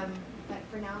 But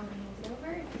for now, I'm gonna hand it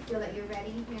over. If you feel that you're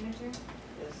ready, manager.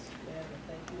 Yes, ma'am, and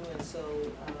thank you. And so,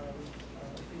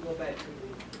 if you go back to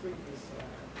the previous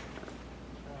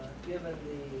slide, given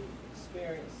the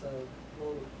experience of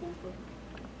Lola Cooper,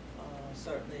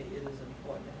 certainly it is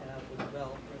important to have a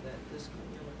developer that this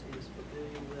community is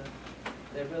familiar with,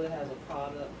 that really has a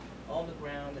product on the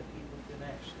ground that people can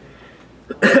actually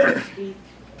speak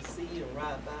and see and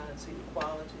ride by and see the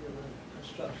quality of the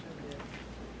construction. Then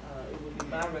it would be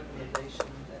my recommendation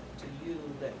that to you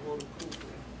that Lola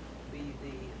Cooper be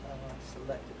the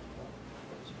selected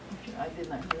person. I did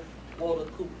not hear. Lola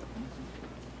Cooper.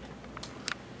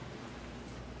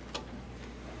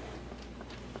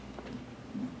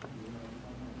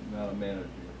 Madam Manager.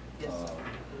 Yes, sir.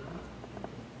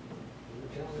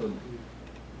 So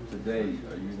today,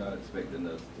 are you not expecting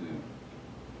us to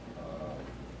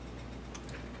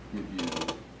give you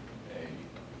a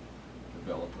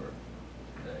developer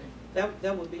today?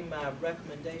 That would be my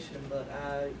recommendation, but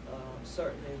I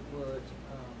certainly would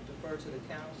defer to the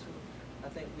council. I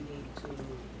think we need to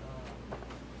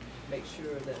make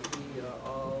sure that we are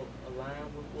all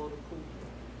aligned with Water Cooper.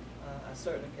 I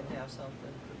certainly can have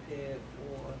something prepared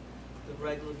for the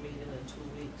regular meeting in 2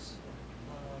 weeks,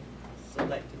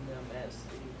 selecting them as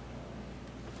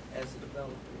the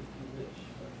developer, if you wish.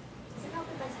 Does it help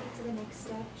if I speak to the next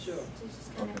step? Sure. To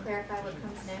just kind of clarify what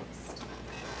comes next.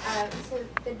 So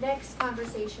the next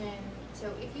conversation,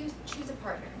 so if you choose a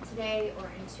partner today or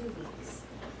in 2 weeks,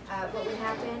 what would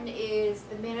happen is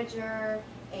the manager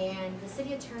and the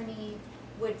city attorney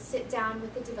would sit down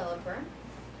with the developer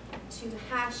to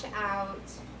hash out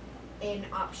an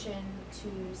option to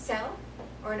sell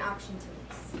or an option to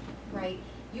lease, right?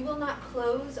 You will not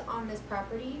close on this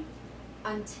property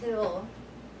until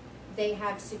they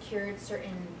have secured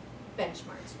certain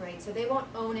benchmarks, right? So they won't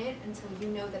own it until you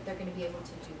know that they're gonna be able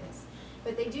to do this.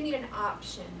 But they do need an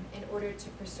option in order to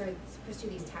pursue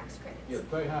these tax credits. Yeah,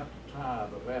 they have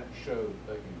to show that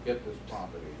they can get this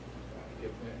property,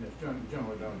 and it's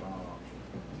generally done by an auction.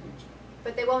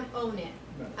 But they won't own it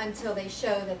No. until they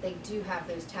show that they do have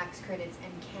those tax credits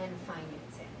and can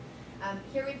finance it.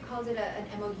 Here we've called it an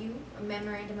MOU, a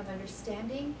Memorandum of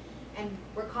Understanding, and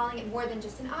we're calling it more than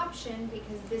just an option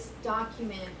because this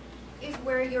document is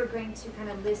where you're going to kind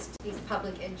of list these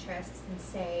public interests and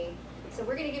say, so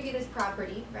we're gonna give you this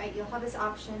property, right? You'll have this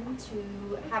option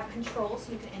to have control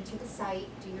so you can enter the site,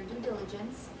 do your due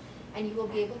diligence, and you will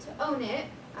be able to own it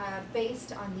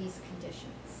based on these conditions.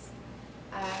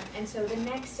 And so the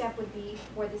next step would be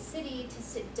for the city to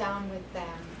sit down with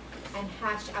them and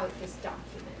hash out this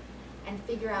document and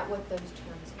figure out what those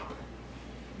terms are.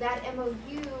 That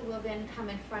MOU will then come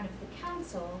in front of the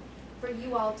council for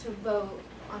you all to vote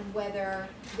on whether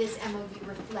this MOU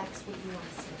reflects what you want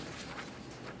to see.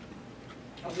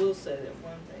 I will say that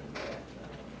one thing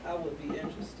that I would be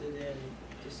interested in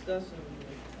discussing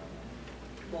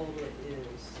with Lola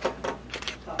is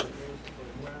possibilities for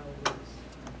ground lease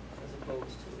as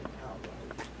opposed to an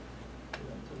outright,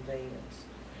 conveyance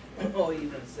or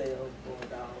even sale for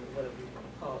 $1, whatever you want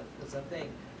to call it. Because I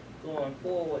think going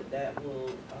forward, that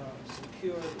will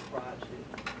secure the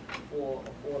project for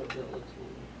affordability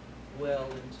well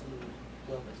into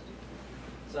Wilmington.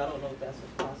 So I don't know if that's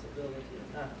a possibility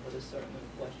or not, but it's certainly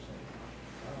a question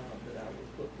that I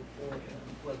would put before them,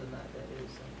 whether or not that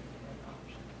is an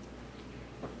option.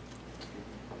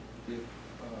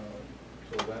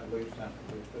 So that lease has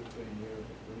to be 15 years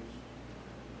at least?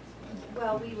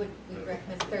 Well, we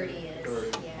recommend 30 years,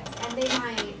 30. yes. And they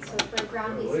might, so for a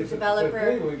ground Well, at lease least it's developer.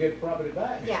 15, we get property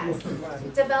back. Yes,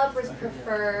 developers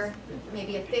prefer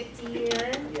maybe a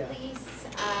 50-year Yeah. lease,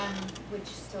 which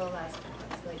still lasts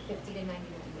for like 50 to 90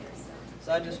 years, so.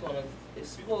 So I just want to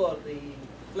explore the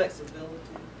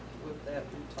flexibility with that.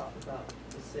 We talked about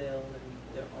the sale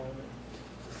and their owning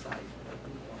the site, but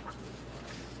we want to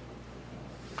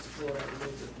explore that a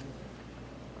little bit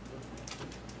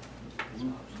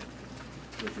more.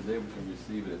 So today we can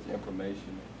receive it as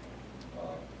information,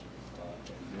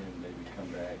 and then maybe come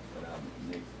back at our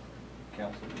next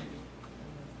council meeting.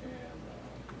 And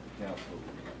the council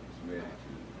is ready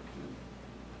to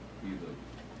either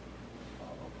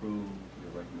approve your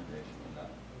recommendation or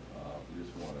not. We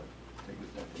just want to take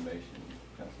this information.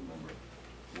 Councilmember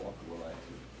Walker would like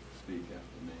to speak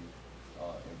after me.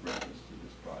 in reference to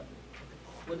this project.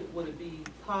 Would it be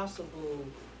possible,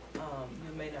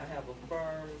 you may not have a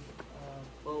firm,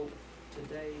 vote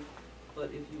today, but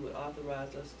if you would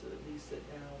authorize us to at least sit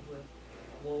down with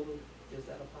Walter, is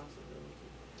that a possibility?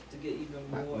 To get even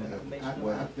more information?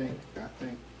 Well, I think,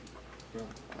 bro,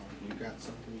 you got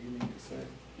something you need to say?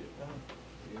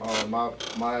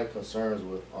 My concerns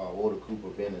with Walter Cooper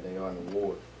being that they are in the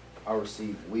ward, I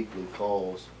receive weekly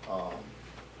calls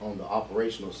on the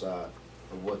operational side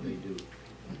of what they do.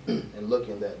 And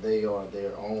looking that they are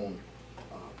their own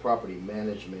property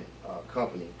management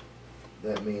company,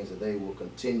 that means that they will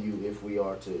continue, if we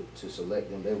are to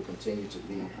select them, they will continue to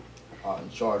be in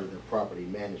charge of their property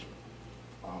management.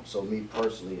 So me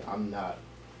personally, I'm not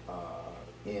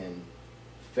in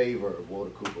favor of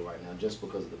Walter Cooper right now, just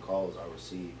because of the calls I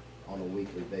receive on a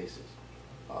weekly basis.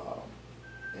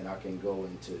 And I can go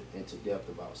into depth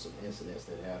about some incidents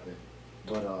that happen.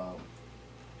 But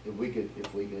if we could,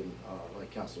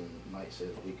 like Councilman Knight said,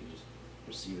 we could just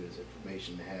receive it as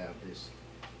information to have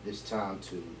this time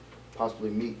to possibly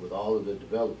meet with all of the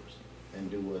developers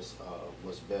and do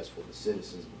what's best for the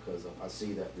citizens, because I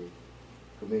see that the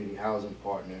community housing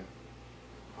partner,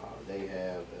 they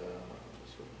have,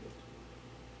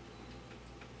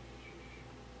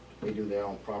 they do their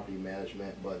own property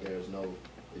management, but there's no,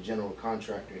 the general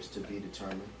contractor is to be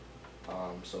determined.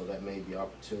 So that may be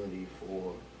opportunity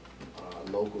for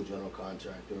a local general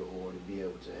contractor, or to be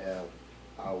able to have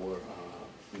our,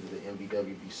 either the MVW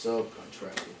be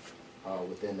subcontracted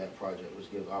within that project,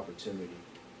 which gives opportunity.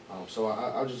 So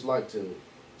I just like to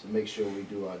make sure we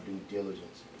do our due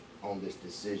diligence on this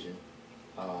decision.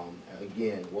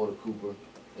 Again, Walter Cooper,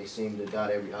 they seem to dot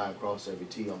every I and cross every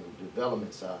T on the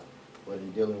development side, but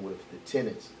in dealing with the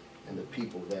tenants and the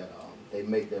people that they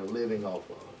make their living off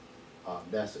of,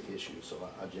 that's an issue. So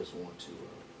I just want to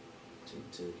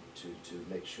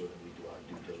make sure that we do our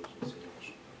due diligence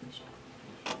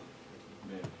here.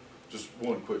 Man, just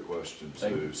one quick question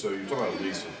too. So you're talking about a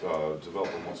lease of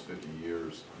developer wants 50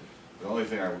 years. The only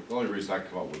reason I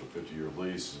come up with a 50-year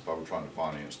lease is if I were trying to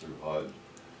finance through HUD.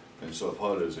 And so if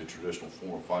HUD is a traditional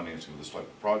form of financing of this type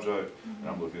of project, and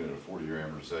I'm looking at a 40-year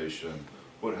amortization,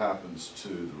 what happens to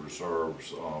the reserves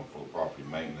for the property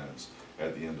maintenance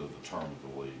at the end of the term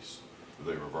of the lease?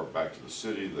 Do they revert back to the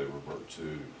city? Do they revert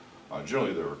to,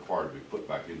 generally they're required to be put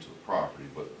back into the property,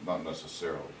 but not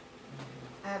necessarily.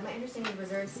 My understanding, the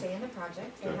reserves stay in the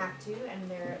project. They Okay. have to,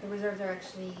 and the reserves are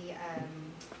actually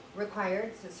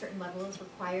required, so a certain level is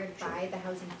required by the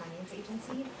Housing Finance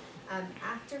Agency.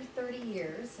 After 30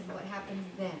 years, and what happens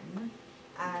then,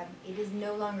 it is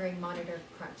no longer a monitored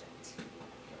project. Yes.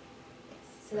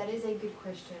 So that is a good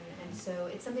question, and so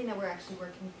it's something that we're actually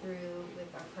working through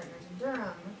with our partners in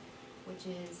Durham, which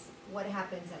is what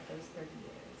happens at those 30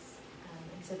 years.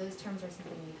 And so those terms are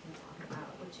something we can talk about,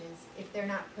 which is if they're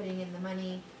not putting in the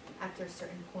money after a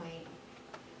certain point,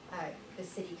 the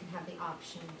city can have the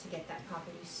option to get that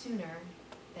property sooner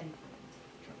than planned.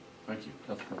 Thank you.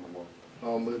 Councilmember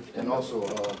Moore. And also,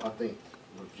 I think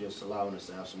with just allowing us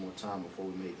to have some more time before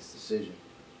we make this decision,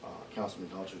 Councilman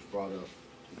Daughters brought up,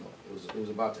 it was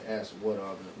about to ask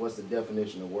what's the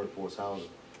definition of workforce housing.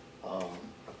 I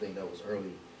think that was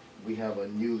early. We have a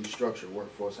newly structured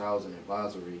workforce housing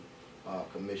advisory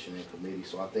commission and committee,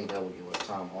 so I think that will give us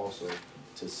time also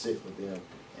to sit with them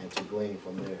and to glean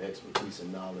from their expertise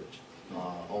and knowledge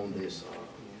on this.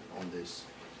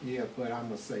 Yeah, but I'm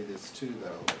gonna say this too,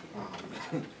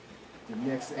 though. The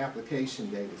next application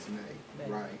date is May,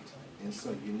 right? And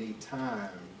so you need time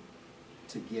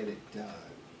to get it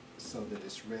done so that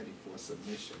it's ready for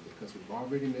submission, because we've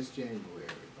already missed January.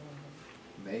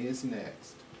 May is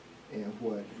next. And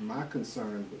what my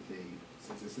concern would be,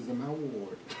 since this isn't my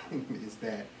ward, is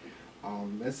that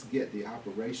let's get the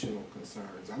operational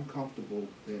concerns. I'm comfortable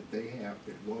that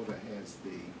that WODA has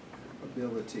the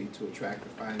ability to attract the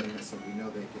finance, and we know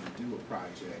they can do a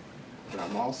project. But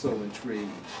I'm also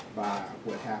intrigued by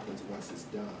what happens once it's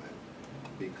done,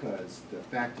 because the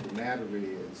fact of the matter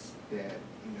is that,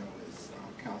 as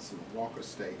Councilman Walker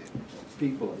stated,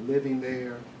 people are living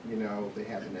there, they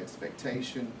have an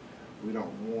expectation. We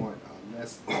don't want a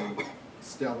less than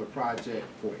stellar project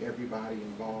for everybody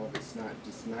involved. It's not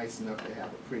just nice enough to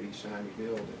have a pretty shiny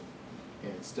building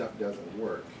and stuff doesn't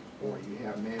work, or you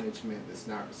have management that's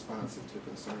not responsive to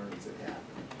concerns that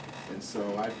happen. And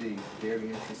so I'd be very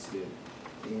interested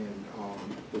in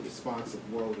the response of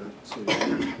WODA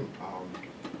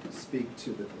to speak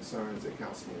to the concerns that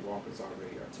Councilman Walker's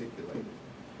already articulated.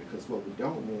 Because what we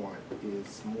don't want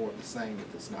is more of the same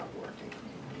if it's not working.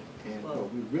 And Well-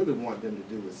 what we really want them to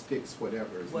do is fix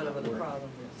whatever is not Whatever the working. problem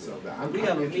is. So, but We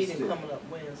have a meeting interested. coming up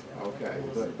Wednesday.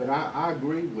 Okay, but I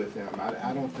agree with him.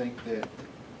 I don't think that,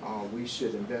 we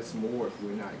should invest more if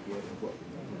we're not getting what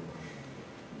we want.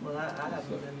 Well, I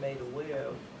haven't been made aware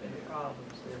of any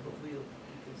problems there, but we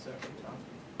can certainly talk.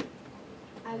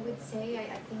 I would say,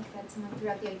 I think that someone threw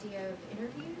out the idea of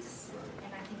interviews,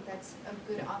 and I think that's a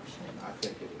good option. I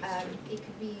think it is. It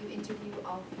could be you interview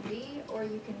all three, or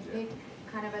you can Yeah. pick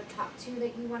kind of a top two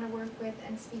that you want to work with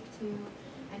and speak to,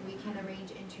 and we can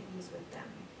arrange interviews with them.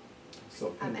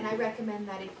 So. And I recommend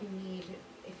that if you need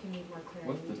more clarity.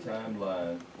 What's the you do recommend-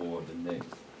 timeline for the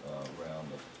next round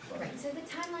of funding? Right, so the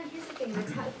timeline, here's the thing, the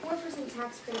 4%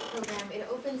 tax credit program, it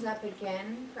opens up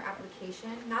again for application,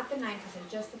 not the 9%,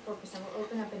 just the 4% will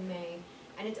open up in May,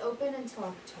 and it's open until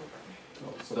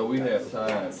October. So we have time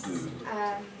Yes. to,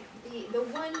 The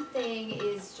one thing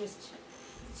is just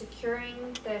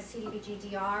securing the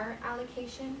CDBG-DR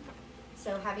allocation.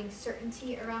 So having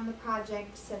certainty around the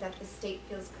project so that the state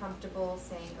feels comfortable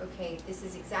saying, okay, this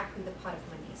is exactly the pot of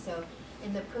money. So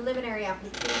in the preliminary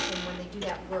application, when they do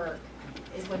that work,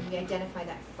 is when we identify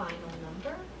that final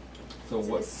number. so So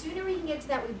the what, sooner we can get to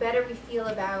that, the better we feel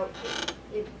about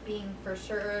it being for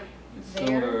sure it's there.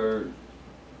 sooner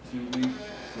 2 weeks,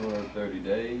 sooner 30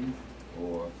 days,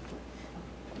 or?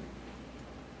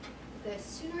 The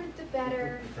sooner the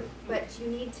better, but you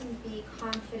need to be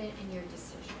confident in your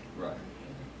decision. Right.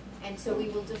 And so we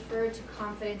will defer to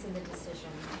confidence in the decision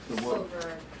So what-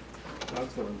 over I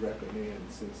was gonna recommend,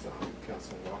 since,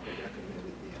 Councilman Walker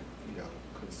recommended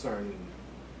concerning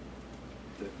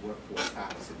the workforce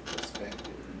housing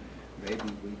perspective, maybe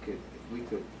if we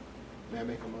could, may I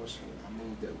make a motion? I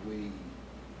move that we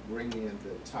bring in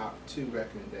the top two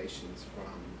recommendations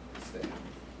from staff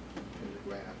in the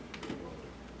graph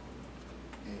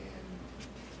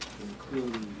and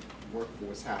include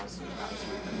workforce housing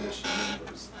advisory commission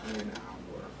members in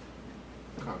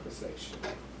our conversation.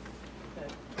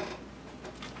 Okay.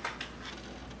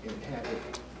 And have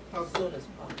it As soon as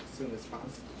possible. as soon as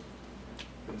possible.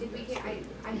 Did we get,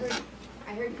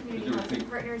 I heard community Did you housing repeat?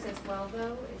 partners as well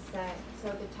though, is that, so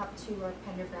the top two are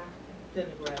Pendergraft.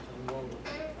 Pendergraft and Roller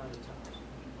on the top.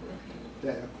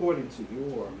 That according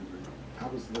to I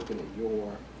was looking at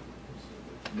your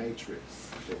matrix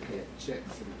that had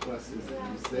checks and pluses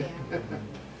and you said. Yeah.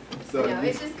 So No, you-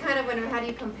 it's just kind of when, how do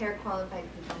you compare qualified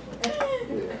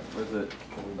people? Yeah. Was it,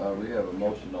 we have a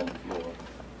motion on the floor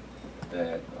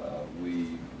that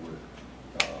we would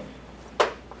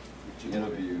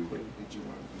interview. Did you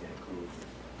want to include?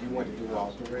 You want to do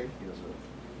all three? Yes,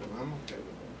 sir. Well, I'm okay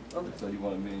with that. Okay, so you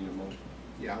want to amend your motion?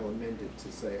 Yeah, I'll amend it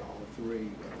to say all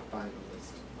three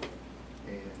finalists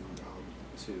and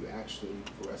to actually,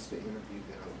 for us to interview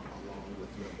them along with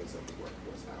members of the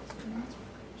Workforce Housing Advisory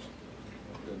Commission.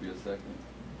 There'll be a second.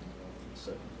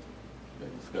 Second.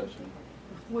 Okay, discussion.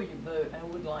 Before you vote, I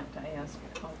would like to ask,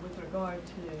 with regard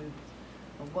to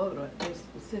a voter, they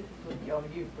specifically, or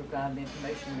you provide the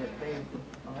information that they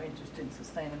are interested in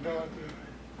sustainability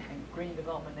and green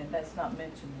development, and that's not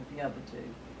mentioned with the other two.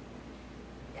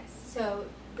 Yes, so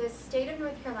the state of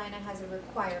North Carolina has a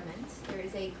requirement, there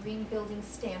is a green building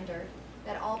standard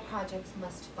that all projects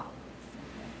must follow.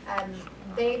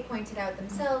 They pointed out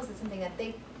themselves that something that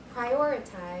they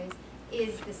prioritize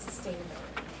is the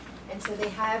sustainability. And so they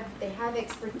have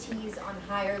expertise on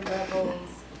higher levels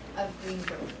of green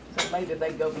buildings. So maybe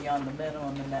they go beyond the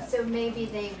minimum and that. So maybe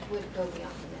they would go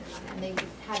beyond the minimum and they would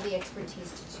have the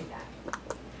expertise to do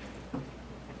that.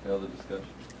 Other discussion?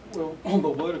 Well, on the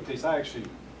WODA piece, I actually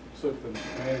took the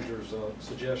manager's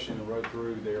suggestion and rode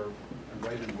through there in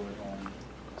Ravenwood on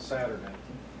Saturday.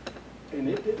 And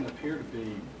it didn't appear to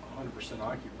be 100%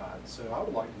 occupied. So I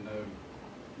would like to know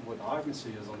what the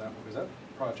occupancy is on that, because that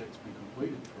project's been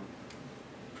completed for,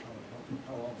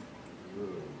 how long?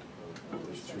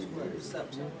 It's 2 years.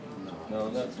 September. No,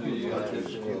 not 2 years,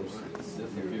 just a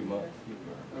few months.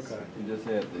 Okay. You just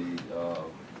had the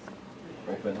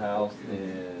open house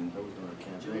in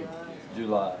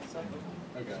July.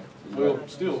 Okay. Well,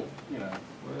 still, you know,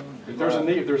 if there's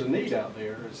a need out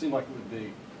there, it seemed like it would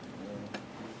be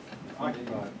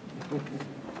occupied.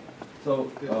 So,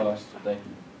 thank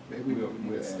you. Maybe We'll we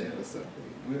need add to stand that. this up.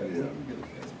 We'll get it.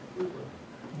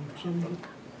 Some-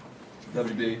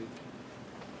 WB,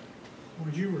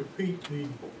 Would you repeat the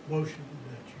motion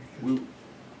that you just?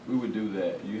 we would do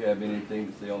that. You have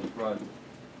anything to say on the project?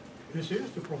 This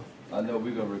is the problem. I know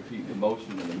we're gonna repeat the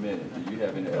motion in a minute. Do you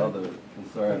have any other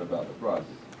concern about the project?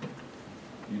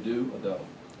 You do or don't?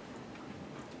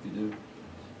 You do?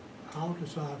 I'll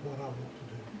decide what I want to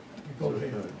do. You go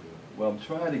ahead. Well, I'm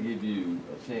trying to give you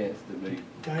a chance to make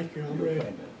Thank you, I'm your ready.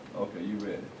 comment. Okay, you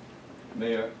ready?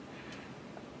 Mayor?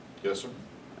 Yes, sir.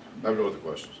 I have no other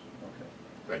questions. Okay.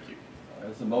 Thank you.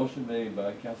 There's a motion made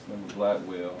by Councilmember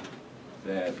Blackwell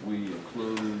that we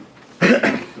include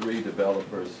 3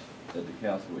 developers that the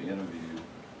council will interview,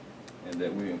 and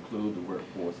that we include the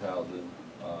workforce housing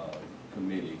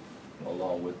committee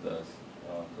along with us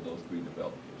for those 3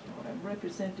 developers.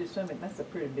 Representative Summit, that's a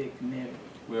pretty big committee.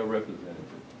 We're representative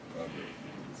of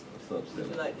the subset. Would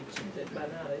you like to choose it? By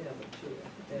now, they have a chair.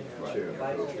 They have Right. a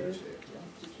vice chair.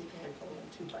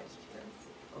 Two vice chairs.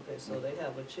 Okay, so they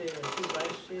have a chair and 2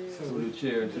 vice chairs? So the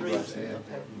chair and 2 Three. vice chairs.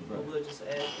 Okay, well, we'll just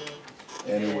add them.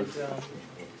 And it was,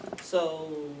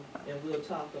 and we'll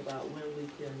talk about when we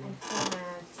can. And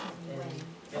format and when.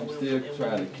 I'm when- still and when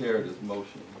trying we to can- carry this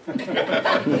motion.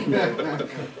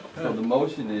 So the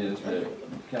motion is that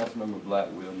Councilmember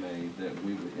Blackwell made that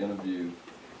we would interview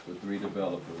the 3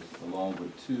 developers along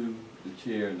with 2, the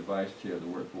chair and the vice chair of the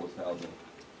workforce housing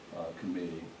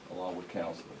committee, along with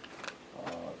council.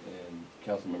 And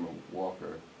Councilmember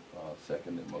Walker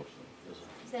seconded the motion.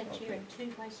 Is that chair and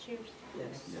 2 vice chairs?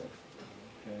 Yes. Yes.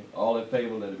 Okay. All in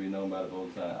favor, let it be known by the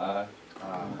vote sign aye.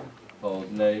 Aye.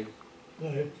 Opposed, nay.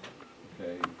 Nay.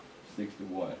 Okay,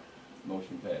 6-1.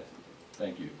 Motion passes.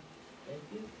 Thank you. Thank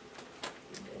you.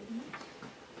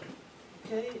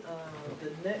 Okay,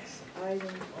 the next item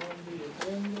on the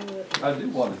agenda. I do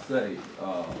want to say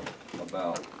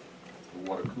about the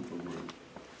Water Cooper Group,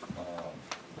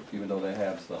 even though they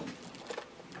have some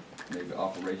maybe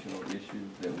operational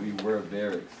issues, that we were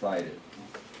very excited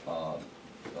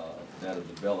that a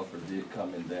developer did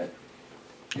come in that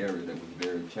area that was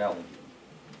very challenging.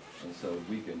 And so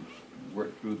we can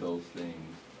work through those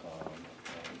things.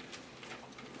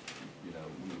 You know,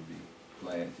 we would be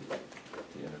glad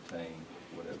to entertain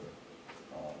whatever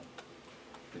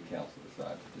the council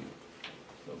decides to do.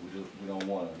 So we don't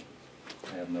want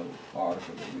to have no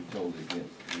article that we're totally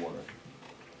against Water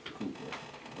Cooper.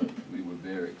 But we were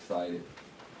very excited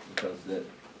because that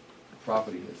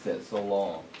property had sat so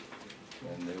long,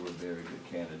 and they were a very good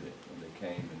candidate when they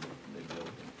came and they built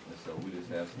it. And so we just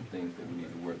have some things that we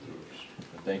need to work through.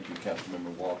 And thank you,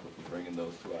 Councilmember Walker, for bringing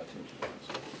those to our attention. All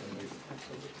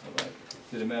right.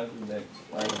 City Manager, next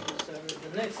item. Sir,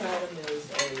 the next item is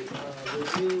a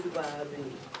review by the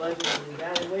Budget and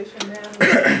Evaluation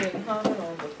Manager and comment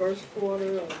on the first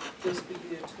quarter of fiscal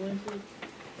year 20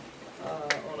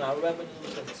 on our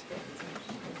revenues and expenditures.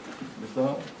 Mr.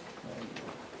 Hunt?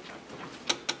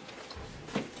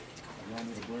 You want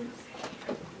me to bring?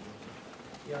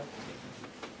 Yeah.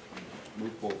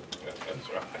 Move forward. That's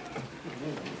right.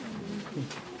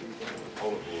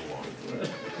 Hold it a little longer.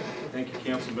 Thank you,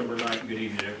 Councilmember Knight, and good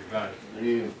evening, everybody.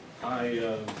 Yeah. I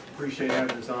appreciate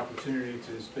having this opportunity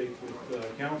to speak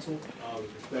with council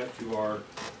with respect to our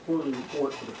quarterly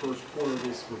report for the first quarter.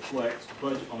 This reflects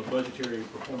budget on a budgetary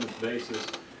performance basis,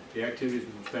 the activities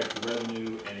with respect to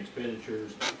revenue and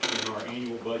expenditures in our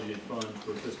annual budgeted funds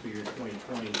for fiscal year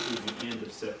 2020 through the end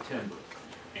of September.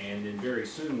 And then very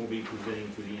soon we'll be presenting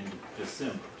through the end of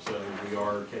December. So we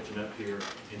are catching up here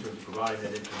in terms of providing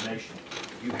that information.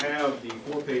 You have the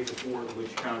 4-page report,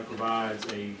 which kind of provides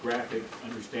a graphic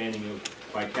understanding of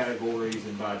by categories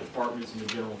and by departments in the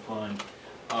general fund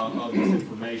of this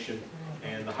information.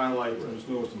 And the highlights, I'm just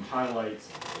going over some highlights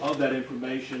of that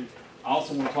information. I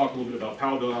also want to talk a little bit about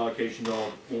power bill allocation, though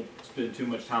I won't spend too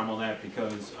much time on that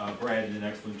because Brad did an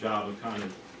excellent job of kind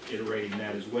of iterating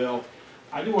that as well.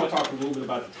 I do want to talk a little bit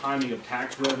about the timing of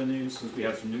tax revenues, since we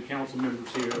have some new council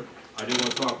members here. I do want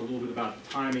to talk a little bit about the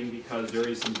timing because there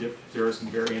are some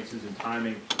variances in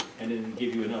timing, and then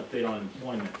give you an update on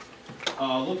employment.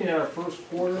 Looking at our first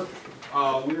quarter,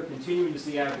 we are continuing to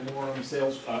see ad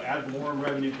valorem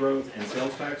revenue growth and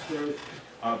sales tax growth.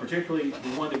 Particularly,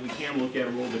 the one that we can look at a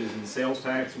little bit is in sales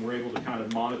tax, and we're able to kind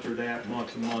of monitor that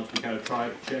month to month. We kind of try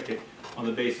to check it on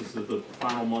the basis of the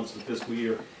final months of the fiscal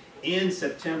year. In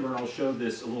September, and I'll show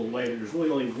this a little later, there's really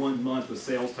only 1 month of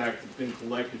sales tax that's been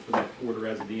collected for that quarter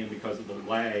as of the end because of the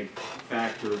lag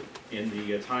factor in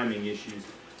the timing issues.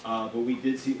 But we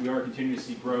are continuing to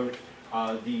see growth.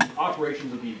 The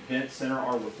operations of the event center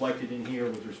are reflected in here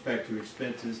with respect to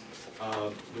expenses.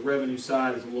 The revenue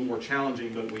side is a little more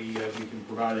challenging, but we can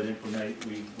provide that information.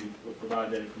 We provide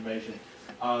that information.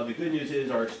 The good news is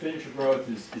our expenditure growth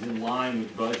is in line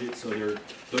with budget, so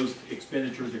those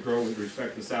expenditures that grow with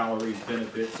respect to salaries,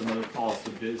 benefits, some other costs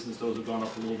of business, those have gone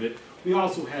up a little bit. We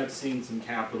also have seen some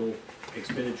capital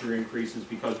expenditure increases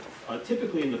because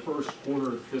typically in the first quarter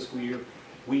of the fiscal year,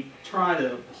 we try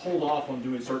to hold off on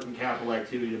doing certain capital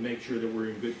activity to make sure that we're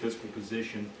in good fiscal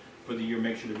position for the year,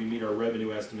 make sure that we meet our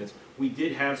revenue estimates. We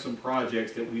did have some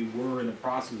projects that we were in the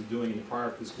process of doing in the prior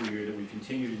fiscal year that we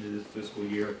continued into this fiscal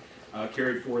year.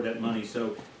 carried forward that money.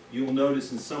 So you will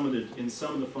notice in some of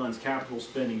the funds, capital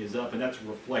spending is up, and that's a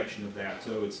reflection of that.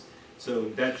 So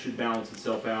that should balance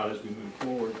itself out as we move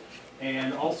forward.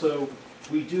 And also,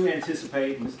 we do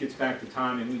anticipate, and this gets back to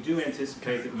timing, we do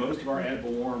anticipate that most of our ad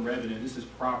valorem revenue, this is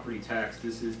property tax,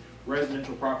 this is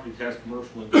residential property tax,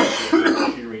 commercial, industrial,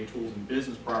 machinery and tools, and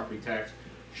business property tax,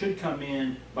 should come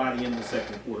in by the end of the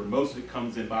second quarter. Most of it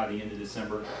comes in by the end of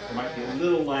December. There might be a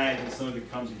little lag, and some of it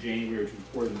comes in January, which is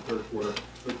reported in the third quarter,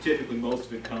 but typically most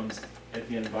of it comes at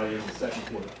the end by the end of the second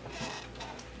quarter.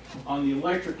 On the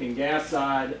electric and gas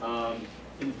side,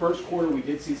 in the first quarter we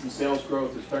did see some sales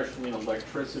growth, especially in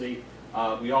electricity.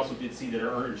 We also did see that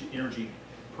our energy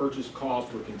purchase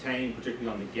costs were contained, particularly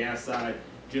on the gas side.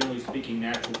 Generally speaking,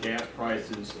 natural gas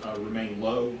prices remain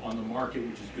low on the market,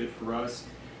 which is good for us.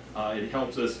 It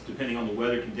helps us depending on the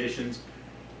weather conditions.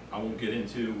 I won't get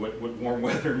into what warm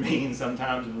weather means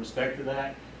sometimes in respect to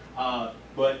that.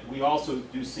 But we also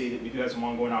do see that we do have some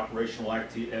ongoing operational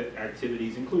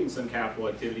activities, including some capital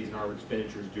activities, and our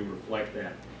expenditures do reflect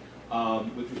that.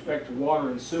 With respect to water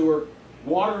and sewer,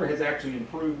 water has actually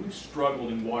improved. We've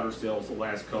struggled in water sales the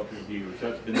last couple of years.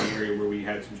 That's been the area where we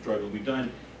had some struggle. We've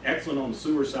done excellent on the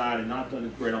sewer side and not done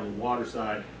as great on the water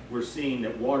side. We're seeing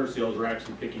that water sales are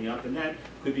actually picking up, and that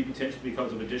could be potentially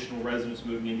because of additional residents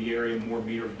moving in the area, more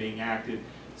meters being active,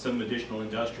 some additional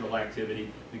industrial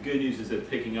activity. The good news is that it's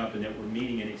picking up and that we're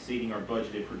meeting and exceeding our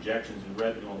budgeted projections in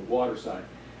revenue on the water side.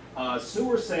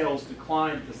 Sewer sales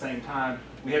declined at the same time.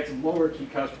 We had some lower key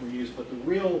customer use, but the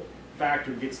real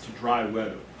factor gets to dry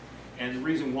weather. And the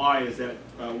reason why is that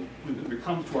when it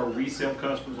comes to our resale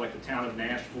customers, like the town of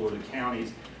Nashville or the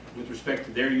counties, with respect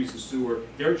to their use of sewer,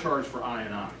 they're charged for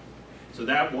I&I. So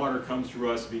that water comes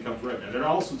through us and becomes revenue. That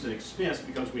also is an expense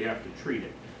because we have to treat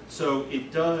it. So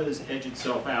it does edge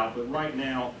itself out, but right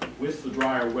now, with the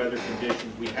drier weather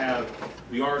conditions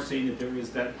we are seeing that there is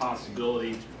that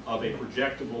possibility of a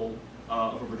projectable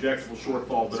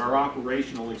shortfall, but our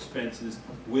operational expenses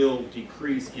will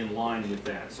decrease in line with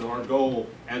that. So our goal,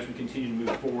 as we continue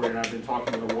to move forward, and I've been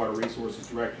talking with our Water Resources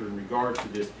Director in regards to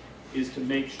this, is to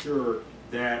make sure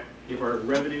that if our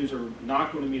revenues are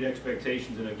not going to meet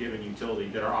expectations in a given utility,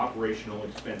 that our operational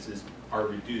expenses are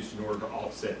reduced in order to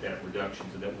offset that reduction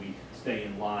so that we stay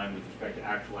in line with respect to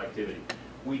actual activity.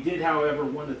 We did, however,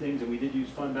 one of the things that we did use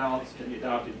fund balance in the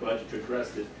adopted budget to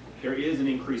address this. There is an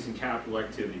increase in capital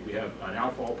activity. We have an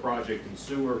outfall project in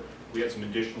sewer. We have some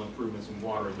additional improvements in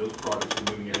water, and those projects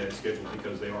are moving ahead of schedule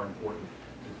because they are important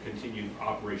to continue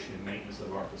operation and maintenance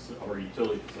of our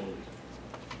utility facilities.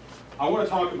 I want to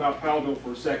talk about Powellville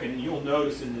for a second, and you'll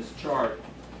notice in this chart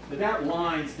that that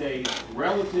line stays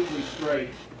relatively straight,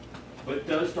 but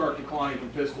does start declining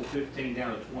from fiscal 15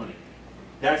 down to 20.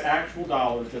 That's actual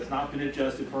dollars. That's not been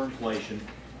adjusted for inflation.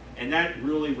 And that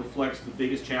really reflects the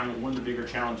biggest challenge, one of the bigger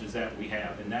challenges that we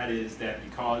have, and that is that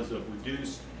because of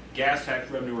reduced gas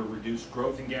tax revenue or reduced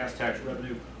growth in gas tax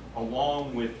revenue,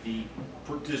 along with the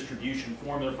distribution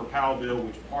formula for Powellville,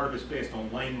 which part of it's based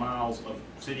on lane miles of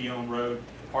city-owned road,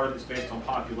 part of it's based on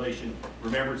population.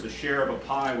 Remember, it's a share of a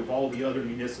pie with all the other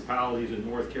municipalities in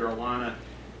North Carolina.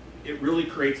 It really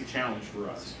creates a challenge for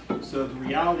us. So the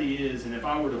reality is, and if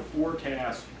I were to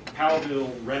forecast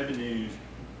Powellville revenues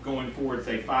going forward,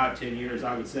 say 5–10 years,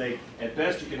 I would say at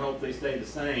best you can hope they stay the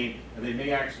same, and they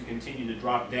may actually continue to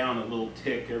drop down a little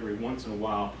tick every once in a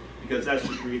while, because that's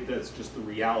just the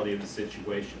reality of the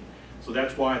situation. So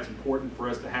that's why it's important for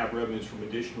us to have revenues from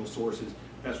additional sources.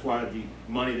 That's why the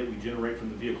money that we generate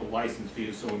from the vehicle license fee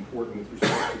is so important with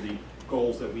respect to the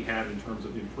goals that we have in terms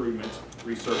of improvements,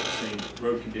 resurfacing,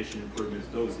 road condition improvements,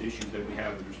 those issues that we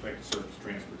have with respect to surface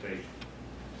transportation.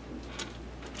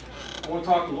 I want to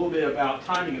talk a little bit about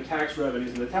timing of tax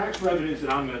revenues, and the tax revenues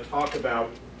that I'm going to talk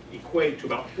about equate to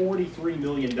about $43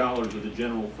 million of the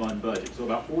general fund budget. So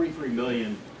about $43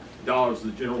 million of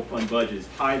the general fund budget is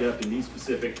tied up in these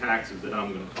specific taxes that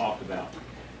I'm going to talk about.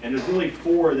 And there's really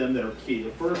four of them that are key.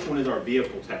 The first one is our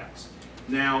vehicle tax.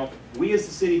 Now, we as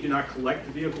the city do not collect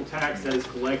the vehicle tax. That is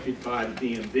collected by the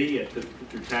DMV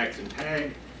through tax and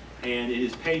tag, and it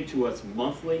is paid to us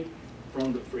monthly.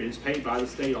 It is paid by the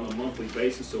state on a monthly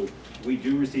basis, so we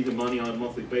do receive the money on a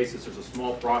monthly basis. There's a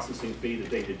small processing fee that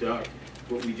they deduct,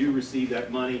 but we do receive that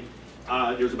money.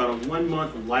 There's about a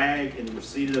 1-month lag in the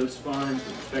receipt of those funds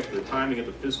with respect to the timing of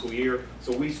the fiscal year,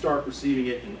 so we start receiving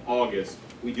it in August.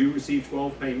 We do receive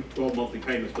 12 monthly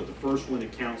payments, but the first one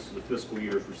that counts to the fiscal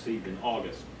year is received in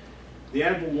August. The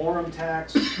ad valorem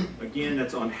tax, again,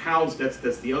 that's on house.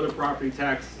 That's the other property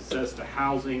tax assessed to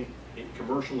housing,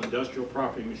 commercial, industrial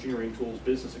property, machinery and tools,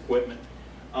 business equipment.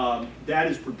 That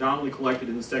is predominantly collected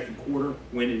in the second quarter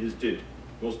when it is due.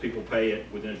 Most people pay it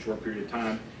within a short period of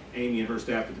time. Amy and her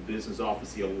staff at the business office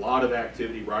see a lot of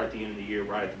activity right at the end of the year,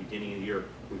 right at the beginning of the year,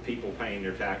 with people paying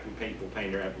their tax, with people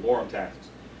paying their ad valorem taxes.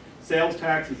 Sales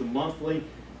tax is a monthly.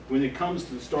 When it comes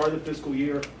to the start of the fiscal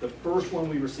year, the first one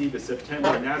we receive is September,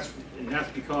 and that's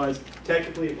because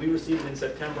technically if we receive it in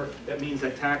September, that means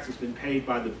that tax has been paid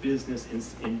by the business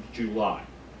in July.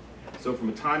 So from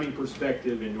a timing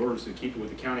perspective, in order to keep it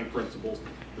with accounting principles,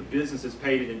 the business has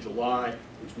paid it in July,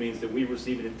 which means that we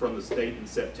receive it from the state in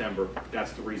September.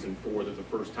 That's the reason for that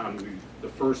the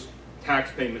first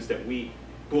tax payments that we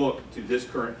book to this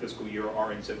current fiscal year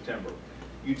are in September.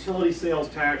 Utility sales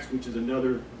tax, which is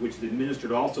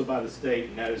administered also by the state,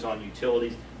 and that is on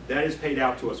utilities, that is paid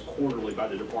out to us quarterly by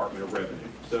the Department of Revenue.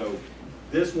 So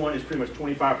this one is pretty much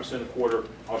 25% a quarter.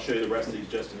 I'll show you the rest of these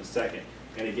just in a second.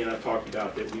 And again, I've talked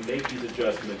about that we make these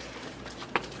adjustments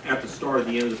at the start of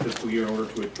the end of the fiscal year in order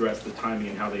to address the timing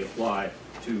and how they apply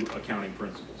to accounting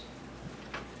principles.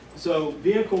 So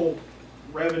vehicle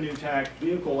revenue tax,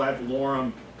 vehicle ad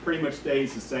valorem pretty much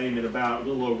stays the same at about a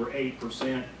little over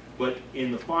 8%. But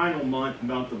in the final month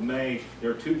of May, there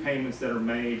are two payments that are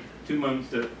made, two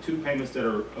payments that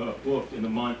are booked in the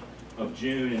month of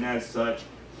June, and as such,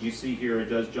 you see here it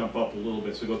does jump up a little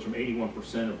bit, so it goes from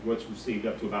 81% of what's received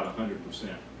up to about 100%.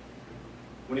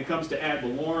 When it comes to ad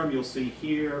valorem, you'll see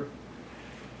here,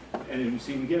 and you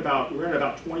see we're at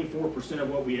about 24% of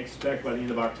what we expect by the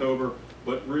end of October,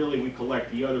 but really we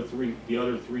collect the other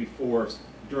three-fourths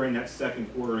during that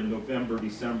second quarter in November,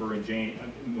 December,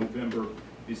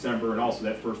 and also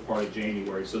that first part of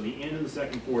January. So the end of the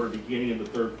second quarter, beginning of the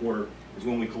third quarter is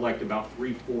when we collect about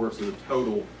 3/4 of the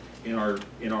total in our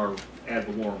ad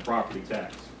valorem property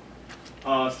tax.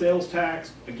 Sales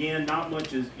tax, again, not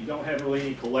much you don't have really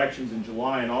any collections in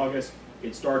July and August.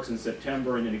 It starts in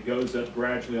September and then it goes up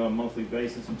gradually on a monthly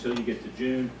basis until you get to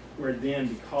June, where then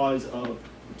because of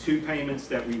the two payments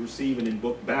that we receive and then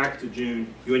book back to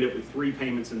June, you end up with 3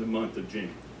 payments in the month of June.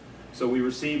 So we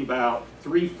receive about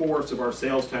 3/4 of our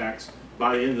sales tax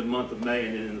by the end of the month of May,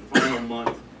 and then in the final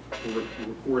month, for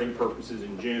recording purposes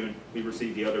in June, we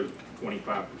receive the other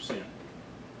 25%.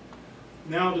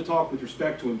 Now to talk with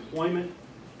respect to employment.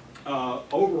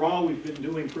 Overall, we've been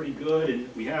doing pretty good, and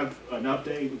we have an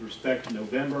update with respect to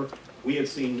November. We have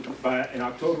seen, in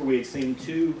October, we had seen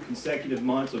 2 consecutive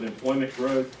months of employment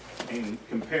growth, and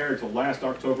compared to last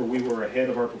October, we were ahead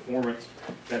of our performance.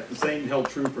 That the same held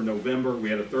true for November. We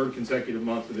had a 3rd consecutive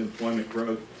month of employment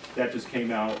growth. That just came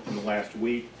out in the last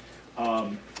week.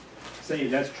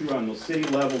 Saying that's true on the city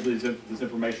level. This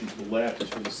information to the left is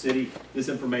for the city. This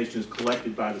information is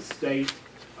collected by the State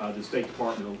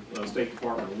Department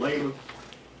of Labor.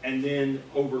 And then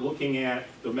over looking at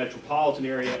the metropolitan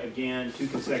area, again, 2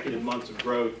 consecutive months of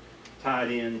growth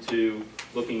tied into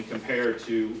looking compared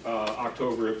to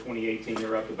October of 2018,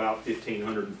 they're up about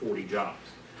 1,540 jobs.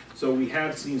 So we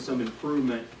have seen some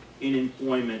improvement in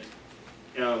employment,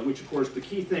 which of course the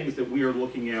key things that we are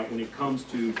looking at when it comes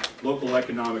to local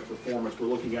economic performance, we're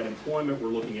looking at employment, we're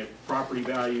looking at property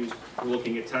values, we're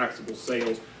looking at taxable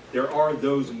sales. There are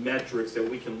those metrics that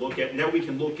we can look at, and that we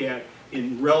can look at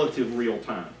in relative real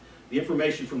time. The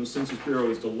information from the Census Bureau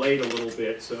is delayed a little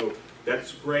bit, so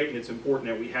that's great and it's important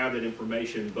that we have that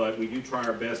information, but we do try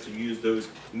our best to use those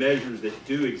measures that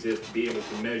do exist to be able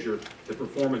to measure the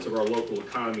performance of our local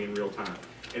economy in real time.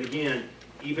 And again,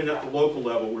 even at the local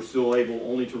level, we're still able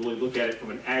only to really look at it from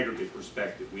an aggregate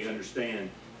perspective. We understand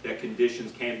that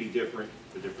conditions can be different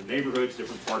for different neighborhoods,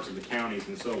 different parts of the counties,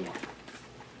 and so on.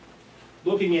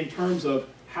 Looking in terms of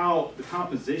how the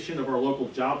composition of our local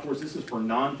job force, this is for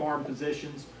non-farm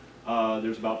positions.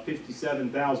 There's about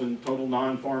 57,000 total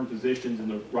non-farm positions in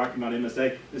the Rocky Mount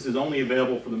MSA. This is only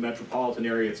available for the metropolitan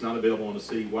area. It's not available on a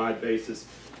city-wide basis.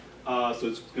 So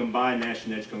it's combined Nash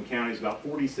and Edgecombe counties. About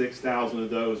 46,000 of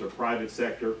those are private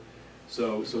sector.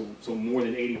 So more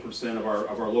than 80% of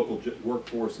our local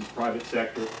workforce is private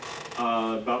sector.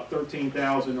 About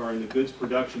 13,000 are in the goods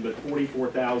production, but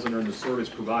 44,000 are in the service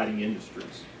providing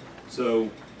industries. So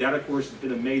that, of course, has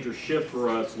been a major shift for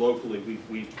us locally.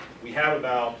 We have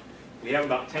about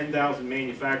 10,000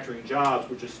 manufacturing jobs,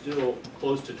 which is still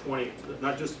close to 20,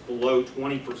 not just below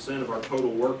 20% of our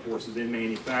total workforce is in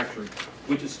manufacturing,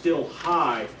 which is still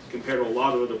high compared to a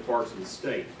lot of other parts of the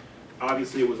state.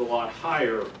 Obviously, it was a lot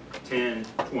higher 10,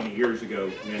 20 years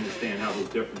ago. We understand how those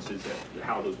differences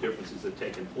have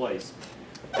taken place.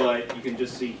 But you can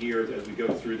just see here, as we go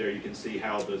through there, you can see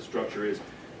how the structure is.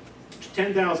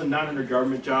 10,900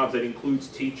 government jobs, that includes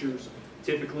teachers.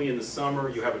 Typically in the summer,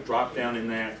 you have a drop down in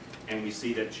that, and we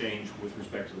see that change with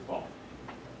respect to the fall.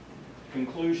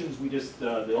 Conclusions,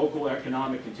 the local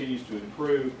economic continues to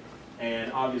improve,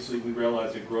 and obviously we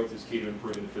realize that growth is key to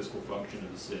improving the fiscal function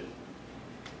of the city.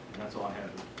 that's all I have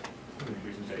in the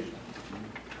presentation.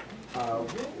 What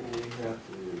will we have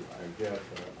to, I guess,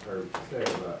 I heard you say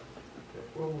about,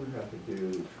 what will we have to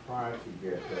do to try to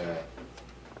get that,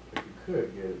 if you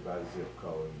could get it by zip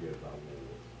code and get it by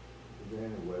ward? Is there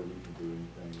any way we can do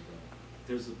anything about it?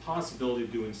 There's a possibility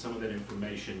of doing some of that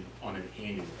information on an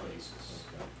annual basis,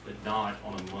 but not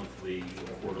on a monthly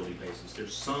or quarterly basis.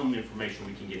 There's some information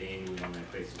we can get annually on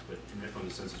that basis, but from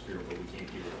the Census Bureau, but we can't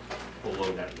get it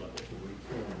below that level. We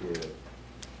can get it,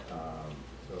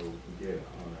 so we can get it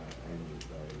on an annual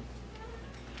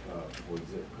basis, for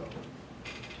zip code.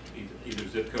 Either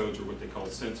zip codes or what they call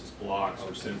census blocks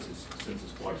or census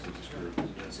blocks,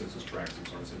 census tracts,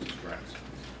 census tracts.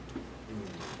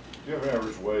 Do you have an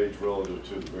average wage relative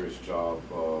to the various job,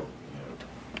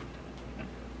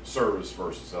 service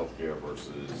versus healthcare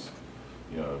versus,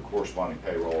 corresponding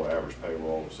payroll, average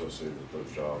payroll associated with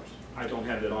those jobs? I don't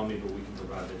have that on me, but we can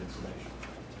provide that information.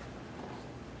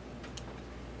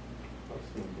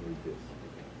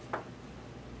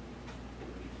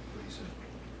 Pretty simple.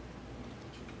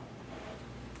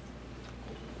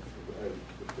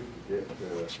 If we could get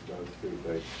those two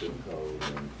basic zip codes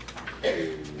and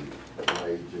the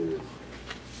wages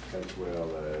as well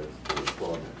as the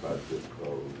employment by zip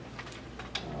code,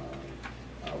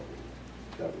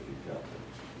 that would be helpful.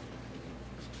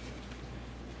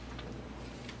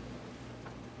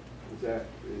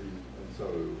 And so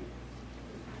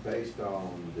based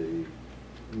on the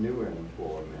newer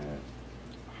employment,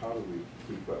 how do we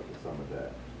keep up with some of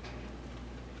that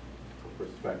for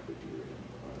prospective year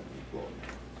employment?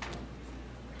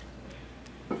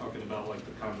 Talking about like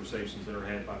the conversations that are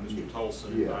had by Mr.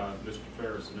 Tolson, Mr.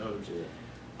 Ferris and others.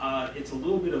 It's a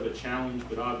little bit of a challenge,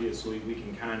 but obviously we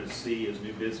can kind of see as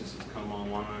new businesses come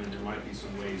online, and there might be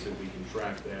some ways that we can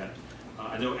track that.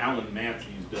 I know Alan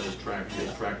Matthews does track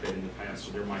that in the past,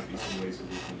 so there might be some ways that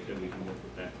we can work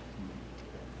with that.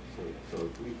 So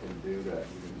if we can do that,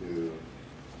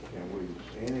 can we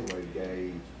anyway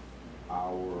gauge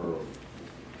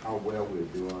how well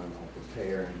we're doing on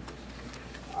preparing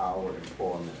our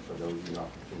employment for those new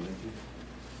opportunities?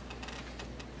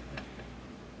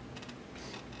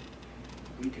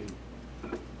 We can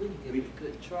give it a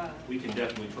good try. We can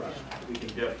definitely try. We can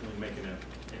definitely make an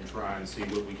effort and try and see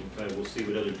what we can find. We'll see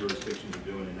what other jurisdictions are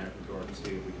doing in that regard and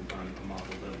see if we can find a model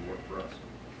that will work for us.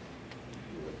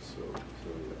 Yeah, so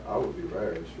I would be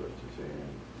very interested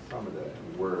in some of that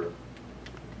and where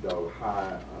those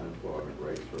high unemployment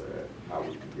rates are at, how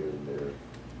we can get in there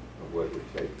and what it would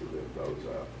take to lift those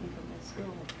up.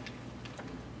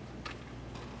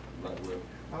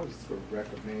 I was just going to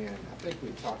recommend, I think we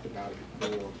talked about it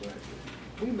before, but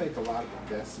we make a lot of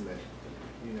investment,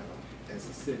 as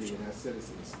a city and as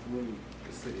citizens through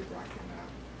the city of Rocky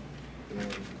Mount in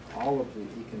all of the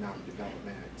economic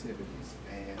development activities.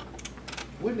 And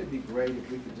wouldn't it be great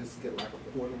if we could just get like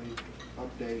a quarterly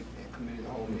update and committee of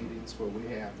the whole meetings where we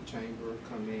have the chamber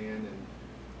come in and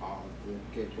the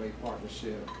Gateway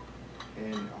Partnership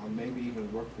and maybe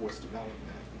even workforce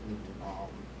development,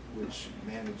 which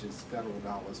manages federal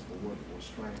dollars for workforce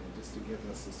training, just to give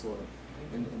us a sort of,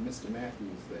 and Mr.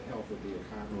 Matthews, the health of the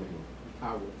economy,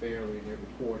 how we're faring every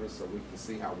quarter so we can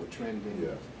see how we're trending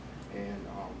and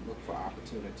look for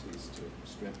opportunities to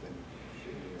strengthen.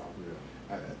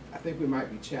 I think we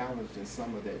might be challenged in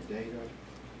some of that data,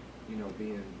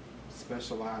 being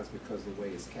specialized because of the way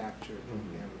it's captured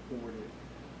and reported.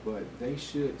 But they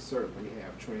should certainly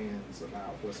have trends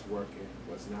about what's working,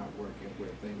 what's not working,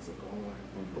 where things are going,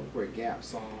 where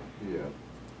gaps are.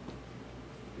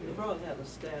 They probably have a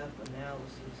staff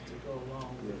analysis to go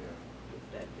along with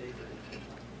that data.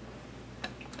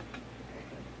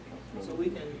 So we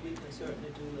can certainly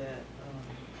do that.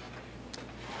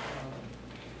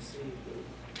 See the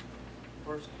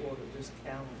first quarter, this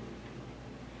calendar.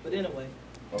 But anyway,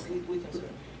 we can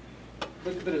certainly.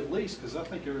 But at least, because I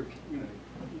think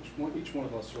each one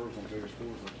of us serves on various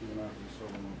boards, like you and I do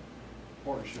serve on the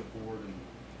partnership board,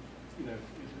 and at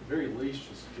the very least,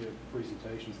 just give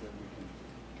presentations that we can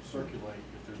circulate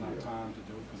if there's not time to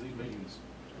do it, because these meetings,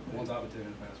 the ones I've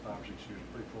attended in the past 5 or 6 years,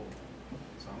 are pretty full.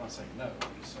 So I'm not saying no,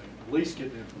 I'm just saying at least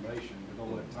get the information, but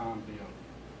don't let time be a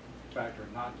factor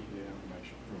in not getting the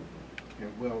information. And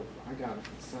well, I got a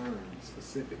concern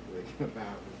specifically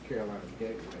about the Carolina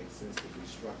Gateway since the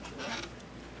restructuring.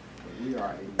 We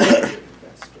are a major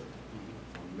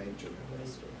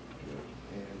investor,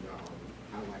 and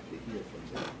I'd like to hear from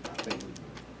them. I think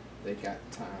they got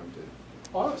time to.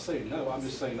 Oh, I'm not saying no. I'm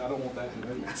just saying I don't want that to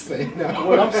be. I say no.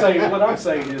 What I'm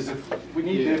saying is if we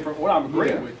need the information, well, I'm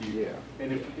agreeing with you.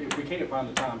 And if we can't find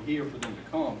the time here for them to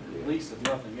come, at least if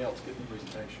nothing else, get the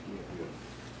presentation.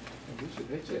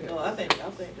 No, I think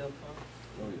they'll come.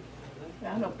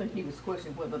 I don't think he was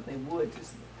questioning whether they would,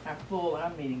 just how full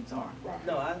our meetings are.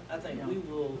 No, I think we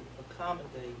will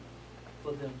accommodate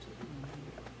for them to be.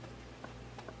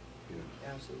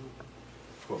 Yeah. Absolutely.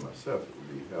 For myself, it would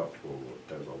be helpful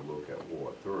as I look at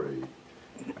Ward 3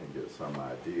 and get some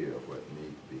idea of what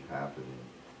needs to be happening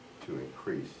to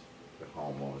increase the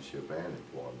home ownership and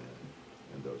employment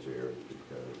in those areas,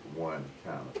 because one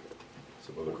kind of.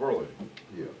 So they're correlated.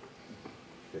 Yeah,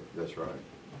 that's right.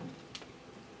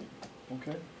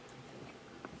 Okay.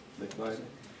 Next item.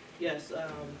 Yes, the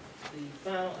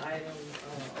final item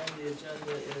on the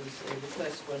agenda is a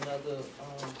request for another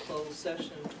closed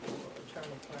session for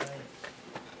attorney-client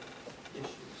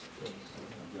issues.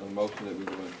 Got a motion that we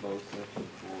go in closed session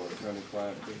for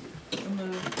attorney-client issues.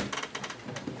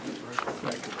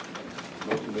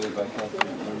 Motion made by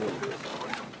Councilman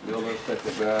Miller,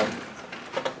 second by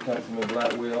Councilman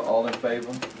Blackwell. All in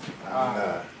favor?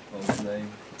 Aye. Opposed, nay.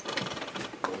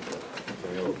 Can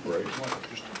we have a break?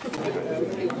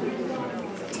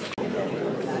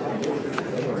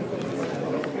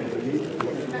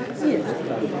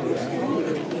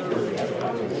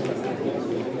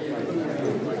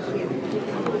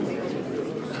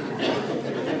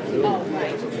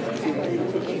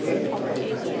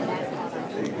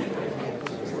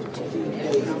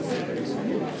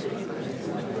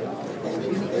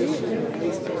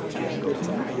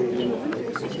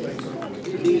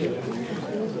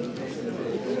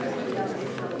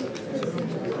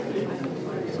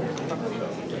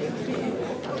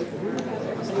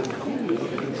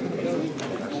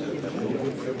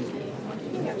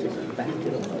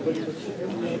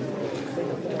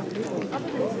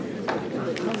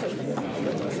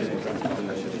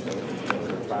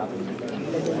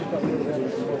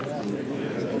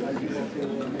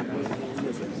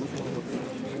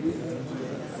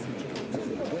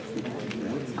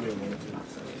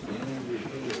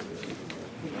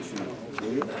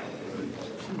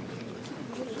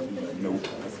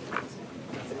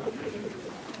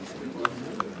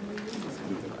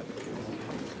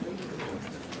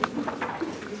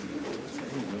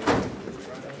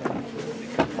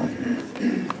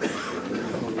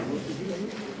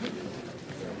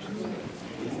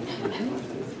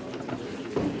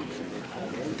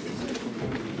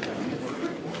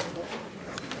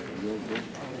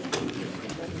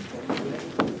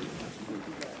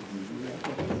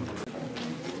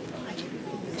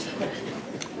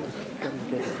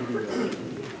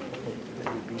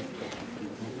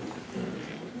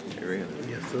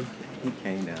 He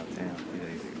came downtown.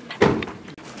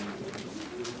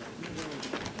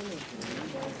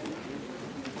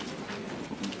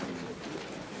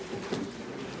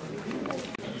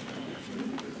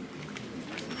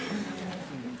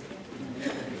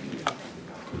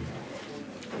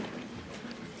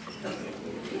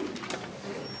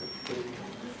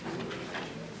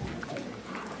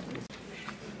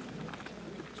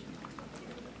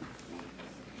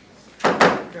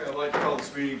 Okay, I'd like to call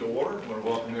this meeting to order. I want to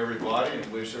welcome everybody and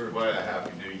wish everybody a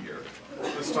happy new year.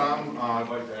 This time, I'd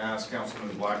like to ask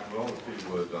Councilman Blackwell if he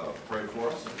would pray for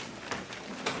us.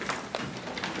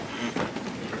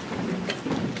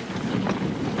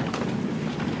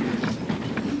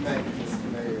 Thank you, Mr.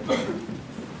 Mayor.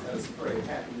 Let us pray.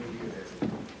 Happy New Year,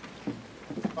 everyone.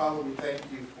 Father, we thank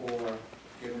you for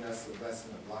giving us the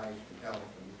blessing of life and health,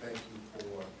 and we thank you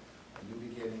for a new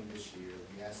beginning this year.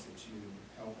 We ask that you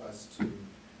help us to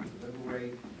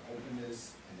liberate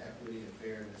openness and equity and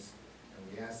fairness, and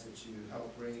we ask that you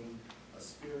help bring a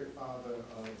spirit, Father,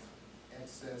 of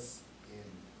excess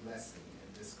and blessing in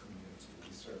this community.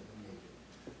 We certainly need it.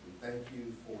 We thank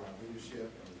you for our leadership,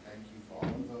 and we thank you for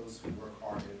all of those who work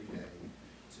hard every day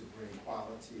to bring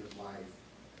quality of life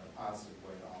in a positive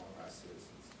way to all of our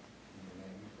citizens. In your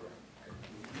name we pray.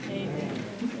 Amen.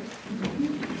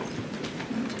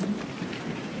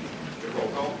 Roll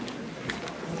call.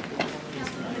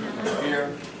 Here.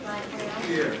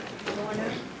 Here.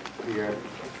 Warner, Here.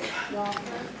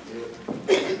 Walker,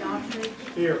 Daughtry,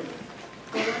 Here.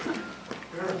 Bullock,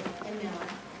 and Miller.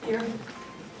 Here.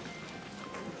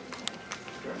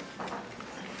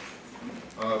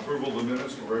 Approval of the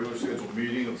minutes for regular scheduled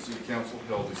meeting of the City Council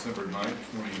held December 9th,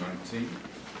 2019.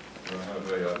 Do I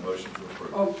have a motion to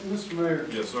approve? Oh, Mr. Mayor.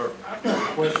 Yes, sir. I've got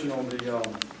a question on the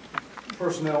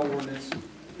personnel ordinance.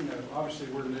 You know, obviously,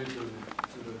 we're new to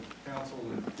the council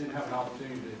and didn't have an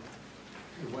opportunity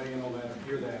to weigh in on that or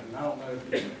hear that. And I don't know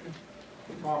if it's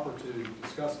proper to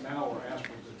discuss now or ask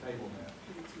for to table that.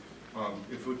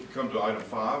 If we could come to item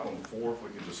 5 on the 4th, we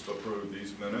can just approve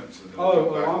these minutes and then Oh,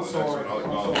 we'll come back I'm to the next sorry. one. I'll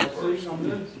acknowledge See, it first.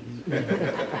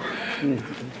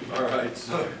 All right,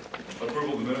 so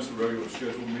approval of the minutes of the regular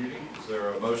scheduled meeting. Is there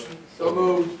a motion? So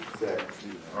moved.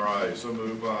 All right, so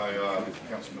moved by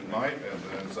Councilman Knight and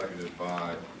then seconded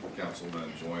by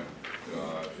Councilman Joyner.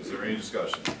 Is there any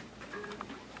discussion?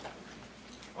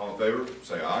 All in favor,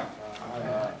 say aye.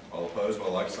 Aye. All opposed, by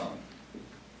like sign.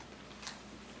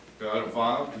 Okay, item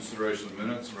 5, consideration of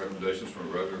minutes and recommendations from a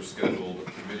regular scheduled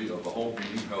committee of the whole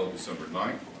meeting held December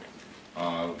 9th.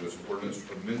 This ordinance,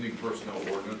 amending personnel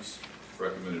ordinance,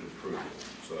 recommended approval.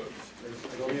 So,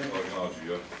 I'll acknowledge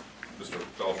you, Mr.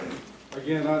 Dalton.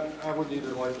 Again, I would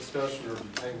either like discussion or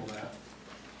table that.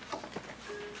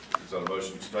 Is that a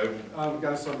motion to table?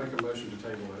 Guys, I'll make a motion to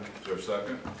table that. Is there a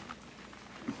second?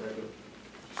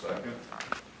 Second.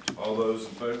 All those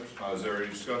in favor? Is there any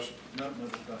discussion? No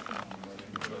discussion.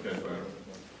 Okay, fair.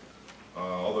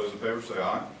 All those in favor say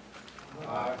aye.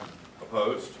 Aye.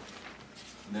 Opposed?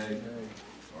 Nay.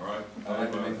 All right. I'd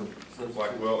like to make a substitute.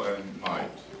 Blackwell and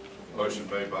Knight. Motion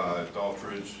made by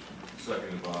Daltrich,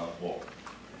 seconded by Walker.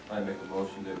 I make a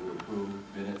motion that we approve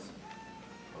minutes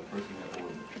of personnel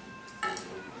ordinance.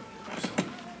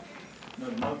 No,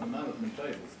 the matter's been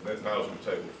tabled. That matters on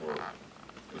the table for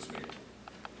this meeting.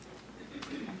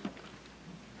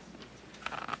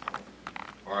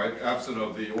 All right, absent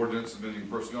of the ordinance amending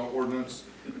personnel ordinance,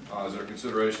 is there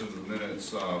consideration of the minutes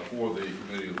for the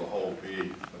committee of the whole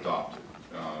be adopted?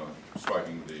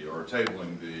 Striking the, or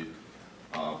tabling the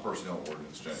personnel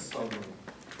ordinance change. So moved.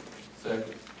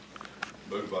 Second.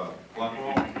 Moved by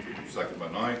Blackwell, second by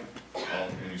Knight.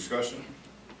 Any discussion?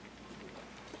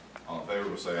 All in favor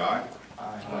will say aye.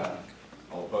 Aye.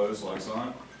 All opposed, like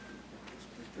sign.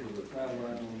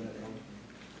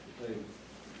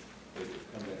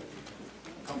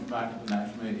 Comes back at the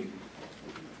next meeting.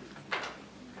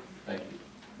 Thank you.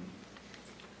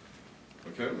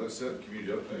 Okay, that's it.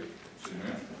 Community update. City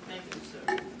Manager. Thank you, sir.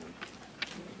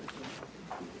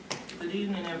 Good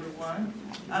evening, everyone.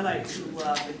 I'd like to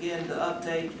begin the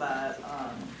update by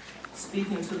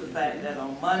speaking to the fact that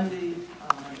on Monday,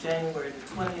 January the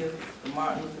 20th, the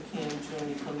Martin Luther King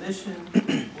Jr. Commission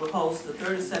will host the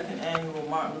 32nd Annual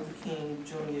Martin Luther King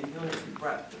Jr. Unity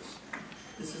Breakfast.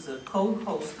 This is a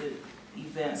co-hosted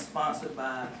event sponsored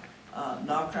by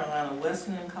North Carolina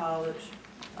Wesleyan College.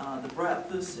 The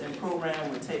breakfast and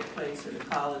program will take place at the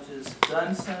college's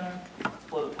Dunn Center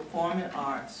for the Performing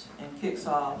Arts and kicks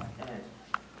off at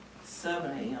 7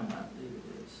 a.m., I believe it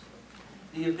is.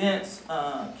 The event's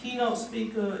keynote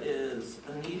speaker is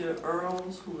Anita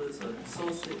Earls, who is an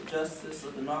Associate Justice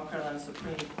of the North Carolina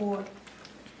Supreme Court,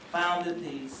 founded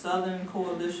the Southern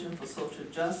Coalition for Social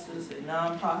Justice, a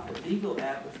nonprofit legal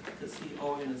advocacy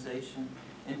organization,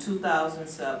 in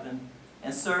 2007,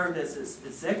 and served as its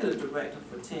executive director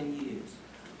for 10 years.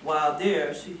 While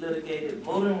there, she litigated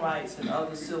voting rights and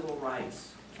other civil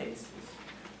rights cases.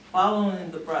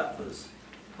 Following the breakfast,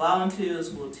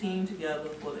 volunteers will team together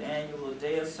for the annual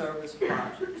Day of Service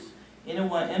projects.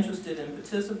 Anyone interested in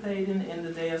participating in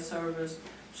the Day of Service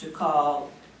should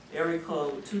call area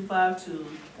code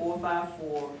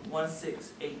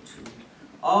 252-454-1682.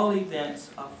 All events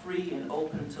are free and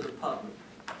open to the public.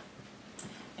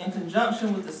 In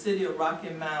conjunction with the City of Rocky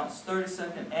Mount's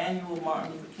 32nd Annual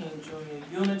Martin Luther King Jr.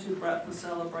 Unity Breakfast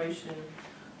celebration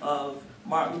of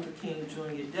Martin Luther King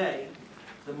Jr. Day,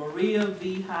 the Maria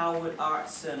V. Howard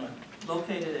Arts Center,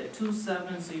 located at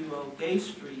 270 Gay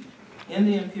Street in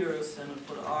the Imperial Center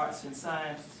for the Arts and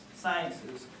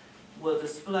Sciences, will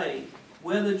display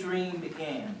Where the Dream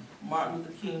Began, Martin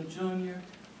Luther King Jr.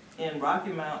 in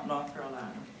Rocky Mount, North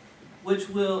Carolina, which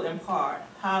will in part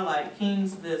highlight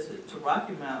King's visit to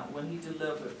Rocky Mount when he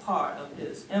delivered part of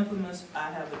his infamous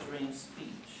I Have a Dream speech.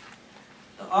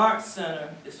 The Arts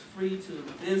Center is free to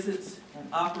visits and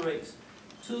operates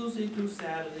Tuesday through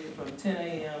Saturday from 10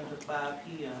 a.m. to 5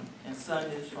 p.m. and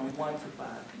Sundays from 1 to 5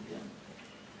 p.m.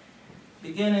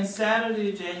 Beginning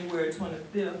Saturday, January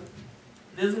 25th,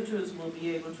 visitors will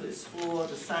be able to explore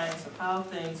the science of how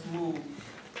things move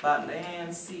by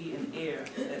land, sea, and air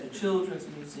at the Children's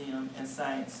Museum and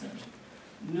Science Center.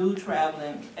 New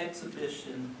traveling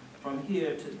exhibition From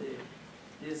Here to There.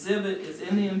 The exhibit is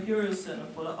in the Imperial Center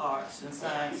for the Arts and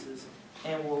Sciences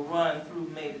and will run through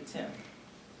May the 10th.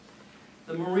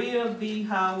 The Maria V.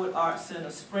 Howard Arts Center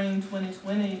Spring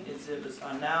 2020 exhibits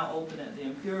are now open at the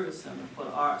Imperial Center for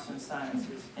the Arts and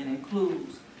Sciences and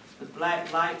includes the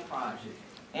Black Light Project,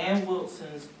 Ann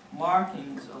Wilson's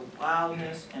Markings of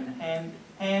Wildness, and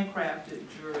handcrafted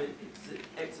jewelry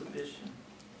exhibition.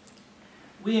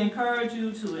 We encourage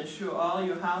you to ensure all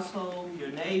your household, your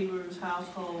neighbors'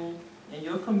 household, in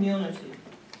your community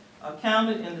are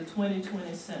counted in the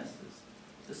 2020 census.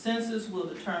 The census will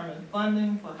determine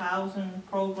funding for housing,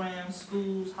 programs,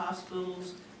 schools,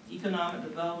 hospitals, economic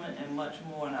development, and much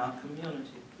more in our community.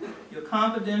 Your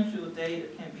confidential data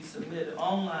can be submitted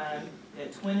online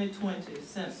at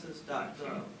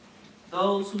 2020census.gov.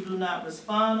 Those who do not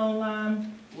respond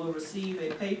online will receive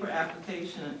a paper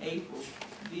application in April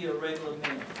via regular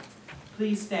mail.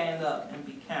 Please stand up and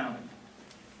be counted.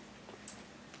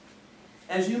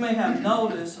 As you may have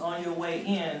noticed on your way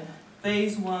in,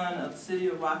 Phase 1 of the City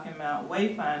of Rocky Mount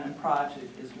Wayfinding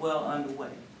Project is well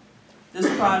underway. This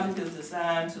project is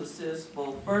designed to assist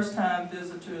both first-time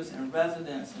visitors and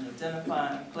residents in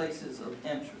identifying places of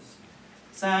interest.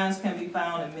 Signs can be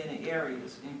found in many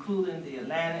areas, including the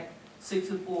Atlantic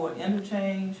 64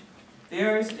 interchange,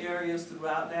 various areas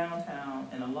throughout downtown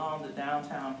and along the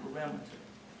downtown perimeter.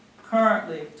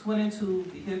 Currently, 22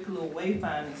 vehicular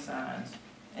wayfinding signs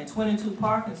and 22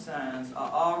 parking signs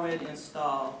are already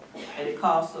installed at a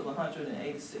cost of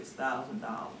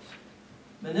 $186,000.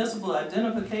 Municipal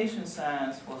identification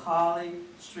signs for Holly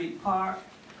Street Park,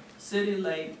 City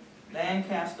Lake,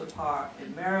 Lancaster Park,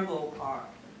 and Marigold Park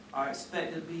are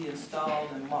expected to be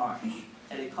installed in March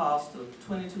at a cost of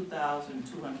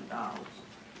 $22,200.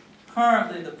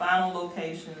 Currently, the final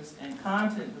locations and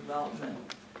content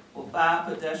development for 5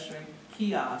 pedestrian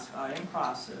kiosks are in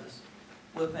process,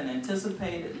 with an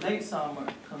anticipated late summer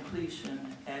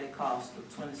completion at a cost of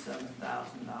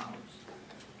 $27,000.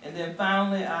 And then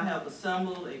finally, I have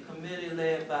assembled a committee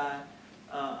led by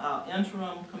our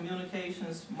interim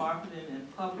communications, marketing,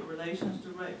 and public relations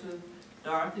director,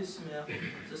 Dorothy Smith,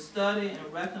 to study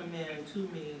and recommend to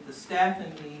me the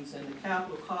staffing needs and the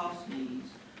capital cost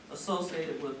needs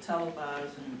associated with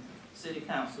televising city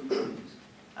council meetings.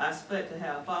 I expect to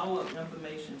have follow-up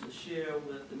information to share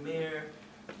with the mayor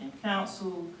and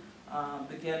council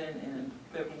beginning in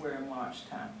February-March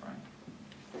timeframe.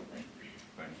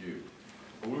 Thank you.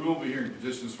 Well, we will be hearing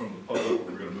petitions from the public.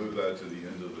 We're going to move that to the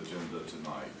end of the agenda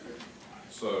tonight.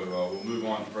 So we'll move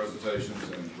on to presentations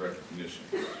and recognition.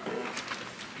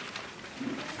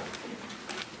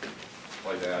 I'd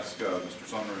like to ask Mr.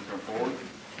 Sumner to come forward.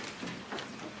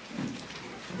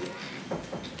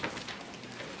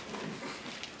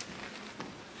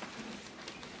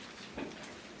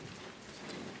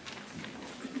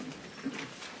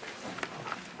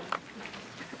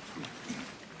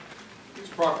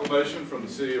 Proclamation from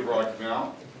the City of Rocky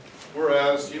Mount.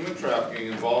 Whereas human trafficking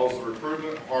involves the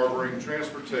recruitment, harboring,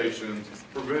 transportation,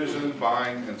 provision,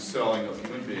 buying, and selling of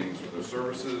human beings for their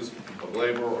services of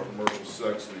labor or commercial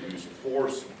sex through use of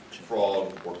force,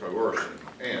 fraud, or coercion.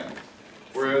 And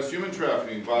whereas human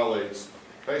trafficking violates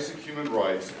basic human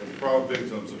rights and deprives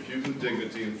victims of human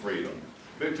dignity and freedom.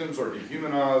 Victims are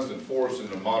dehumanized and forced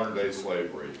into modern-day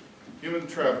slavery. Human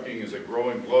trafficking is a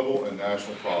growing global and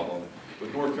national problem,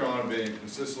 with North Carolina being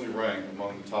consistently ranked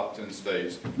among the top 10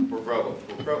 states for prevalence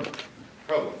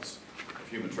of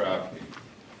human trafficking.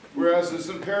 Whereas it's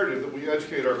imperative that we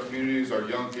educate our communities, our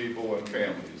young people, and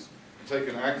families, and take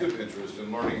an active interest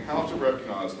in learning how to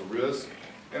recognize the risks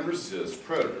and resist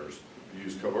predators who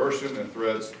use coercion and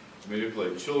threats to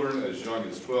manipulate children as young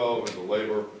as 12 into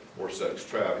labor or sex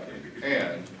trafficking.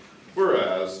 And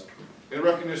whereas, in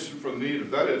recognition for the need of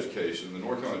that education, the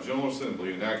North Carolina General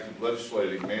Assembly enacted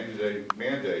legislation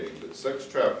mandating that sex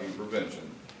trafficking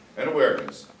prevention and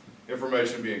awareness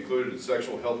information be included in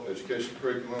sexual health education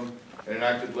curriculum, and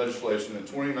enacted legislation in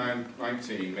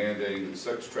 2019 mandating that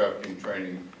sex trafficking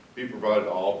training be provided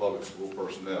to all public school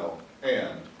personnel.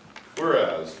 And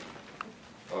whereas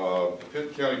the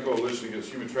Pitt County Coalition Against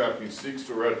Human Trafficking seeks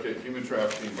to eradicate human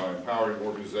trafficking by empowering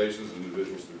organizations and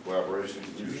individuals through collaboration,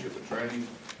 leadership, and training,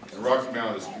 and Rocky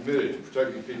Mount is committed to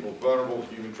protecting people vulnerable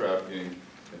to human trafficking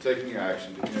and taking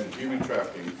action to end human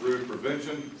trafficking through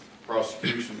prevention,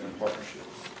 prosecution, and partnerships.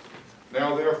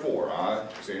 Now, therefore, I,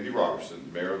 Sandy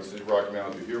Roberson, Mayor of the City of Rocky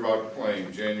Mount, do hereby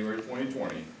proclaim January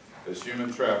 2020 as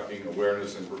Human Trafficking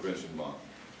Awareness and Prevention Month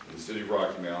in the City of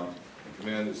Rocky Mount, and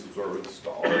commend its observance to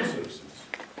all its citizens.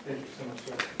 Thank you so much,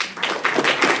 sir.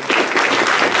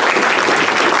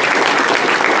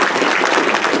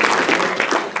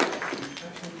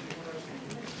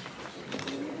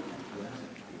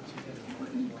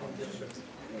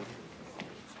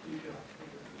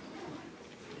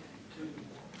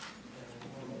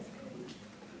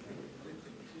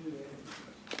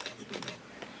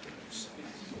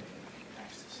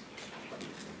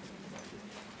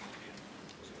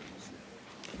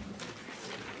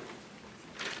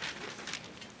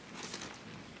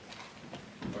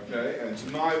 Okay, and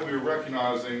tonight we are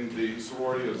recognizing the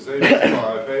sorority of Zeta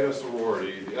Phi Beta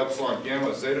sorority, the Epsilon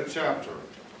Gamma Zeta chapter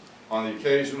on the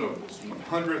occasion of its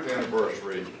 100th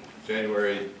anniversary,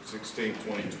 January 16,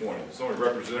 2020. Some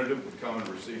representative would come and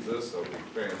receive this. That would be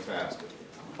fantastic.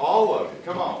 All of you,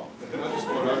 come on. I just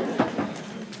want to.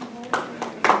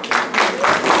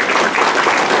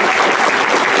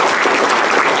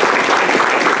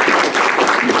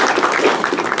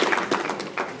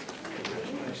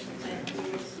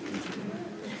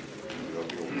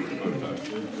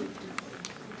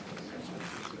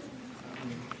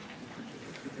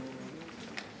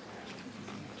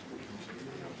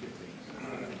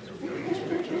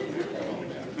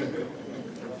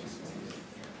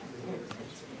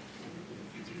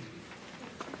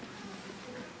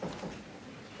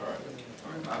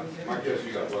 I guess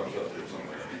you got lunch up here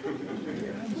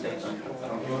somewhere.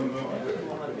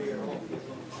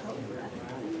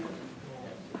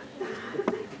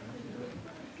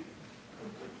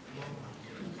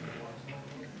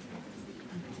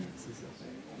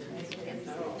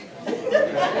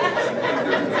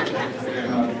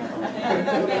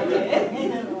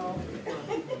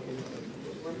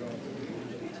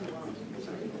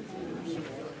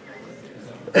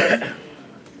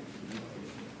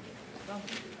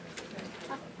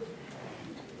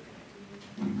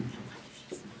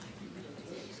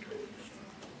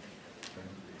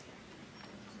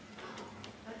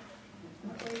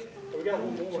 We got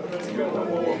one more. We got one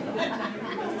more.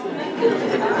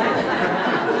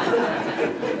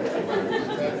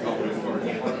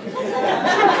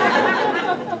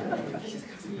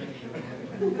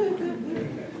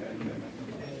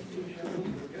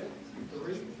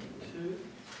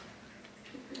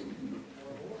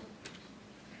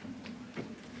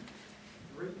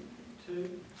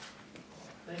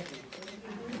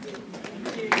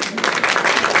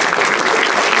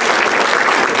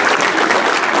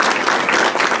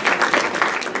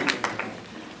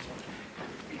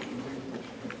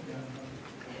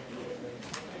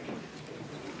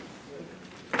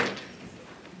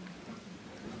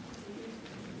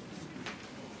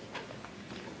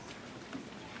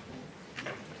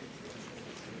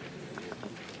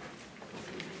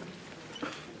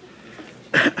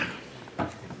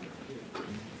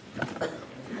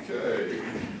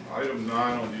 Item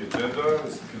 9 on the agenda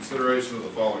is the consideration of the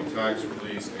following tax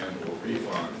release and/or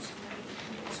refunds.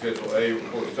 Schedule A,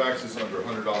 report of taxes under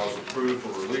 $100 approved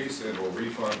for release and/or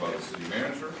refund by the city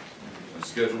manager. And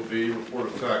Schedule B, report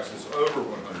of taxes over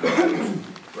 $100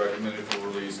 recommended for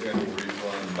release and/or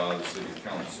refund by the city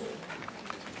council.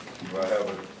 Do I have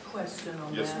a question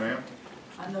on that? Yes, ma'am.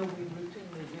 I know we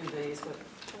routinely do these, but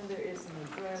when there is an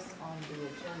address on the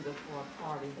agenda for a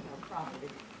party or property,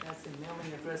 that's the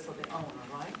mailing address of the owner,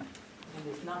 right? And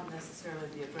it's not necessarily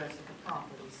the address of the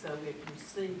property. So if you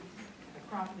see a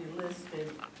property listed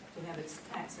to have its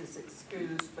taxes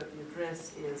excused, but the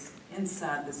address is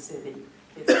inside the city,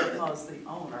 it's because the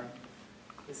owner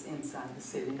is inside the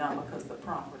city, not because the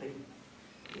property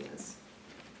is.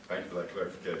 Thank you for that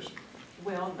clarification.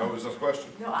 Well, That was a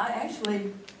question. no, I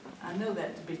know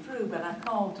that to be true, but I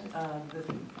called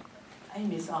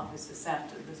Amy's office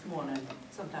this morning,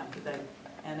 sometime today,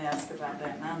 and asked about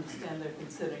that, and I understand they're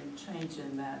considering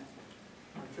changing that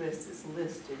address that's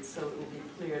listed, so it will be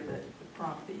clear that the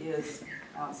property is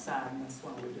outside, and that's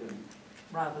why we're doing it,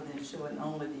 rather than showing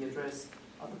only the address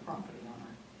of the property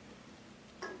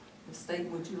owner. The state,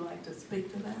 would you like to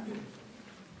speak to that?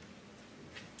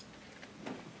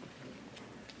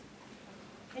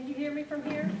 Can you hear me from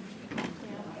here?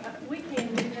 Yeah. We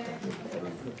can do that.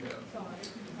 Sorry.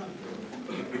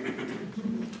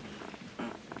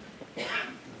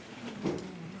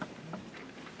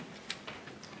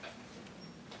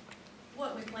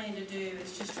 What we plan to do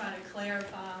is just try to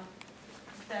clarify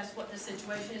if that's what the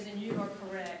situation is, and you are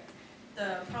correct.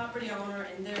 The property owner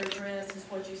and their address is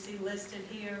what you see listed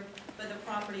here, but the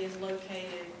property is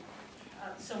located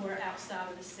somewhere outside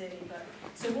of the city.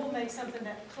 So we'll make something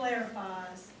that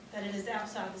clarifies that it is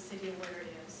outside the city and where it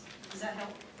is. Does that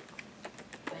help?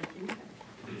 Thank you.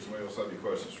 Does somebody else have any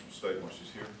questions from the state while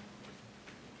she's here?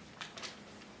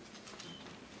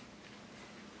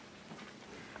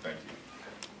 Thank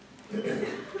you.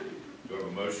 Do I have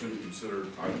a motion to consider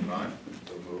item 9?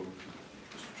 So moved.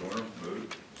 Mr. Joyner,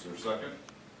 moved. Is there a second?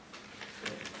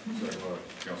 Second by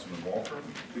Councilman Walker.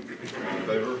 All in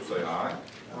favor, say aye.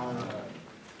 Aye.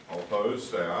 All opposed,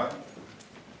 say aye.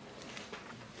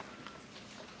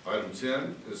 Item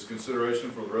 10 is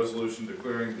consideration for the resolution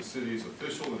declaring the city's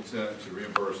official intent to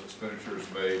reimburse expenditures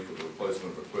made for the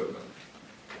replacement of equipment.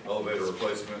 Elevator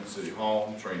replacement, city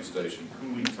hall, train station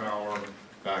cooling tower,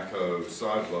 backhoe,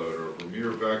 side loader,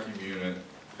 Vermeer vacuum unit,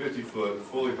 50-foot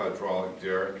fully hydraulic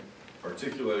derrick,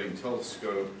 articulating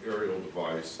telescope aerial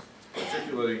device,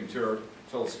 articulating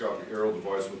telescopic aerial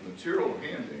device with material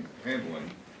handling,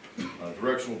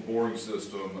 directional boring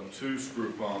system, 2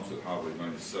 screw pumps at Highway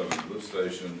 97 lift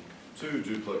station, 2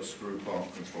 duplex screw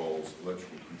pump controls,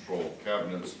 electrical control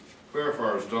cabinets,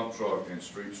 clarifiers, dump truck, and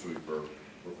street sweeper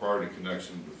required in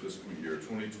connection with fiscal year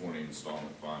 2020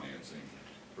 installment financing,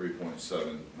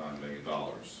 $3.79 million. Do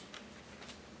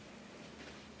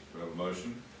we have a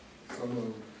motion? So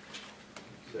moved.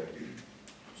 Second.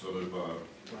 So moved by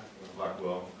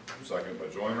Blackwell, second by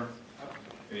Joyner.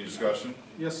 Any discussion?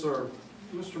 Yes, sir.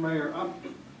 Mr. Mayor,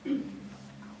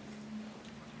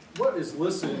 what is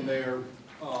listed in there,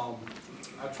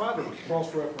 I tried to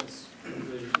cross-reference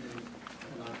and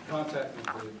I contacted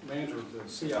the manager of the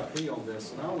CIP on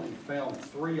this, and I only found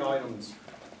 3 items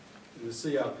in the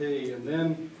CIP, and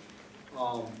then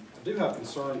I do have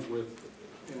concerns with,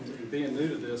 in being new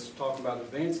to this, talking about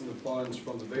advancing the funds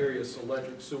from the various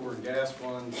electric, sewer, and gas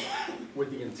funds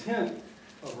with the intent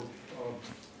of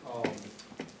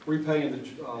repaying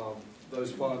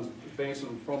those funds, advancing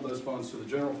them from those funds to the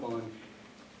general fund.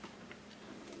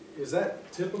 Is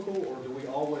that typical, or do we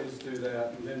always do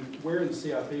that? And then where in the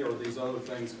CIP are these other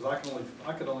things? Because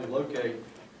I could only locate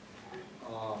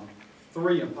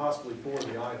 3 and possibly 4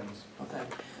 of the items. Okay,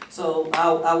 so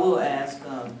I will ask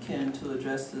Ken to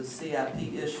address the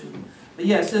CIP issue. But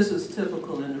yes, this is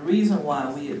typical, and the reason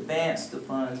why we advance the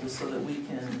funds is so that we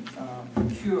can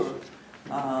procure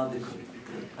the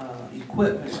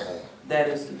equipment that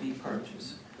is to be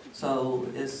purchased. So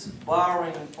it's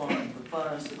borrowing from the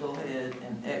funds to go ahead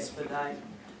and expedite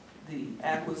the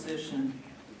acquisition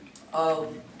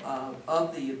of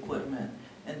the equipment,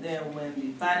 and then when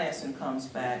the financing comes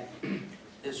back,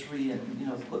 it's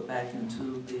put back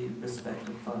into the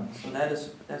respective funds. So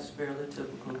that's fairly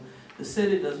typical. The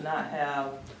city does not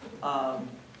have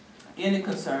any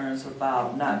concerns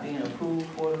about not being approved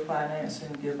for the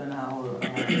financing, given our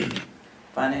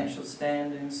financial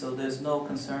standing, so there's no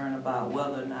concern about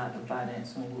whether or not the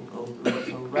financing will go through.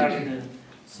 So rather than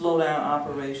slow down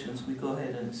operations, we go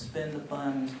ahead and spend the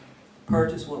funds,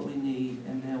 purchase what we need,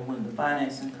 and then when the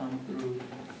financing comes through,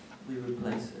 we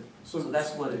replace it. So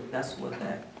that's what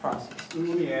that process is.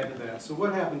 Let me add to that. So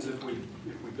what happens if we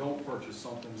don't purchase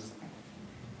something?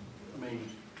 I mean,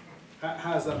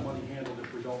 how is that money handled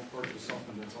if we don't purchase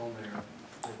something that's on there?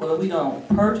 Well, if we don't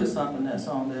purchase something that's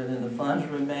on there, then the funds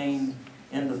remain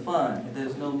in the fund.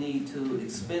 There's no need to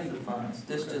expend the funds.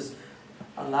 This just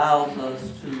allows us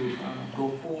to go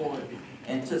forward,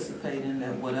 anticipating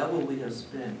that whatever we have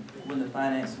spent, when the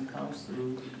financing comes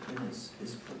through, then it's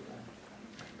put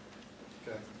back.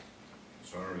 Okay.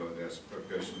 So I would like to ask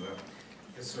clarification of that.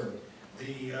 Yes, sir.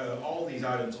 All of these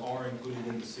items are included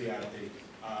in the CIP.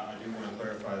 I do want to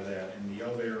clarify that. And the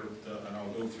elevator, and I'll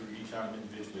go through each item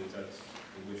individually if that's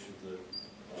the wish of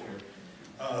the chair.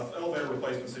 Elevator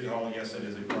replacement, City Hall, yes, that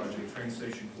is a project. Train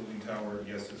station cooling tower,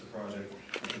 yes, it's a project.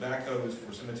 The backhoe is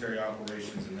for cemetery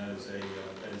operations, and that is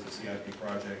a CIP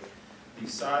project. The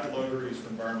side loader is for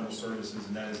environmental services,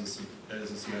 and that is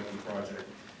a CIP project.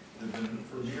 The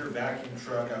Vermeer vacuum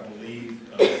truck, I believe,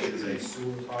 is a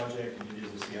sewer project, and it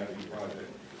is a CIP project.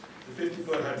 The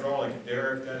 50-foot hydraulic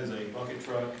derrick, that is a bucket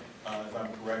truck, if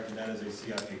I'm correct, and that is a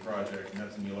CIP project, and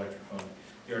that's in the electric fund.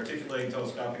 The articulating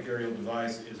telescopic aerial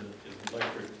device is an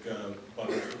electric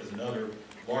bucket, is another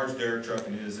large derrick truck,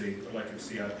 and it is an electric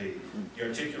CIP. The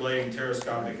articulating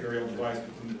telescopic aerial device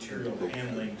with material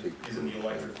handling is in the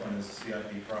electric fund, is a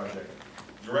CIP project.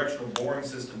 Directional boring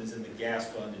system is in the gas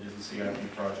fund, it is a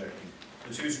CIP project.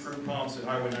 The 2 screw pumps at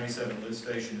Highway 97 lift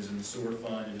station is in the sewer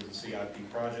fund, it is a CIP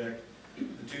project.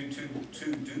 The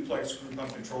two duplex screw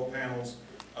pump control panels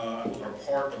are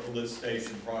part of the lift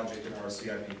station project in our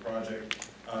CIP project.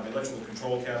 The electrical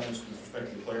control cabinets with respect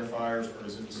to the clarifiers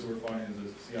is in the sewer fund,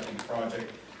 is a CIP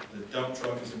project. The dump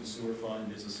truck is in the sewer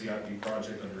fund, is a CIP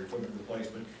project under equipment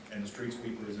replacement, and the street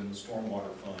sweeper is in the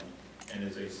stormwater fund and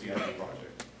is a CIP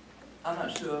project. I'm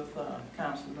not sure if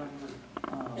Councilmember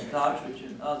Doddridge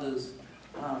and others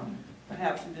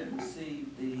perhaps you didn't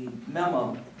receive the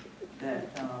memo that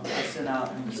I sent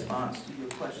out in response to your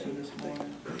question this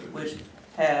morning, which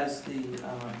has the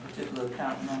particular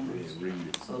account numbers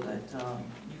so that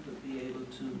you could be able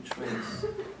to trace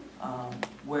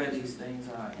where these things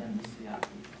are in the CIP.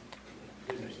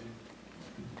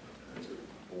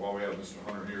 While we have Mr.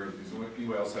 Hunter here, does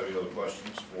anyone else have any other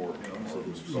questions for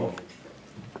Mr. Salter?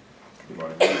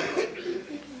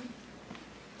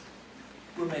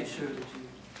 We'll make sure that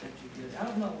you get it. I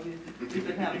don't know, we've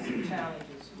been having some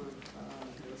challenges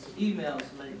with emails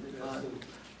lately, but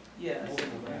yes.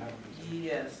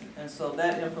 Yes, and so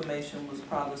that information was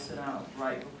probably sent out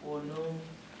right before noon,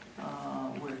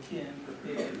 where Ken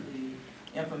prepared the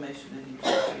information that he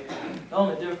just shared. The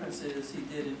only difference is he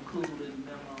did include in the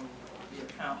memo the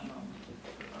account number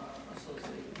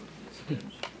associated with the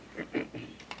expenditure.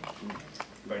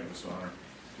 Thank you, Ms. Hunter.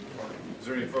 Is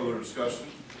there any further discussion?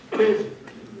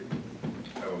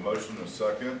 Have a motion and a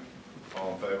second.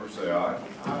 All in favor, say aye.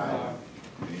 Aye.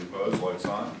 Any opposed, like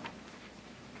sign.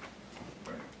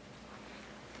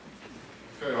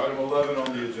 Okay, item 11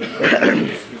 on the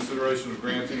agenda is consideration of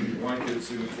granting blanket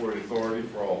signatory authority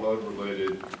for all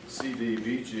HUD-related CD,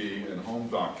 VG, and home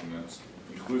documents,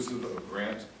 inclusive of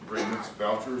grant agreements,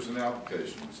 vouchers, and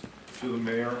applications, to the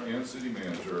mayor and city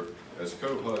manager as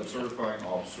co-HUD certifying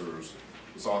officers.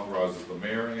 This authorizes the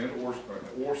mayor and or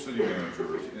city manager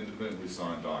to independently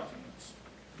sign documents.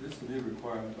 This is a new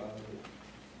requirement by the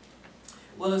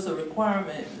Well, it's a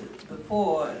requirement.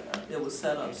 Before, it was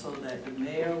set up so that the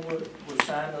mayor would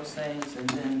sign those things, and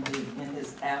then in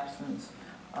his absence,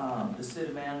 the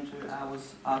city manager, I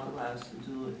was authorized to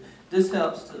do it. This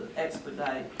helps to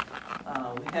expedite.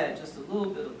 We had just a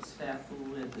little bit of a snafu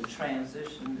with the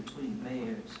transition between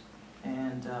mayors,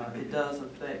 and it does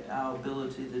affect our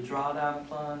ability to draw down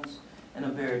funds in a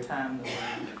very timely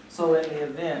way. So in the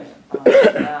event,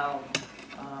 now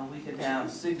we can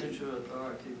have signature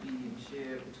authority being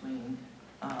shared between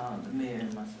the mayor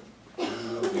and myself.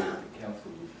 the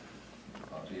council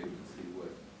will be able to see what.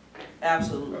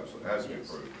 Absolutely. Absolutely. Has to be Yes.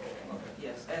 approved. Okay.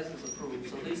 Yes, as is approved.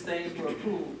 So these things were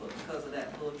approved, but because of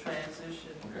that little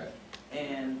transition Okay.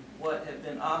 and what had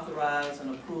been authorized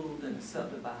and approved and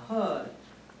accepted by HUD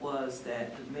was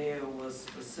that the mayor was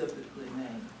specifically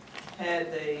named.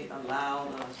 Had they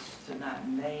allowed us to not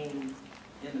name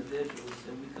individuals,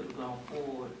 then we could have gone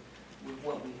forward with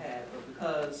what we had. But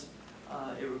because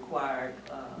it required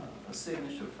a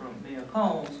signature from Mayor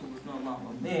Combs, who was no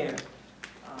longer mayor,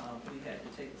 we had to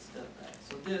take a step back.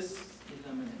 So this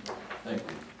eliminated that. Thank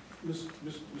you.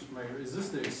 Mr. Mayor, is this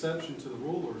the exception to the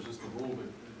rule, or is this the rule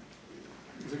that,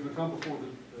 is it gonna come before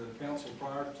the council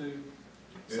prior to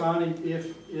signing if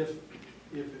it's,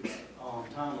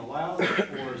 time allows,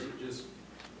 or is it just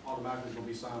automatically gonna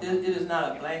be signed? It is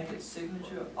not a blanket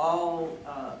signature. All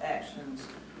actions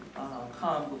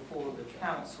come before the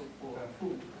council for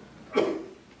approval.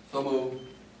 So moved.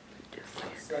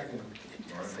 Second.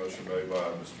 All right, motion made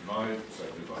by Mr. Knight,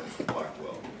 seconded by Mr.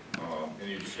 Blackwell.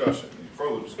 Any discussion, any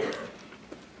further discussion?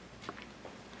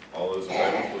 All those in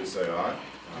favor, please say aye.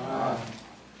 Aye.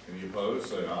 Any opposed,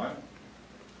 say aye.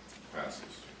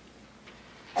 Passes.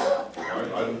 All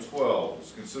right, item 12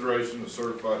 is consideration of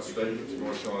certified statements of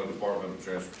North Carolina Department of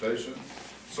Transportation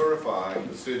certifying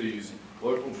the city's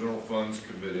local general funds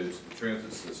committed to the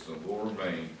transit system will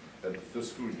remain at the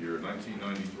fiscal year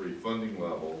 1993 funding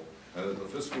level, and that the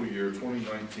fiscal year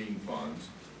 2019 funds,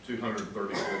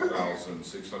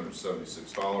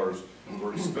 $234,676,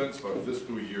 were expensed by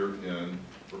fiscal year end,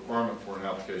 requirement for an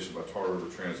application by Tar River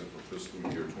Transit for fiscal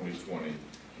year 2020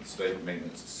 and State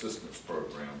Maintenance Assistance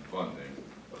Program funding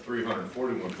of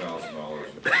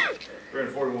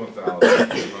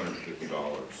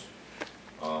 $341,250.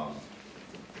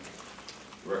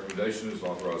 The recommendation is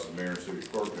authorize the mayor and city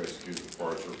clerk to execute the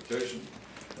required certification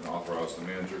and authorize the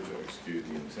manager to execute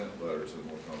the intent letter to the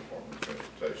North Carolina Department of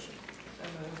Transportation.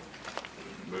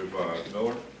 Moved by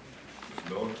Miller. Mr.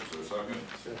 Miller, is there a second?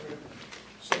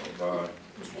 Second by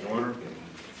Mr. Joyner.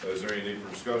 Is there any need for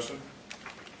discussion?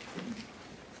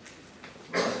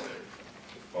 All right.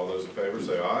 All those in favor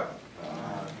say aye.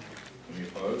 Aye. Any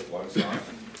opposed, like sign.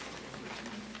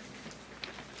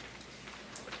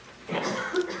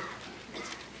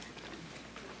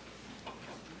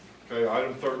 Okay,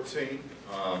 item 13,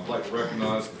 I'd like to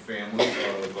recognize the family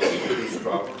of Chris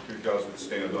Driver. If you guys would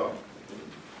stand up.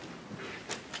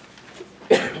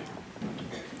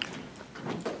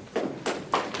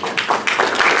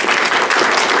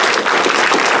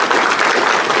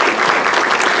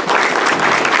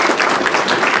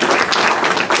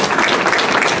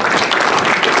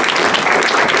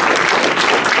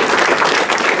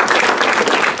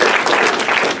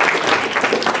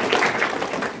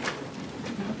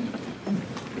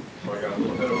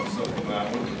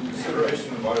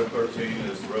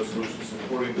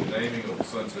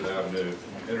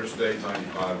 Interstate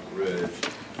 95 Bridge,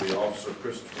 the Officer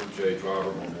Christopher J.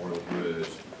 Driver Memorial Bridge,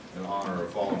 in honor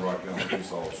of fallen Rock County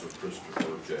Police Officer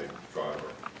Christopher J.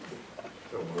 Driver.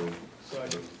 So moved.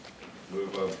 Second.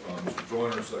 Moved by Mr.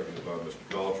 Joyner, seconded by Mr.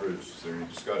 Galtridge. Is there any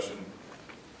discussion?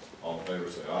 All in favor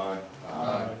say aye.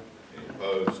 Aye. Any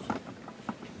opposed?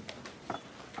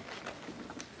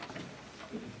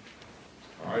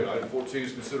 All right, item 14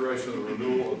 is consideration of the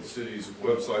renewal of the city's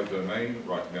website domain,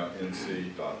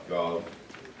 RockyMountainNC.gov.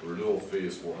 The renewal fee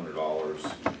is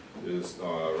 $400. is,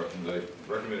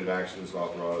 recommended action is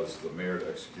authorize the mayor to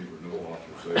execute renewal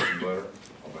authorization letter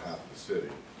on behalf of the city.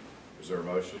 Is there a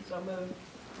motion? So moved.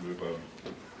 Moved by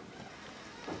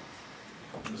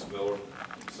Ms. Miller,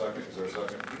 second, is there a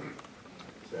second?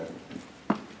 Second.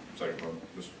 Second by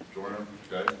Mr. Joyner,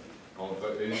 okay. All in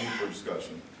favor, any for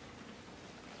discussion?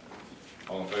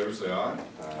 All in favor, say aye.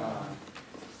 Aye.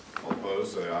 All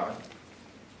opposed, say aye.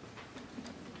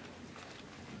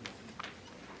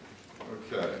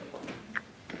 Okay.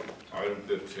 Item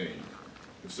 15,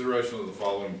 consideration of the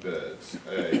following bids.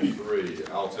 A, 3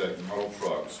 Altech model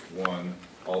trucks, 1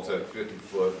 Altech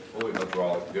 50-foot fully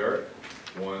hydraulic derrick,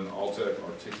 1 Altech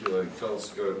articulating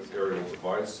telescope aerial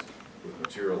device with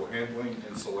material handling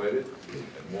insulated,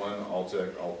 and 1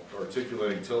 Altech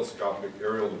articulating telescopic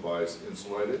aerial device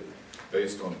insulated,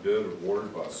 based on bid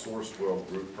awarded by Sourcewell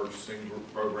Group Purchasing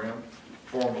Group Program,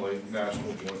 formerly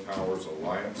National Joint Powers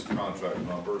Alliance, contract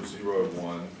number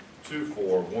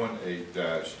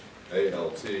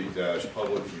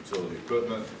 012418-ALT-Public Utility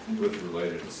Equipment with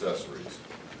related accessories.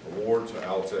 Award to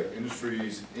Altech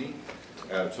Industries, Inc.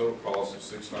 at a total cost of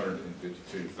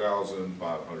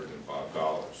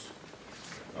 $652,505.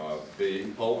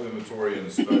 B, pole inventory and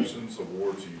inspections,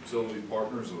 award to Utility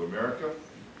Partners of America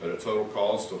at a total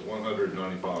cost of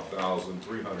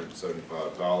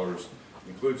 $195,375.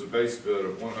 Includes a base bid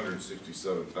of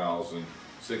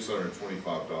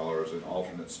 $167,625 and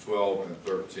alternates 12 and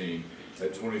 13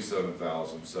 at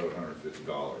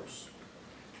 $27,750.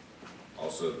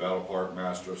 Also, the Battle Park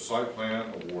Master Site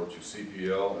Plan award to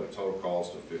CPL at a total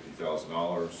cost of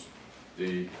 $50,000.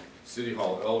 D, City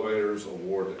Hall Elevators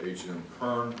award to H&M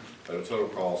Kern at a total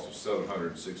cost of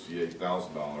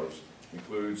 $768,000.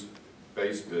 Includes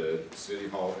base bid, City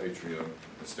Hall Atrium,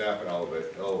 and staff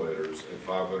elevators at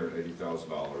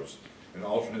 $580,000, and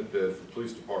alternate bid for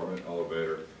Police Department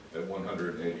elevator at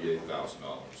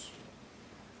 $188,000.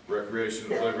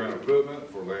 Recreation and playground equipment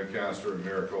for Lancaster and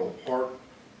Maricopa Park,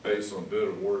 based on bid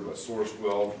awarded by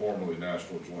Sourcewell, formerly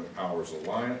National Joint Powers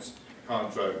Alliance,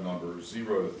 contract number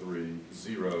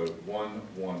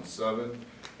 030117,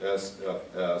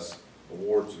 SFS,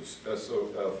 award to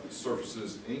SOF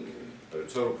Surfaces, Inc., at a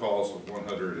total cost of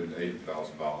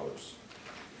 $108,000.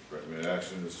 Recommended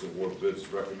action is to award bids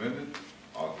as recommended,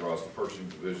 authorize the purchasing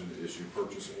division to issue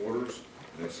purchase orders,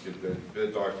 and execute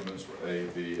bid documents for A,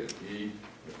 B, and E in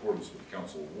accordance with the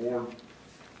council award.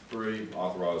 3,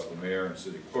 authorize the mayor and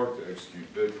city clerk to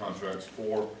execute bid contracts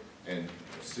for and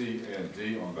C and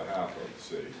D on behalf of the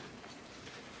city.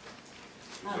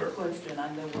 I have a question. I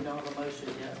know we don't have a motion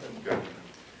yet, but Okay.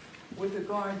 with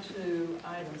regard to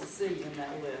item C in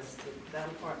that list, the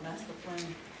Battle Park Master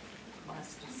Plan,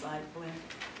 Master Site Plan,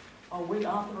 are we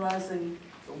authorizing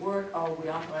the work, or are we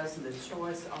authorizing the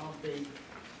choice of the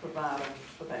provider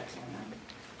for that plan?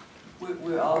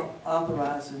 We're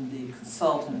authorizing the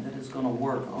consultant that is going to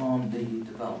work on the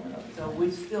development of it. So we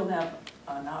still have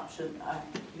an option,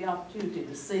 the opportunity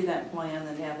to see that plan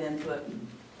and have input and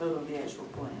vote on the actual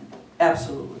plan.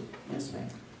 Absolutely, yes, ma'am.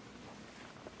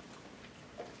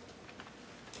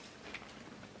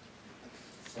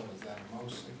 So is that a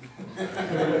motion?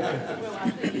 Well, I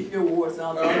think if your ward's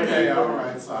out there. Okay, all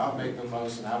right, so I'll make the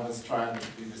motion. I was trying to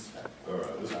be respectful. All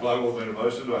right, Mr. Blackwell made a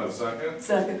motion. Do I have a second?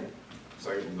 Second.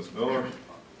 Second from Ms. Miller.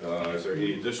 Is there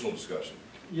any additional discussion?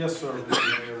 Yes, sir,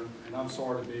 Mr. Mayor, and I'm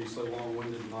sorry to be so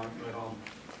long-winded tonight, but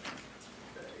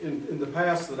in the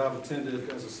past that I've attended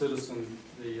as a citizen,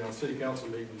 the city council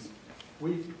meetings,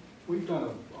 we've done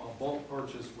a bulk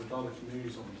purchase with other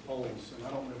communities on the poles, and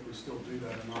I don't know if we still do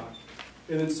that or not.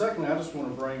 And then secondly, I just want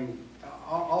to bring,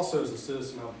 also as a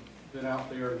citizen, I've been out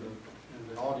there in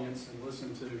the audience and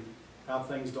listened to how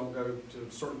things don't go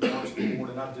to certain parts of the board,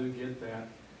 and I do get that.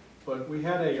 But we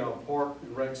had a park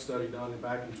and rec study done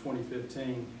back in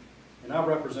 2015, and I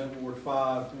represent Ward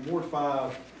 5. In Ward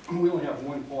 5, we only have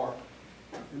one park.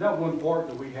 And that one park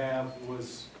that we have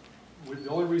was, the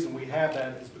only reason we have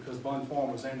that is because Bun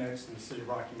Farm was annexed in the city of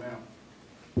Rocky Mount.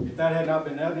 If that had not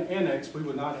been annexed, we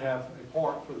would not have a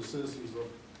park for the citizens of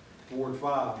Ward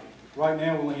 5. Right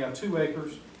now, we only have 2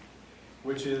 acres,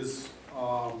 which is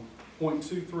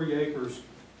 0.23 acres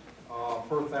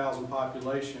per 1,000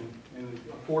 population. And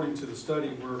according to the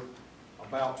study, we're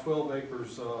about 12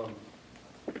 acres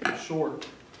short,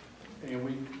 and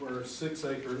we're 6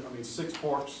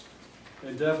 parks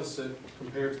in deficit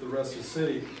compared to the rest of the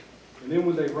city. And then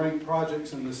when they ranked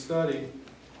projects in this study,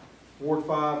 Ward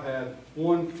 5 had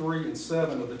 1, 3, and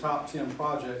 7 of the top 10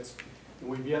 projects, and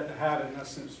we've yet to have it, and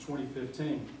that's since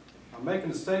 2015. I'm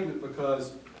making a statement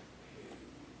because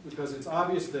it's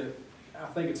obvious that I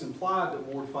think it's implied that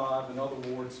Ward 5 and other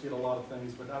wards get a lot of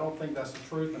things, but I don't think that's the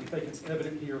truth, and I think it's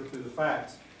evident here through the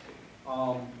facts.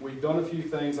 We've done a few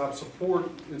things. I'm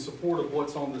in support of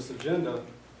what's on this agenda,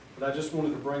 but I just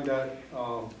wanted to bring that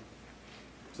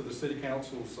to the city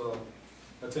council's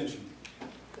attention.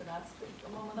 Could I speak a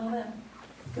moment on that?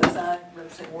 Because I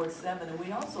represent Ward 7, and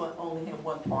we also only have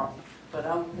one park. But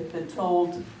I have been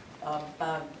told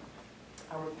by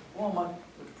our former,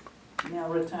 now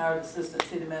retired assistant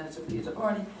city manager, Peter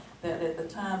Barney, that at the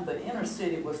time the inner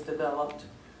city was developed,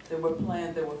 there were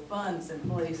funds in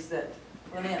place that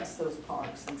financed those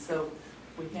parks. And so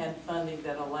we had funding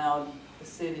that allowed the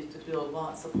city to build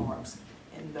lots of parks.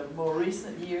 In the more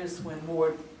recent years, when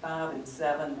Ward 5 and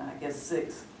 7, I guess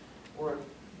 6, were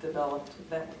developed,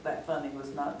 that funding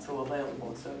was not so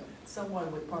available. So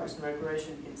someone with Parks and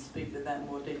Recreation can speak to that in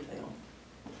more detail.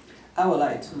 I would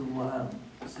like to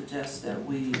suggest that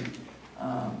we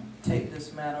take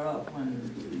this matter up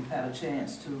when we've had a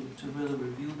chance to really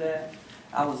review that.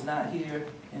 I was not here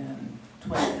in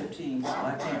 2015, so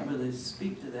I can't really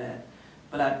speak to that.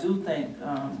 But I do think,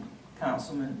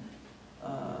 Councilman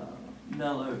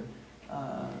Miller,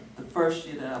 the first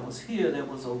year that I was here, there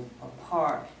was a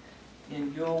park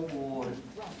in your ward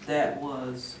that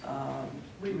was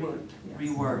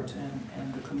reworked,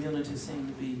 and the community seemed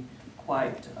to be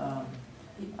quite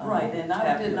right. And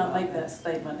I did not make that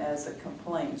statement as a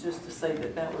complaint, just to say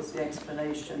that that was the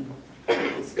explanation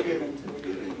that was given to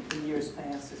me in years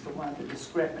past as to why the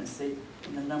discrepancy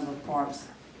in the number of parks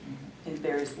in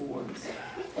various wards.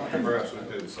 Perhaps we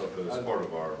could set that as part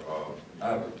of our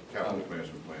capital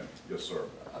management plan. Yes, sir.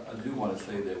 I do want to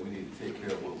say that we need to take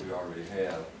care of what we already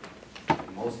have.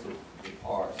 Most of the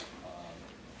parks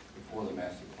before the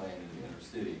master plan in the inner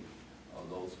city,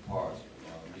 those parks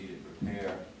needed repair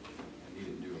and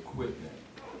needed new equipment.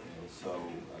 And so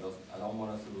I don't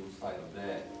want us to lose sight of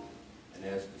that. And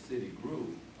as the city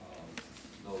grew,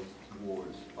 those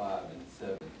wards 5 and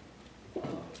 7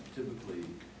 typically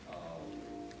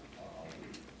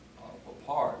for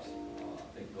parks,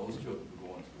 I think those children were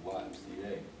going to the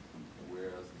YMCA,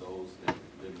 whereas those that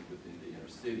lived within the inner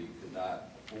city could not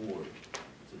afford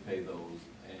to pay those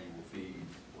annual fees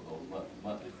or those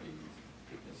monthly fees.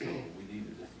 And so we need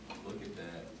to just look at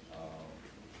that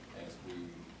as we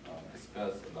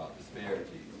discuss about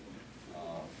disparities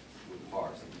with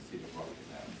parks in the city of Rocky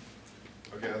Mountain.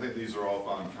 Okay, I think these are all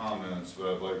fine comments,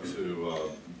 but I'd like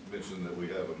to mention that we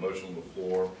have a motion on the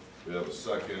floor. We have a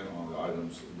second on the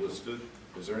items listed.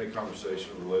 Is there any conversation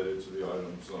related to the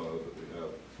items that we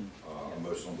have a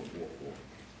motion on the floor for?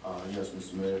 Yes,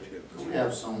 Mr. Mayor. Could we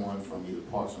have someone from either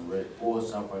Parks and Rec or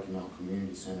South Rocky Mountain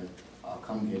Community Center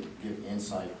come give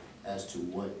insight as to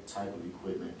what type of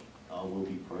equipment will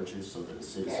be purchased so that the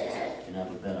citizens can have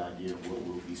a better idea of what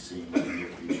we'll be seeing in the near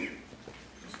future?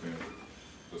 Yes, ma'am.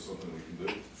 Is that something we can do?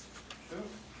 Sure.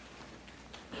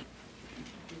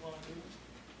 You want to do it?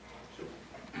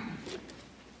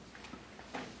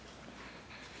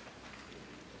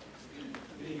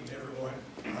 Good evening, everyone.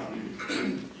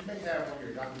 You may have on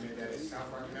your document that is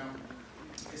South Rocky Mountain.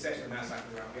 It's actually not South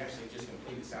Rocky Mountain. We actually just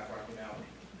completed South Rocky Mountain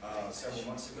several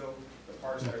months ago. The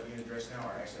parks that are being addressed now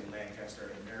are actually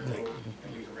Lancaster and Marigold,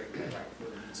 and we corrected that right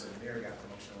before the meeting, so the mayor got the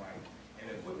motion right. And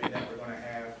the equipment that we're going to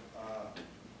have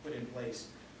put in place,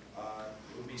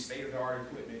 it will be state-of-the-art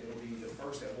equipment. It will be the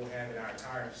first that we'll have in our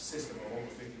entire system of over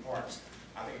 50 parks.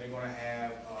 I think they're going to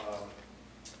have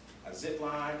a zip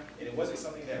line, and it wasn't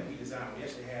something that we designed. We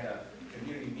actually had a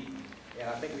community meeting, and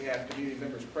I think we have community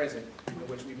members present, in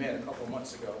which we met a couple of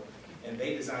months ago, and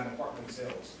they designed the park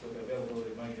themselves with the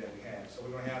availability of money that we have. So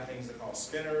we're going to have things that are called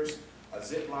spinners, a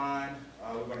zip line,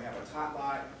 we're going to have a tot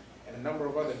lot, and a number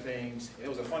of other things. It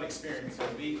was a fun experience. So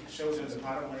we showed them the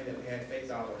pot of money that we had, $8,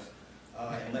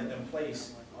 and let them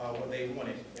place what they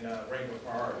wanted in a regular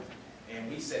priority. And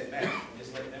we sat back and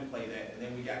just let them play that. And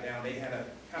then we got down, they had a,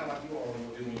 kind of like you all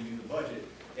will do when you do the budget,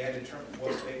 they had to determine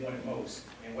what they wanted most.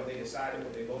 And what they decided,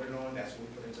 what they voted on, that's what we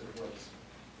put into the place.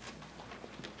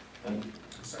 Thank you.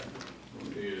 Sorry.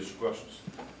 Any additional questions?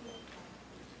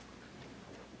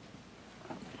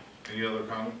 Any other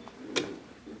comment?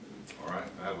 All right,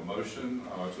 I have a motion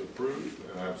to approve,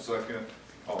 and I have a second.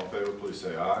 All in favor, please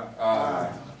say aye.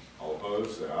 Aye. All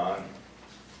opposed, say aye.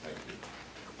 Thank you.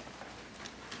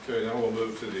 Okay, now we'll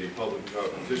move to the public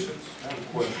petitions. I have a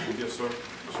question. Yes, sir.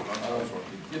 Mr. Knight, sorry.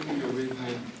 Give me your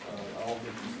reasoning, I don't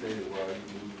think you stated why you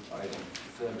moved item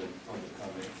 7 public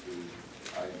comment to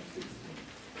item 16.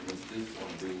 And is this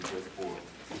going to be just for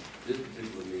this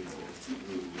particular meeting or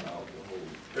throughout the whole?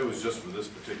 It was just for this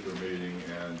particular meeting,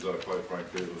 and quite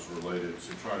frankly, it was related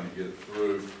to trying to get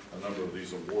through a number of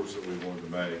these awards that we wanted to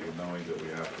make, and knowing that we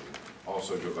have to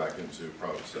also go back into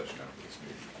private session after this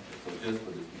meeting. Okay, so just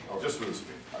for this meeting? Just for this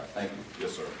meeting. All right, thank you.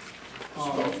 Yes, sir.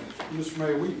 Mr.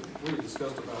 Mayor, we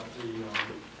discussed about the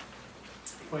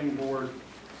planning board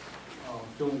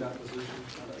filling that position.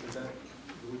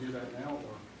 Do we do that now,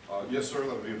 or? Yes, sir,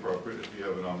 that would be appropriate if you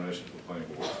have a nomination for the planning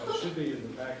board. It should be in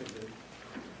the packet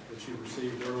that you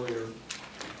received earlier.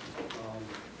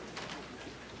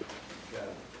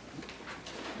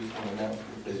 Just want to announce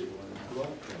this. What?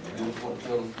 Just want to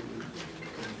tell us.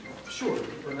 Sure.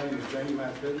 Her name is Janie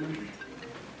McPidman.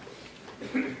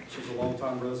 She's a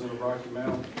longtime resident of Rocky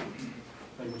Mount. I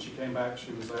think when she came back,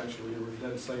 she was actually, it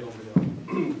didn't say on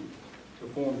the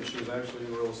form that she was actually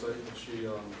in real estate, but she, I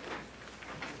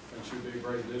think she'd be a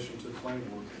great addition to the planning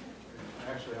board.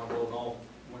 Actually, I voted off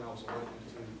when I was elected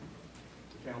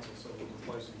to council, so we're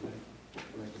replacing me.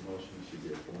 Make the motion, she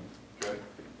get one. Okay,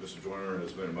 Mr. Joyner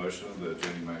has made a motion that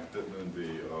Jenny McPidman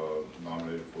be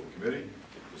nominated for the committee.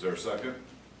 Is there a second?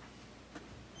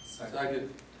 Second.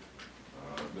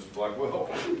 Mr. Blackwell,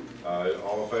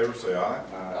 all in favor, say aye.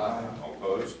 Aye. All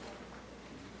opposed?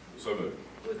 So moved.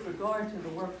 With regard to the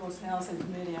Workforce Housing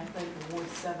Committee, I think Ward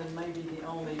 7 may be the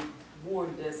only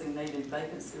ward designated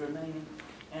vacancy remaining.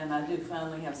 And I do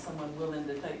finally have someone willing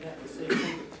to take that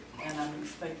position, and I'm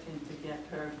expecting to get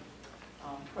her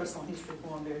personal history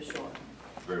form very shortly.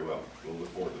 Very well. We'll look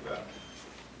forward to that.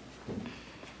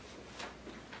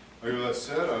 Okay, with that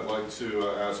said, I'd like to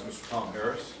ask Mr. Tom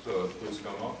Harris to please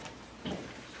come up.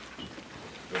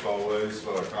 As always,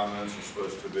 comments are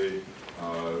supposed to be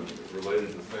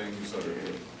related to things that are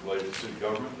related to city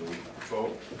government that we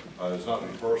control. It's not to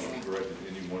be personal, directed to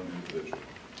any one individual.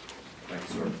 Thank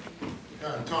you,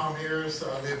 sir. Tom Harris.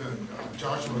 I live in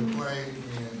Joshua Clay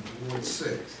in Ward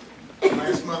 6.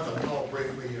 Last month I talked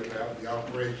briefly about the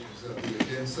operations of the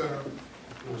event center.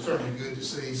 It was certainly good to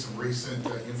see some recent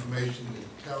information in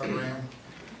the Telegram.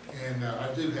 And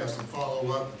I do have some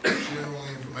follow-up general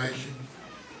information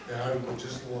that I would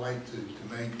just like to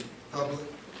make public.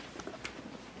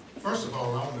 First of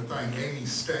all, I want to thank Amy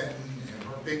Stanton and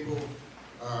her people.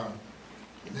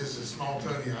 This is small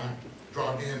Tony. I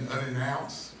dropped in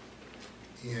unannounced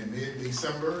in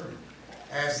mid-December,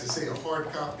 asked to see a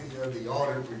hard copy of the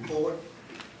audit report.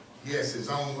 Yes, it's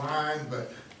online,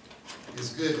 but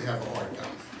it's good to have a hard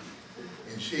copy.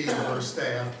 And she and her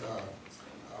staff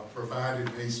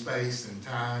provided me space and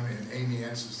time, and Amy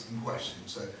answered some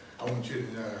questions. So I want you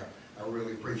to know I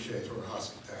really appreciate her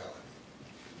hospitality.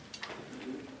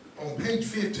 On page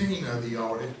 15 of the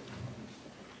audit,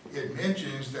 it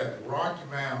mentions that the Rocky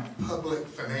Mount Public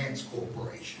Finance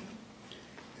Corporation,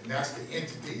 and that's the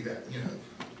entity that,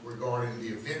 regarding the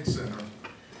event center,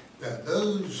 that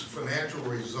those financial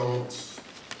results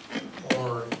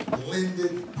are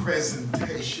blended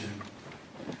presentation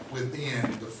within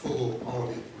the full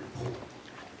audit report.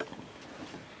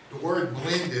 The word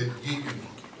blended, you can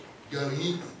go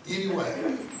any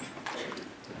way,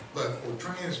 but for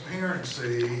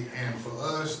transparency and for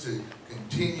us to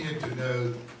continue to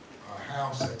know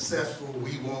how successful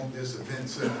we want this event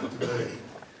center to be,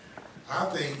 I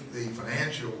think the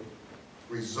financial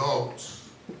results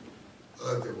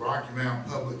of the Rocky Mount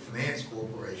Public Finance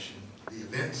Corporation, the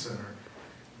event center,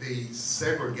 be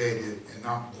segregated and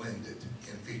not blended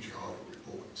in future audit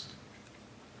reports.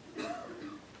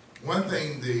 One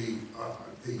thing, the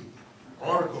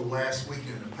article last week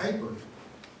in the paper,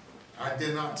 I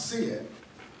did not see it,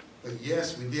 but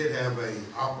yes, we did have a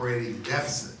operating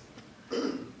deficit.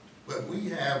 But we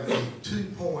have a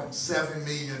 $2.7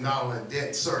 million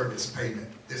debt service payment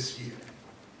this year.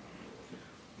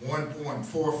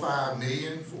 $1.45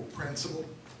 million for principal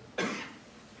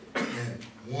and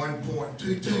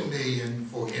 $1.22 million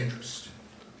for interest.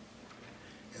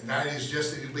 And that is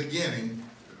just at the beginning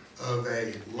of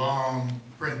a long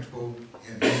principal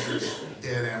and interest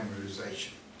debt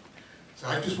amortization. So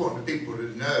I just want the people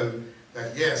to know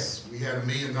that yes, we had $1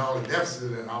 million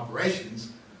deficit in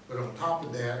operations, but on top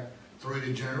of that, through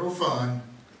the general fund,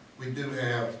 we do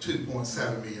have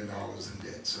 $2.7 million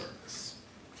in debt service.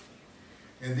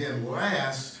 And then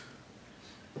last,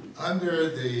 under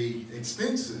the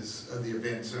expenses of the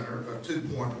event center of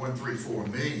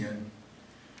 $2.134 million,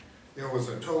 there was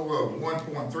a total of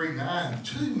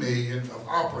 $1.392 million of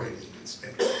operating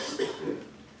expenses.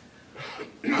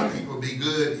 I think it would be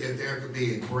good if there could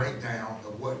be a breakdown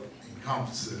of what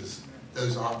encompasses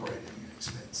those operating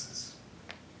expenses.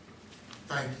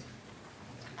 Thank you.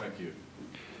 Thank you.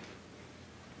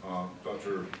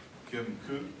 Dr. Kim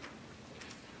Koo?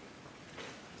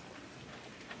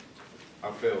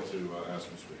 I failed to ask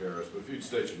Mr. Harris, but if you'd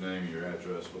state your name and your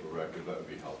address for the record, that would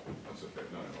be helpful. That's okay.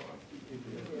 No, no,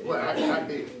 no. Well, I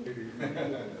did.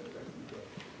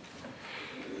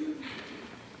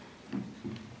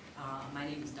 My My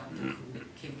name is Dr.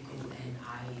 Kim Koo, and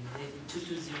I live in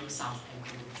 220 South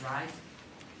Anchorage Drive.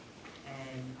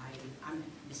 And I'm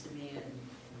Mr. Mayor and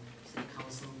City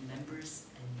Council members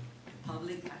and the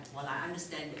public. While I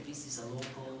understand that this is a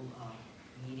local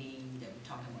meeting, that we're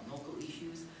talking about local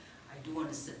issues, I do want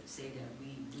to say that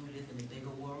we do live in a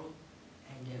bigger world,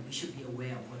 and that we should be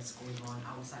aware of what's going on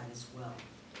outside as well.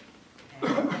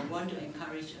 And I want to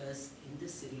encourage us in the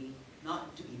city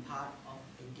not to be part of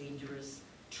a dangerous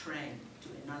trend to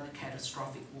another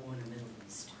catastrophic war in the Middle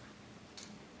East.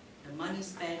 The money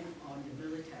spent on the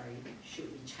military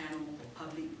should be channeled for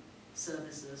public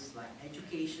services like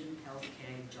education,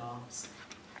 healthcare, jobs,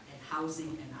 and housing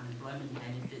and unemployment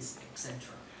benefits,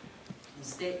 etc.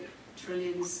 Instead,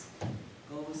 trillions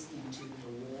goes into the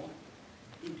war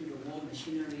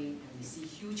machinery, and we see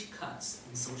huge cuts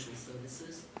in social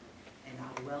services and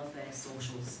our welfare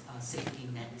social safety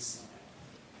nets.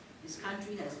 This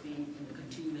country has been in a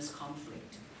continuous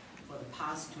conflict for the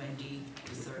past 20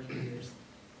 to 30 years,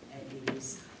 and it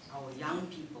is our young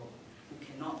people who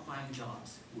cannot find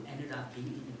jobs, who ended up being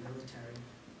in the military,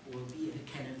 who will be a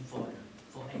cannon fodder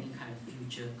for any kind of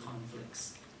future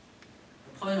conflicts.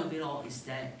 The point of it all is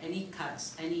that any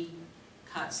cuts in the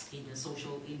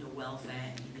welfare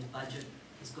and in the budget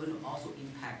is going to also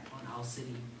impact on our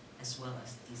city as well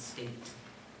as the state.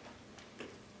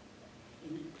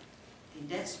 In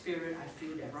that spirit, I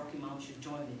feel that Rocky Mount should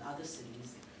join with other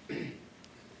cities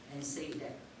and say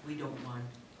that we don't want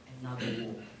another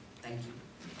war. Thank you.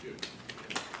 Thank you.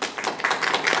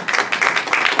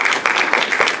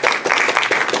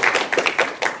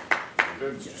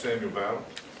 Okay, Mr. Samuel Battle.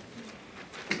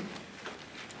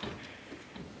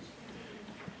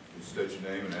 Please state your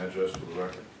name and address for the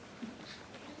record.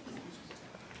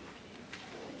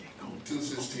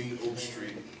 216 Oak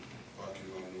Street, Rocky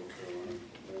Mount, North Carolina,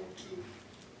 Ward 2.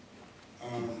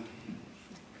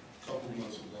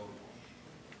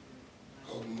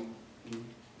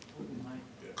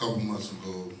 Couple months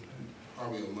ago,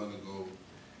 probably a month ago,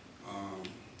 I'm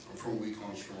from Weak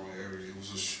Armstrong area. It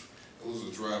was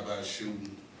a drive-by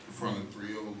shooting in front of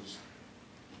 3 O's.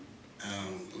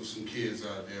 There was some kids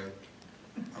out there.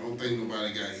 I don't think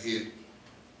nobody got hit,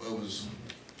 but it was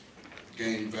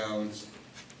gang violence,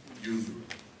 usual.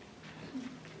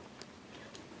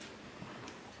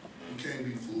 We can't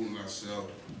be fooling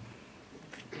ourselves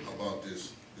about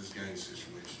this gang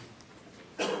situation.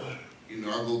 You know,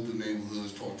 I go through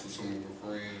neighborhoods, talk to some of my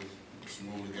friends, some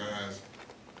older guys.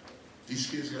 These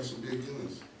kids got some big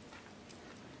guns.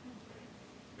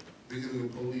 Bigger than the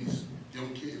police,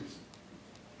 young kids.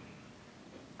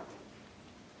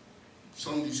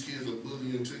 Some of these kids are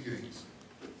bullied into gangs.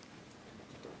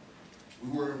 We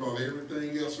worry about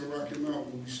everything else in Rocky Mount,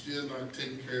 but we still not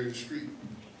taking care of the street.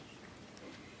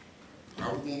 I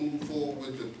was gonna move forward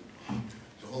with the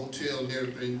hotel and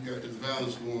everything. We got this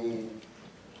violence going on,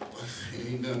 but it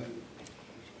ain't nothing.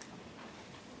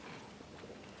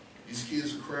 These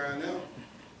kids are crying out.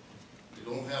 They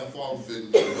don't have father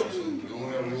figures, they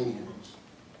don't have role models.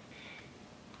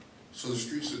 So the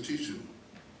streets are teaching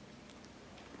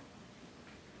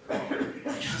them. We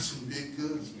got some big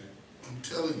guns, man. I'm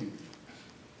telling you.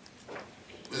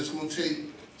 But it's going to take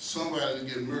somebody to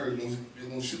get murdered. They're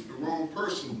going to shoot the wrong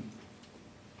person,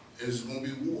 and it's going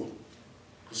to be war.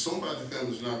 Because somebody's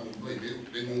family's not going to play.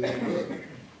 They're going to want blood.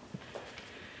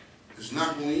 It's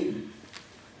not going to end.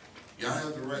 Y'all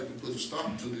have the right to put a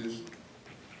stop to this,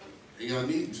 and y'all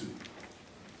need to.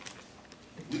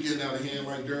 We getting out of hand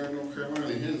right there in North Carolina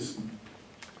and Henderson.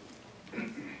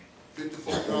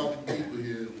 54,000 people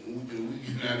here, and we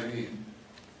getting out of hand.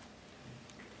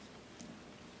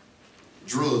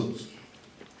 Drugs.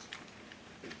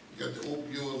 You got the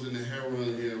opioids and the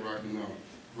heroin here rocking out.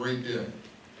 Right there.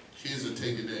 Kids are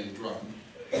taking it and dropping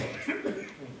it.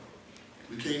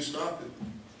 We can't stop it.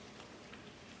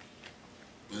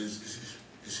 But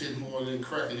it's hitting more than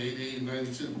crack in 88 and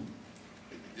 92.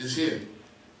 It's here.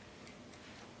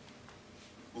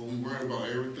 But we worry about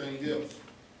everything else.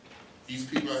 These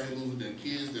people out here losing their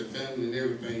kids, their family, and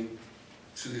everything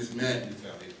to this madness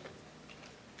out here.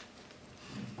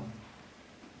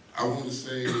 I want to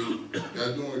say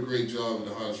y'all doing a great job in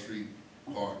the High Street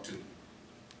Park too.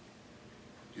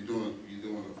 You're doing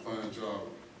a fine job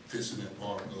fixing that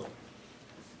park up.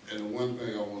 And the one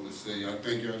thing I want to say, I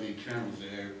think y'all need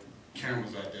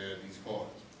cameras out there at these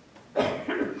parks.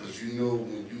 Because you know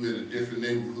when you in a different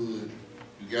neighborhood,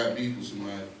 you got people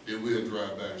somebody, they will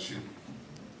drive by and shoot.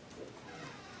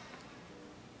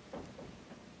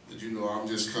 But you know, I'm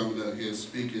just coming up here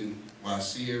speaking what I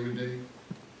see every day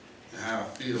and how I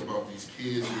feel about these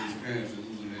kids and these parents that are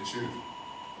losing their children.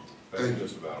 Thank you,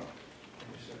 Mr. Battle.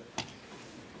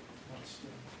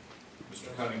 Mr.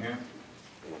 Cunningham.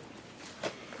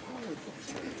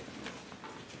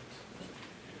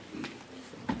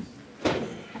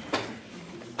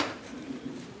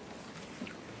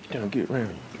 Don't get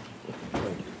round.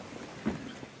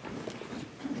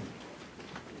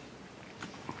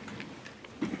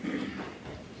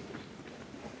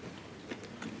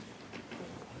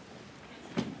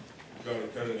 Johnny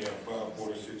Cunningham,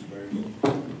 546 Marigold.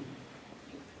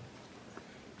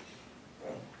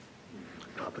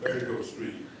 Marigold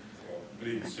Street,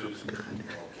 leading citizen,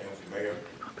 council mayor.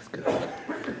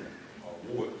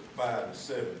 Ward 5 and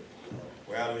 7,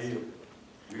 where I live,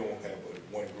 we don't have but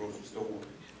one grocery store,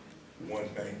 one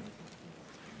bank,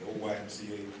 no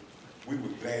YMCA. We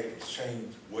would gladly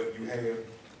exchange what you have in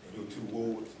your 2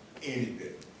 wards any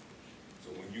day. So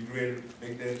when you're ready to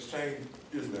make that exchange,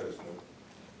 just let us know.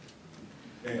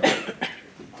 Now,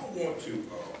 I want to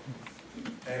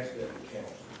ask that the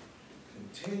council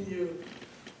continue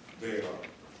their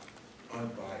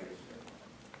unbiased,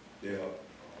 their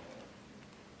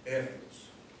efforts,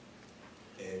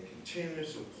 and continue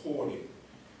supporting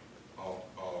of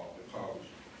the college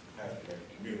African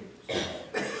communities.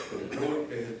 The work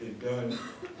that has been done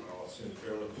since the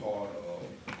early part of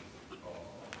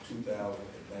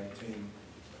 2019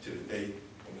 to the date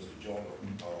when Mr. Joyner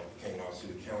became our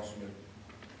city councilman,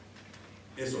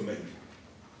 it's amazing.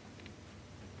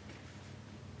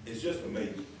 It's just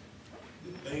amazing.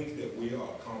 The things that we are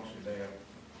accomplishing now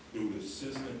through the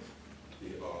assistance, the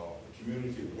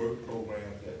community work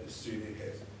programs that the city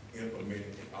has implemented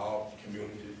in our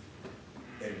community,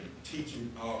 and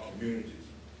teaching our communities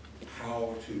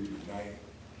how to unite,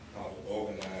 how to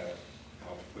organize,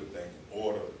 how to put things in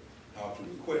order, how to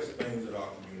request things that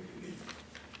our community needs.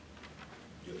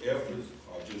 Your efforts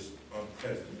are just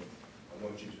unprecedented. I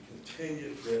want you to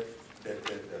continue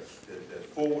that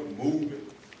forward movement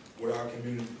with our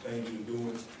community, things you're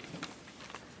doing.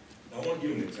 Now, I want to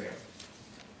give an example.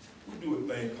 We do a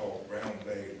thing called brown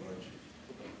bag lunches,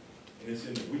 and it's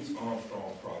in the Weeks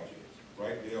Armstrong Project,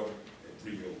 right there at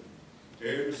Rio.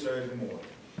 Every Saturday morning,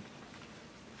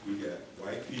 we got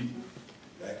white people,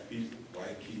 black people,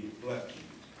 white kids, black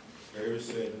kids. Every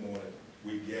Saturday morning,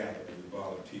 we gather and we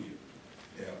volunteer.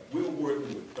 Now, we're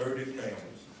working with 30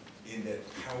 families in that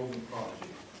housing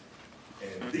project.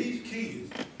 And these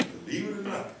kids, believe it or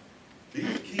not,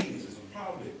 these kids, is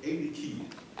probably 80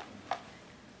 kids.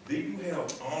 Then you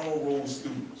have honor roll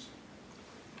students.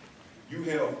 You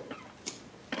have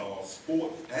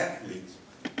sport athletes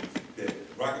that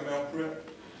Rocky Mount Prep,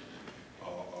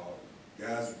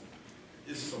 guys,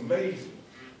 it's amazing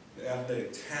the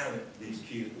athletic talent these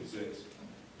kids possess,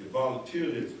 the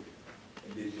volunteerism,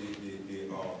 and the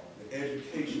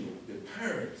educational, the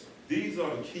parents. These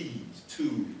are the keys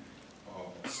to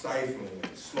stifling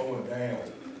and slowing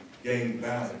down gang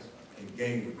violence and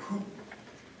gang recruitment.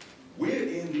 We're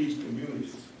in these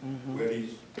communities where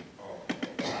these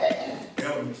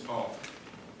elements are.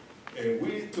 And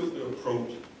we took the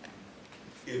approach,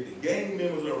 if the gang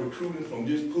members are recruiting from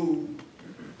this pool,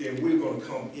 then we're going to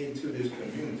come into this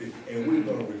community and we're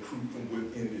going to recruit from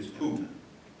within this pool.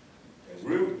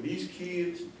 And these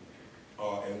kids,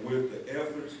 and with the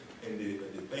efforts and the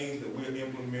things that we're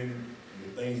implementing, and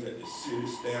the things that the city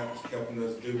staff is helping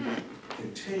us do,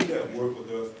 continue that work with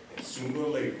us, and sooner or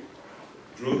later,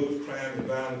 drugs, crime, and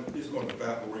violence is going to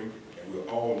evaporate, and we'll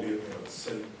all live in a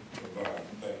safe environment.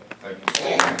 Thank you.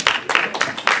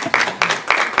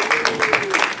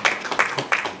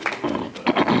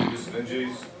 Ms.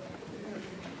 Ninjas.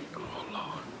 Oh,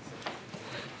 Lord.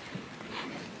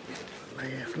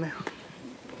 Laugh now.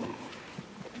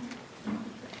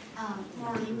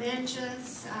 Marty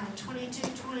Menches,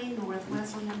 2220 North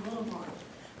Wesleyan Boulevard.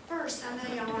 First, I know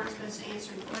y'all aren't supposed to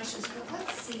answer any questions, but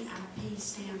what's CIP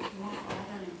stand for, all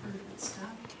that improvement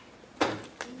stuff?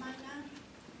 Anybody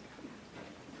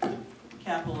know?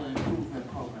 Capital Improvement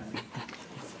Program.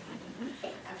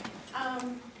 Okay.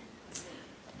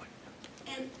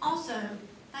 And also,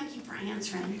 thank you for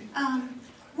answering.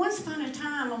 Once upon a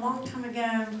time, a long time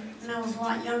ago, when I was a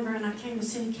lot younger and I came to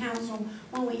city council,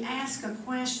 when we asked a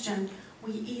question,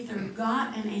 we either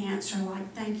got an answer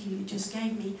like, thank you, you just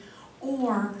gave me,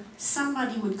 or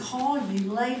somebody would call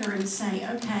you later and say,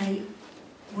 okay,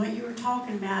 what you were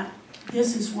talking about,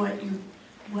 this is what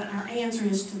our answer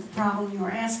is to the problem you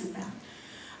were asking about.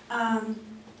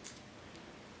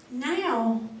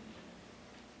 Now,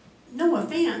 no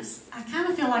offense, I kind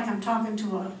of feel like I'm talking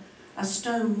to a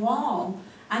stone wall.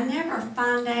 I never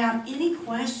find out any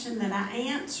question that I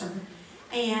answer,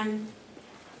 and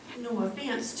no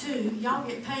offense too, y'all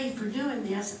get paid for doing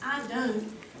this. I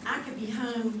don't. I could be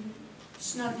home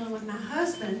snuggling with my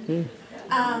husband.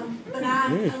 But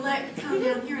I elect to come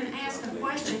down here and ask a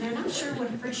question, and I sure would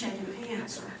appreciate an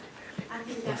answer. I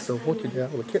think that's So what you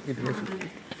got? Well, kept you busy.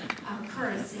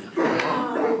 Courtesy.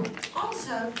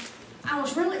 Also, I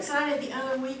was really excited the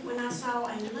other week when I saw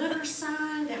a litter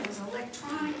sign that was an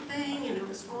electronic thing, and it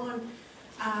was on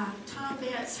Tom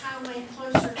Betts Highway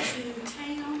closer to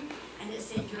town, and it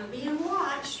said, "You're being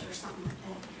watched," or something like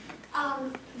that.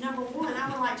 Number one, I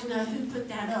would like to know who put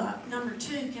that up. Number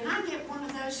two, can I get one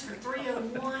of those for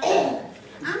 $301?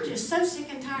 I'm just so sick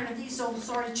and tired of these old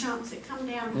sorry chumps that come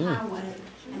down the highway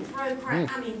and throw crap,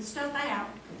 stuff out.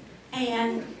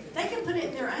 And they can put it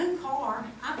in their own car.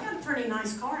 I've got a pretty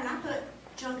nice car, and I put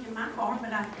junk in my car,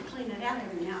 but I clean it out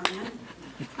every now and then.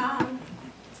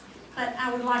 But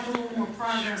I would like a little more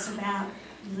progress about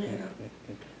litter.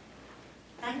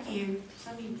 Thank you.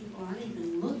 Some of you people aren't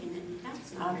even looking at me.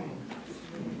 That's not right.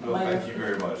 Well, thank you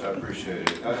very much. I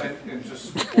appreciate it. And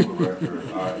just for the record,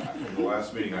 in the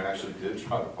last meeting, I actually did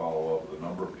try to follow up with a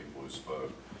number of people who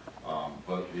spoke,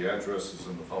 but the addresses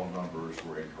and the phone numbers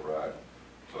were incorrect.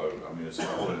 So, I mean, it's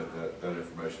important that that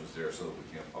information is there so that we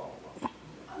can follow up.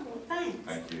 Oh, well, thanks.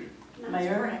 Thank you.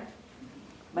 Mayor?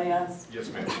 May I? Yes,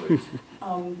 ma'am, please.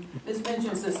 Ms.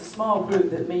 mentions there's a small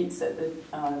group that meets at the,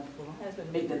 has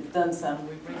been meeting at the Dunn Center.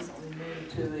 We've recently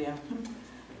moved to the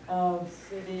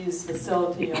city's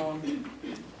facility on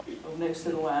next to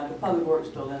the Public Works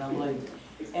building, I believe.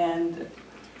 And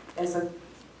as a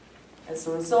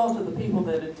result of the people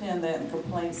that attend that and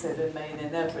complaints that have been made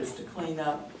in efforts to clean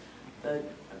up, the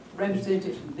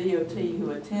representative from DOT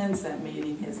who attends that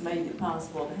meeting has made it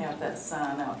possible to have that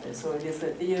sign out there. So it is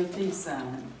a DOT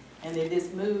sign, and it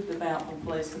is moved about from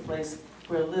place to place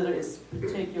where litter is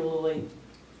particularly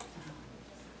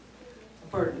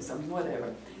burdensome,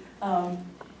 whatever.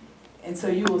 And so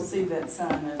you will see that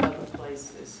sign in other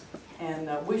places. And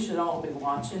we should all be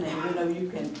watching, and you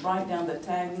can write down the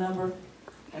tag number,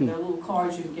 and there are little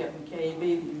cards you can get from KEB.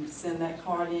 You can send that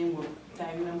card in with the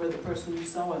tag number of the person you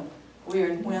saw and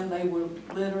where and when they were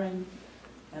littering,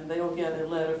 and they'll get a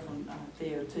letter from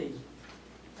DOT.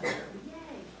 Okay.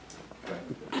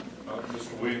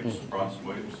 Mr. Williams, Bronson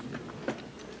Williams.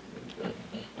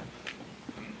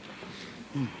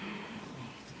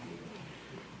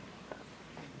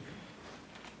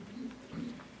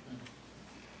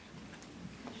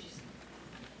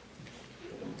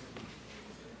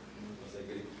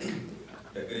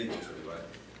 Good evening to everybody.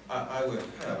 I would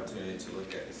have an opportunity to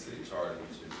look at the city charter,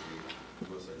 which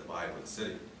is the Bible of the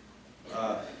city.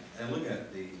 And looking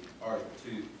at the Article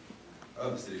 2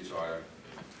 of the city charter,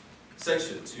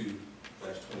 Section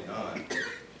 2-29,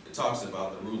 it talks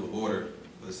about the rule of order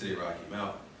for the city of Rocky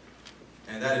Mount.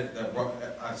 And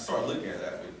I started looking at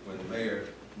that when the mayor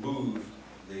moved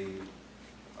the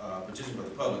petition for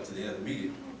the public to the end of the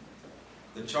meeting.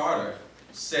 The charter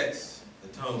sets the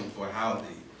tone for how the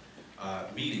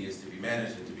meeting is to be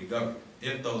managed and to be governed.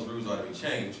 If those rules are to be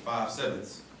changed,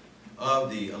 5/7 of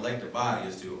the elected body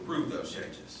is to approve those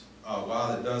changes.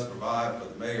 While it does provide for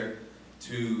the mayor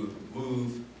to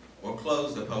move or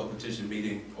close the public petition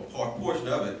meeting or portion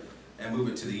of it and move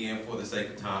it to the end for the sake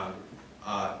of time,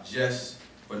 just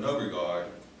for no regard,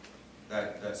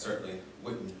 that certainly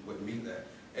wouldn't meet that.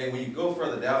 And when you go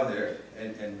further down there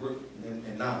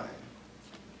in 9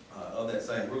 of that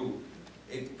same rule,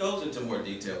 it goes into more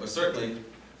detail, but certainly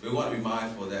we want to be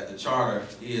mindful that the charter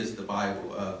is the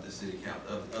Bible of the city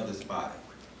council, of this body.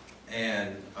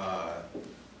 And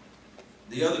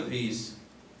the other piece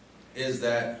is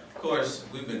that, of course,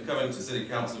 we've been coming to city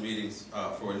council meetings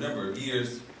for a number of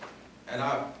years, and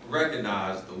I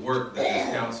recognize the work that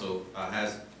this council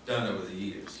has done over the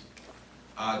years.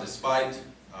 Despite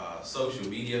social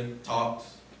media talks,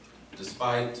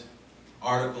 despite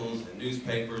articles in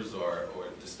newspapers or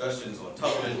discussions on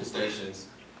television stations,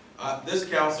 this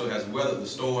council has weathered the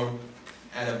storm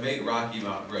and have made Rocky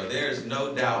Mount grow. There is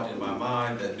no doubt in my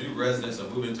mind that new residents are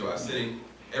moving to our city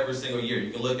every single year.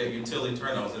 You can look at utility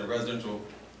turnovers in the residential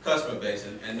customer base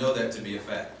and know that to be a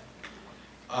fact.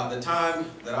 The time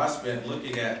that I spent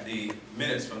looking at the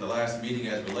minutes from the last meeting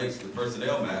as relates to the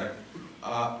personnel matter,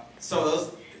 some of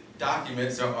those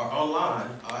documents are online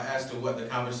as to what the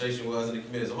conversation was in the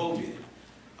committee as a whole meeting.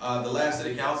 The last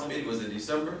city council meeting was in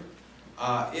December.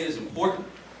 It is important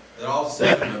that all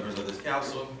 7 members of this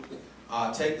council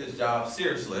take this job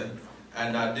seriously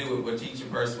and do what each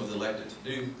person was elected to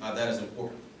do. That is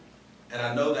important. And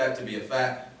I know that to be a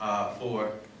fact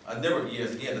for a number of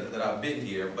years, again, that I've been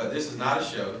here, but this is not a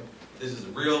show. This is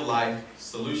real life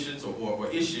solutions or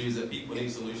issues that people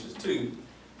need solutions to.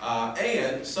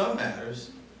 And some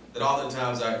matters that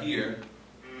oftentimes are here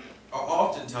are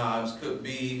oftentimes could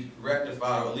be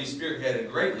rectified or at least spearheaded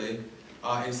greatly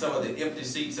in some of the empty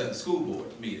seats at the school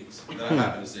board meetings that I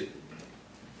happen to see.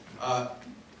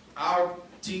 Our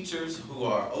teachers who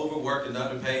are overworked and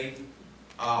underpaid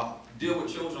deal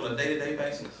with children on a day-to-day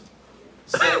basis,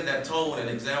 setting that tone and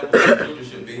example that children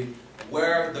should be,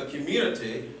 where the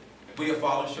community we have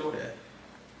fallen short at.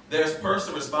 There's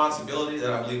personal responsibility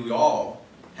that I believe we all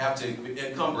have to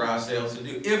encumber ourselves to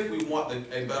do if we want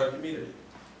a better community.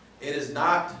 It is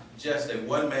not just a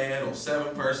one-man or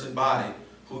seven-person body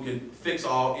who can fix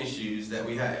all issues that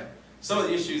we have. Some of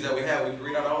the issues that we have, we can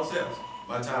read out ourselves.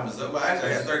 My time is up. Well,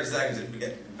 actually, I have 30 seconds if we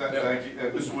get. Thank you.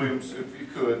 Mr. Williams, if you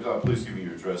could, please give me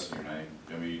your address and your name.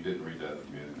 I mean, you didn't read that at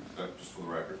the beginning. Just for the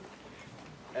record.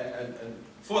 And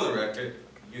for the record,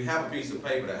 you have a piece of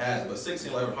paper that has it, but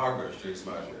 1611 Hardware Street is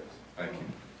my address. Thank you.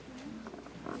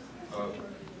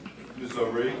 Ms.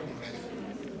 O'Reilly?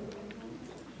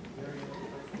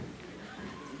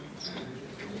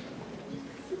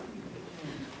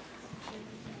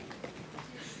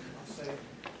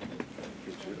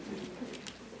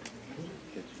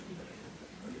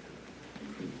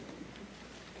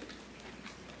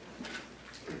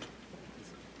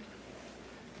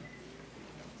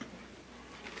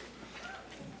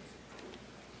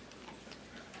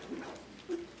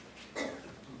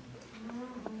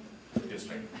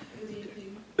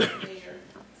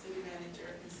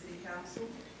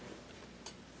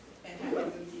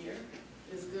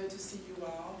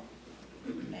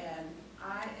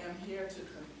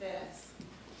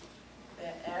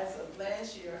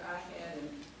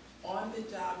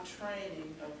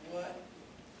 training of what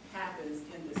happens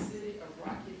in the city of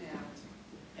Rocky Mount.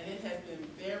 And it has been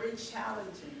very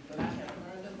challenging, but I have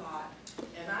learned a lot.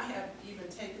 And I have even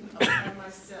taken upon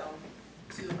myself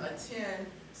to attend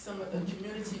some of the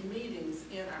community meetings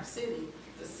in our city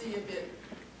to see if it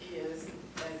is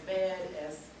as bad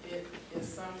as it is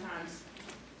sometimes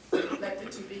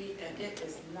expected to be, and it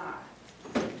is not.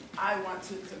 I want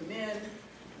to commend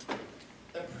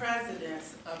the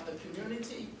presidents of the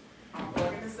community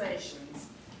organizations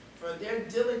for their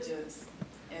diligence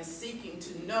in seeking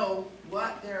to know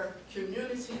what their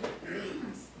community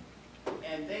needs.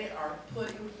 And they are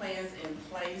putting plans in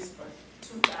place for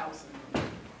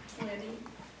 2020,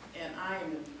 and I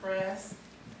am impressed.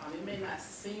 It may not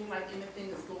seem like anything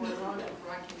is going on at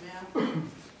Rocky Mount,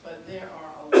 but there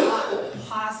are a lot of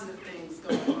positive things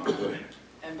going on.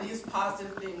 And these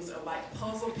positive things are like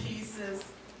puzzle pieces.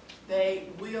 They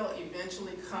will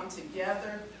eventually come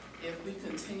together if we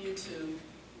continue to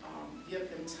give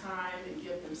them time and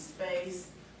give them space.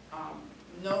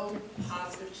 No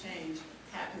positive change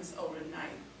happens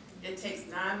overnight. It takes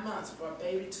 9 months for a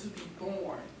baby to be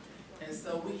born. And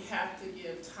so we have to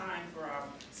give time for our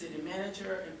city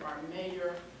manager and for our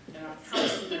mayor and our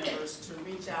council members to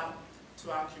reach out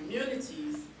to our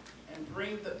communities and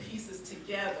bring the pieces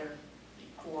together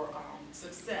for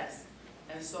success.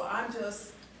 And so I'm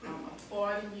just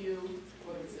applauding you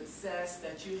for the success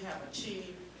that you have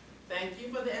achieved. Thank you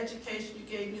for the education you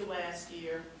gave me last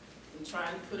year and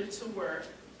trying to put it to work.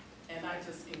 And I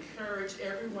just encourage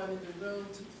everyone in the room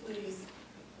to please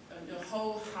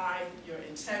hold high your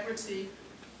integrity,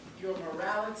 your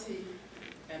morality,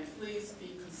 and please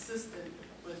be consistent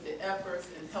with the efforts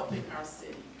in helping our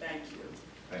city. Thank you.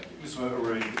 Thank you. Ms.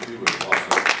 O'Reilly, if you would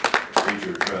also read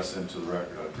your address into the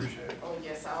record, I appreciate it. Oh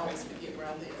yes, I always forget where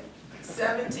I live.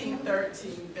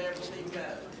 1713 Beverly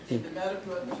Road in the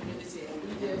Meadowbrook community, and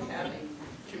we did have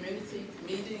a community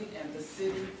meeting, and the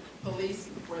city police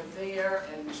were there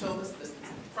and showed us the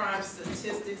crime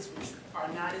statistics, which are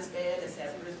not as bad as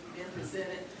have been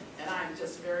presented, and I'm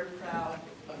just very proud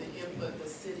of the input the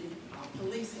city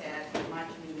police had in my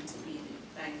community meeting.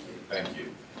 Thank you. Thank you.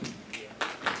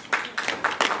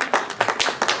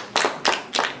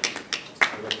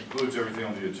 That concludes everything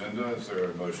on the agenda. Is there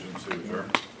a motion to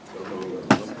adjourn?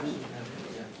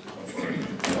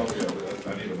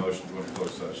 I need a motion to go into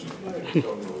closed session.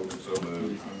 So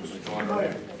moved. Mr.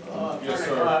 Joyner. Yes,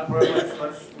 sir.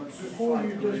 Before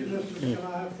you dismiss this, can I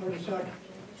have 30 seconds?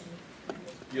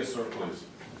 Yes, sir, please.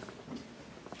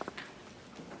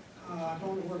 I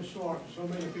don't know where to start. So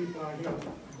many people out here.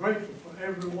 I'm grateful for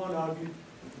every one of you.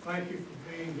 Thank you for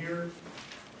being here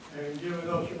and giving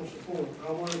us your support.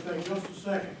 I want to take just a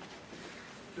second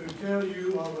to tell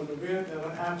you of an event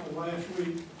that happened last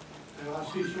week, and I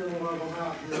see several of them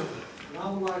out here. And I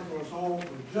would like for us all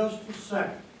for just a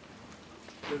second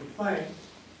to thank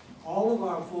all of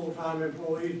our full-time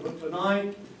employees, but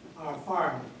tonight, our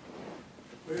firemen.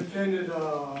 We attended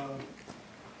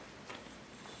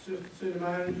city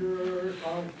manager,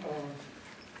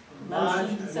 Lodge,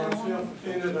 and myself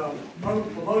attended a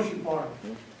promotion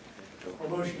party.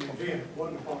 promotion event,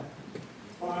 wasn't a party.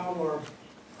 5 were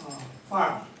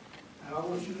firemen. And I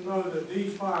want you to know that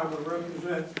these firemen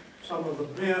represent some of the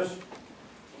best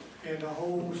in the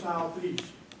whole southeast.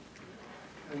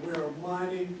 And we're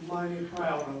mighty, mighty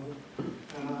proud of them.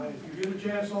 And if you get a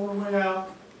chance on the way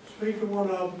out, speak to one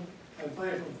of them and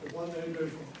thank them for what they do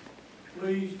for us.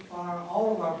 Please fire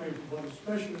all of our people, but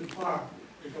especially fire,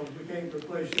 because we can't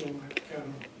replace you on that kind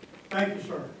of. Thank you,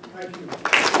 sir. Thank you.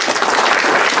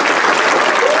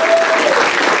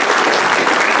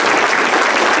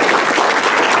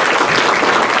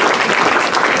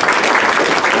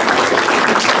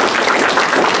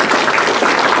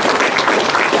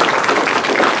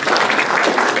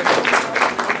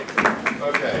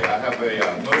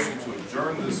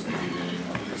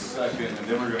 And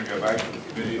then we're going to go back to the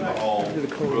committee of the whole, where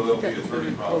there'll be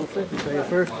attorney problems. We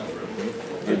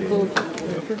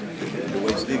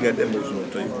still got that motion on the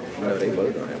table. No, they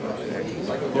voted on that motion.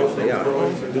 They are.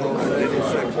 They're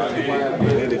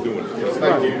doing it.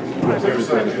 Thank you.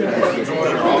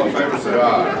 All in favor, say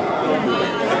aye.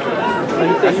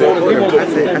 I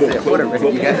said, whatever.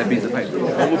 You got that piece of paper.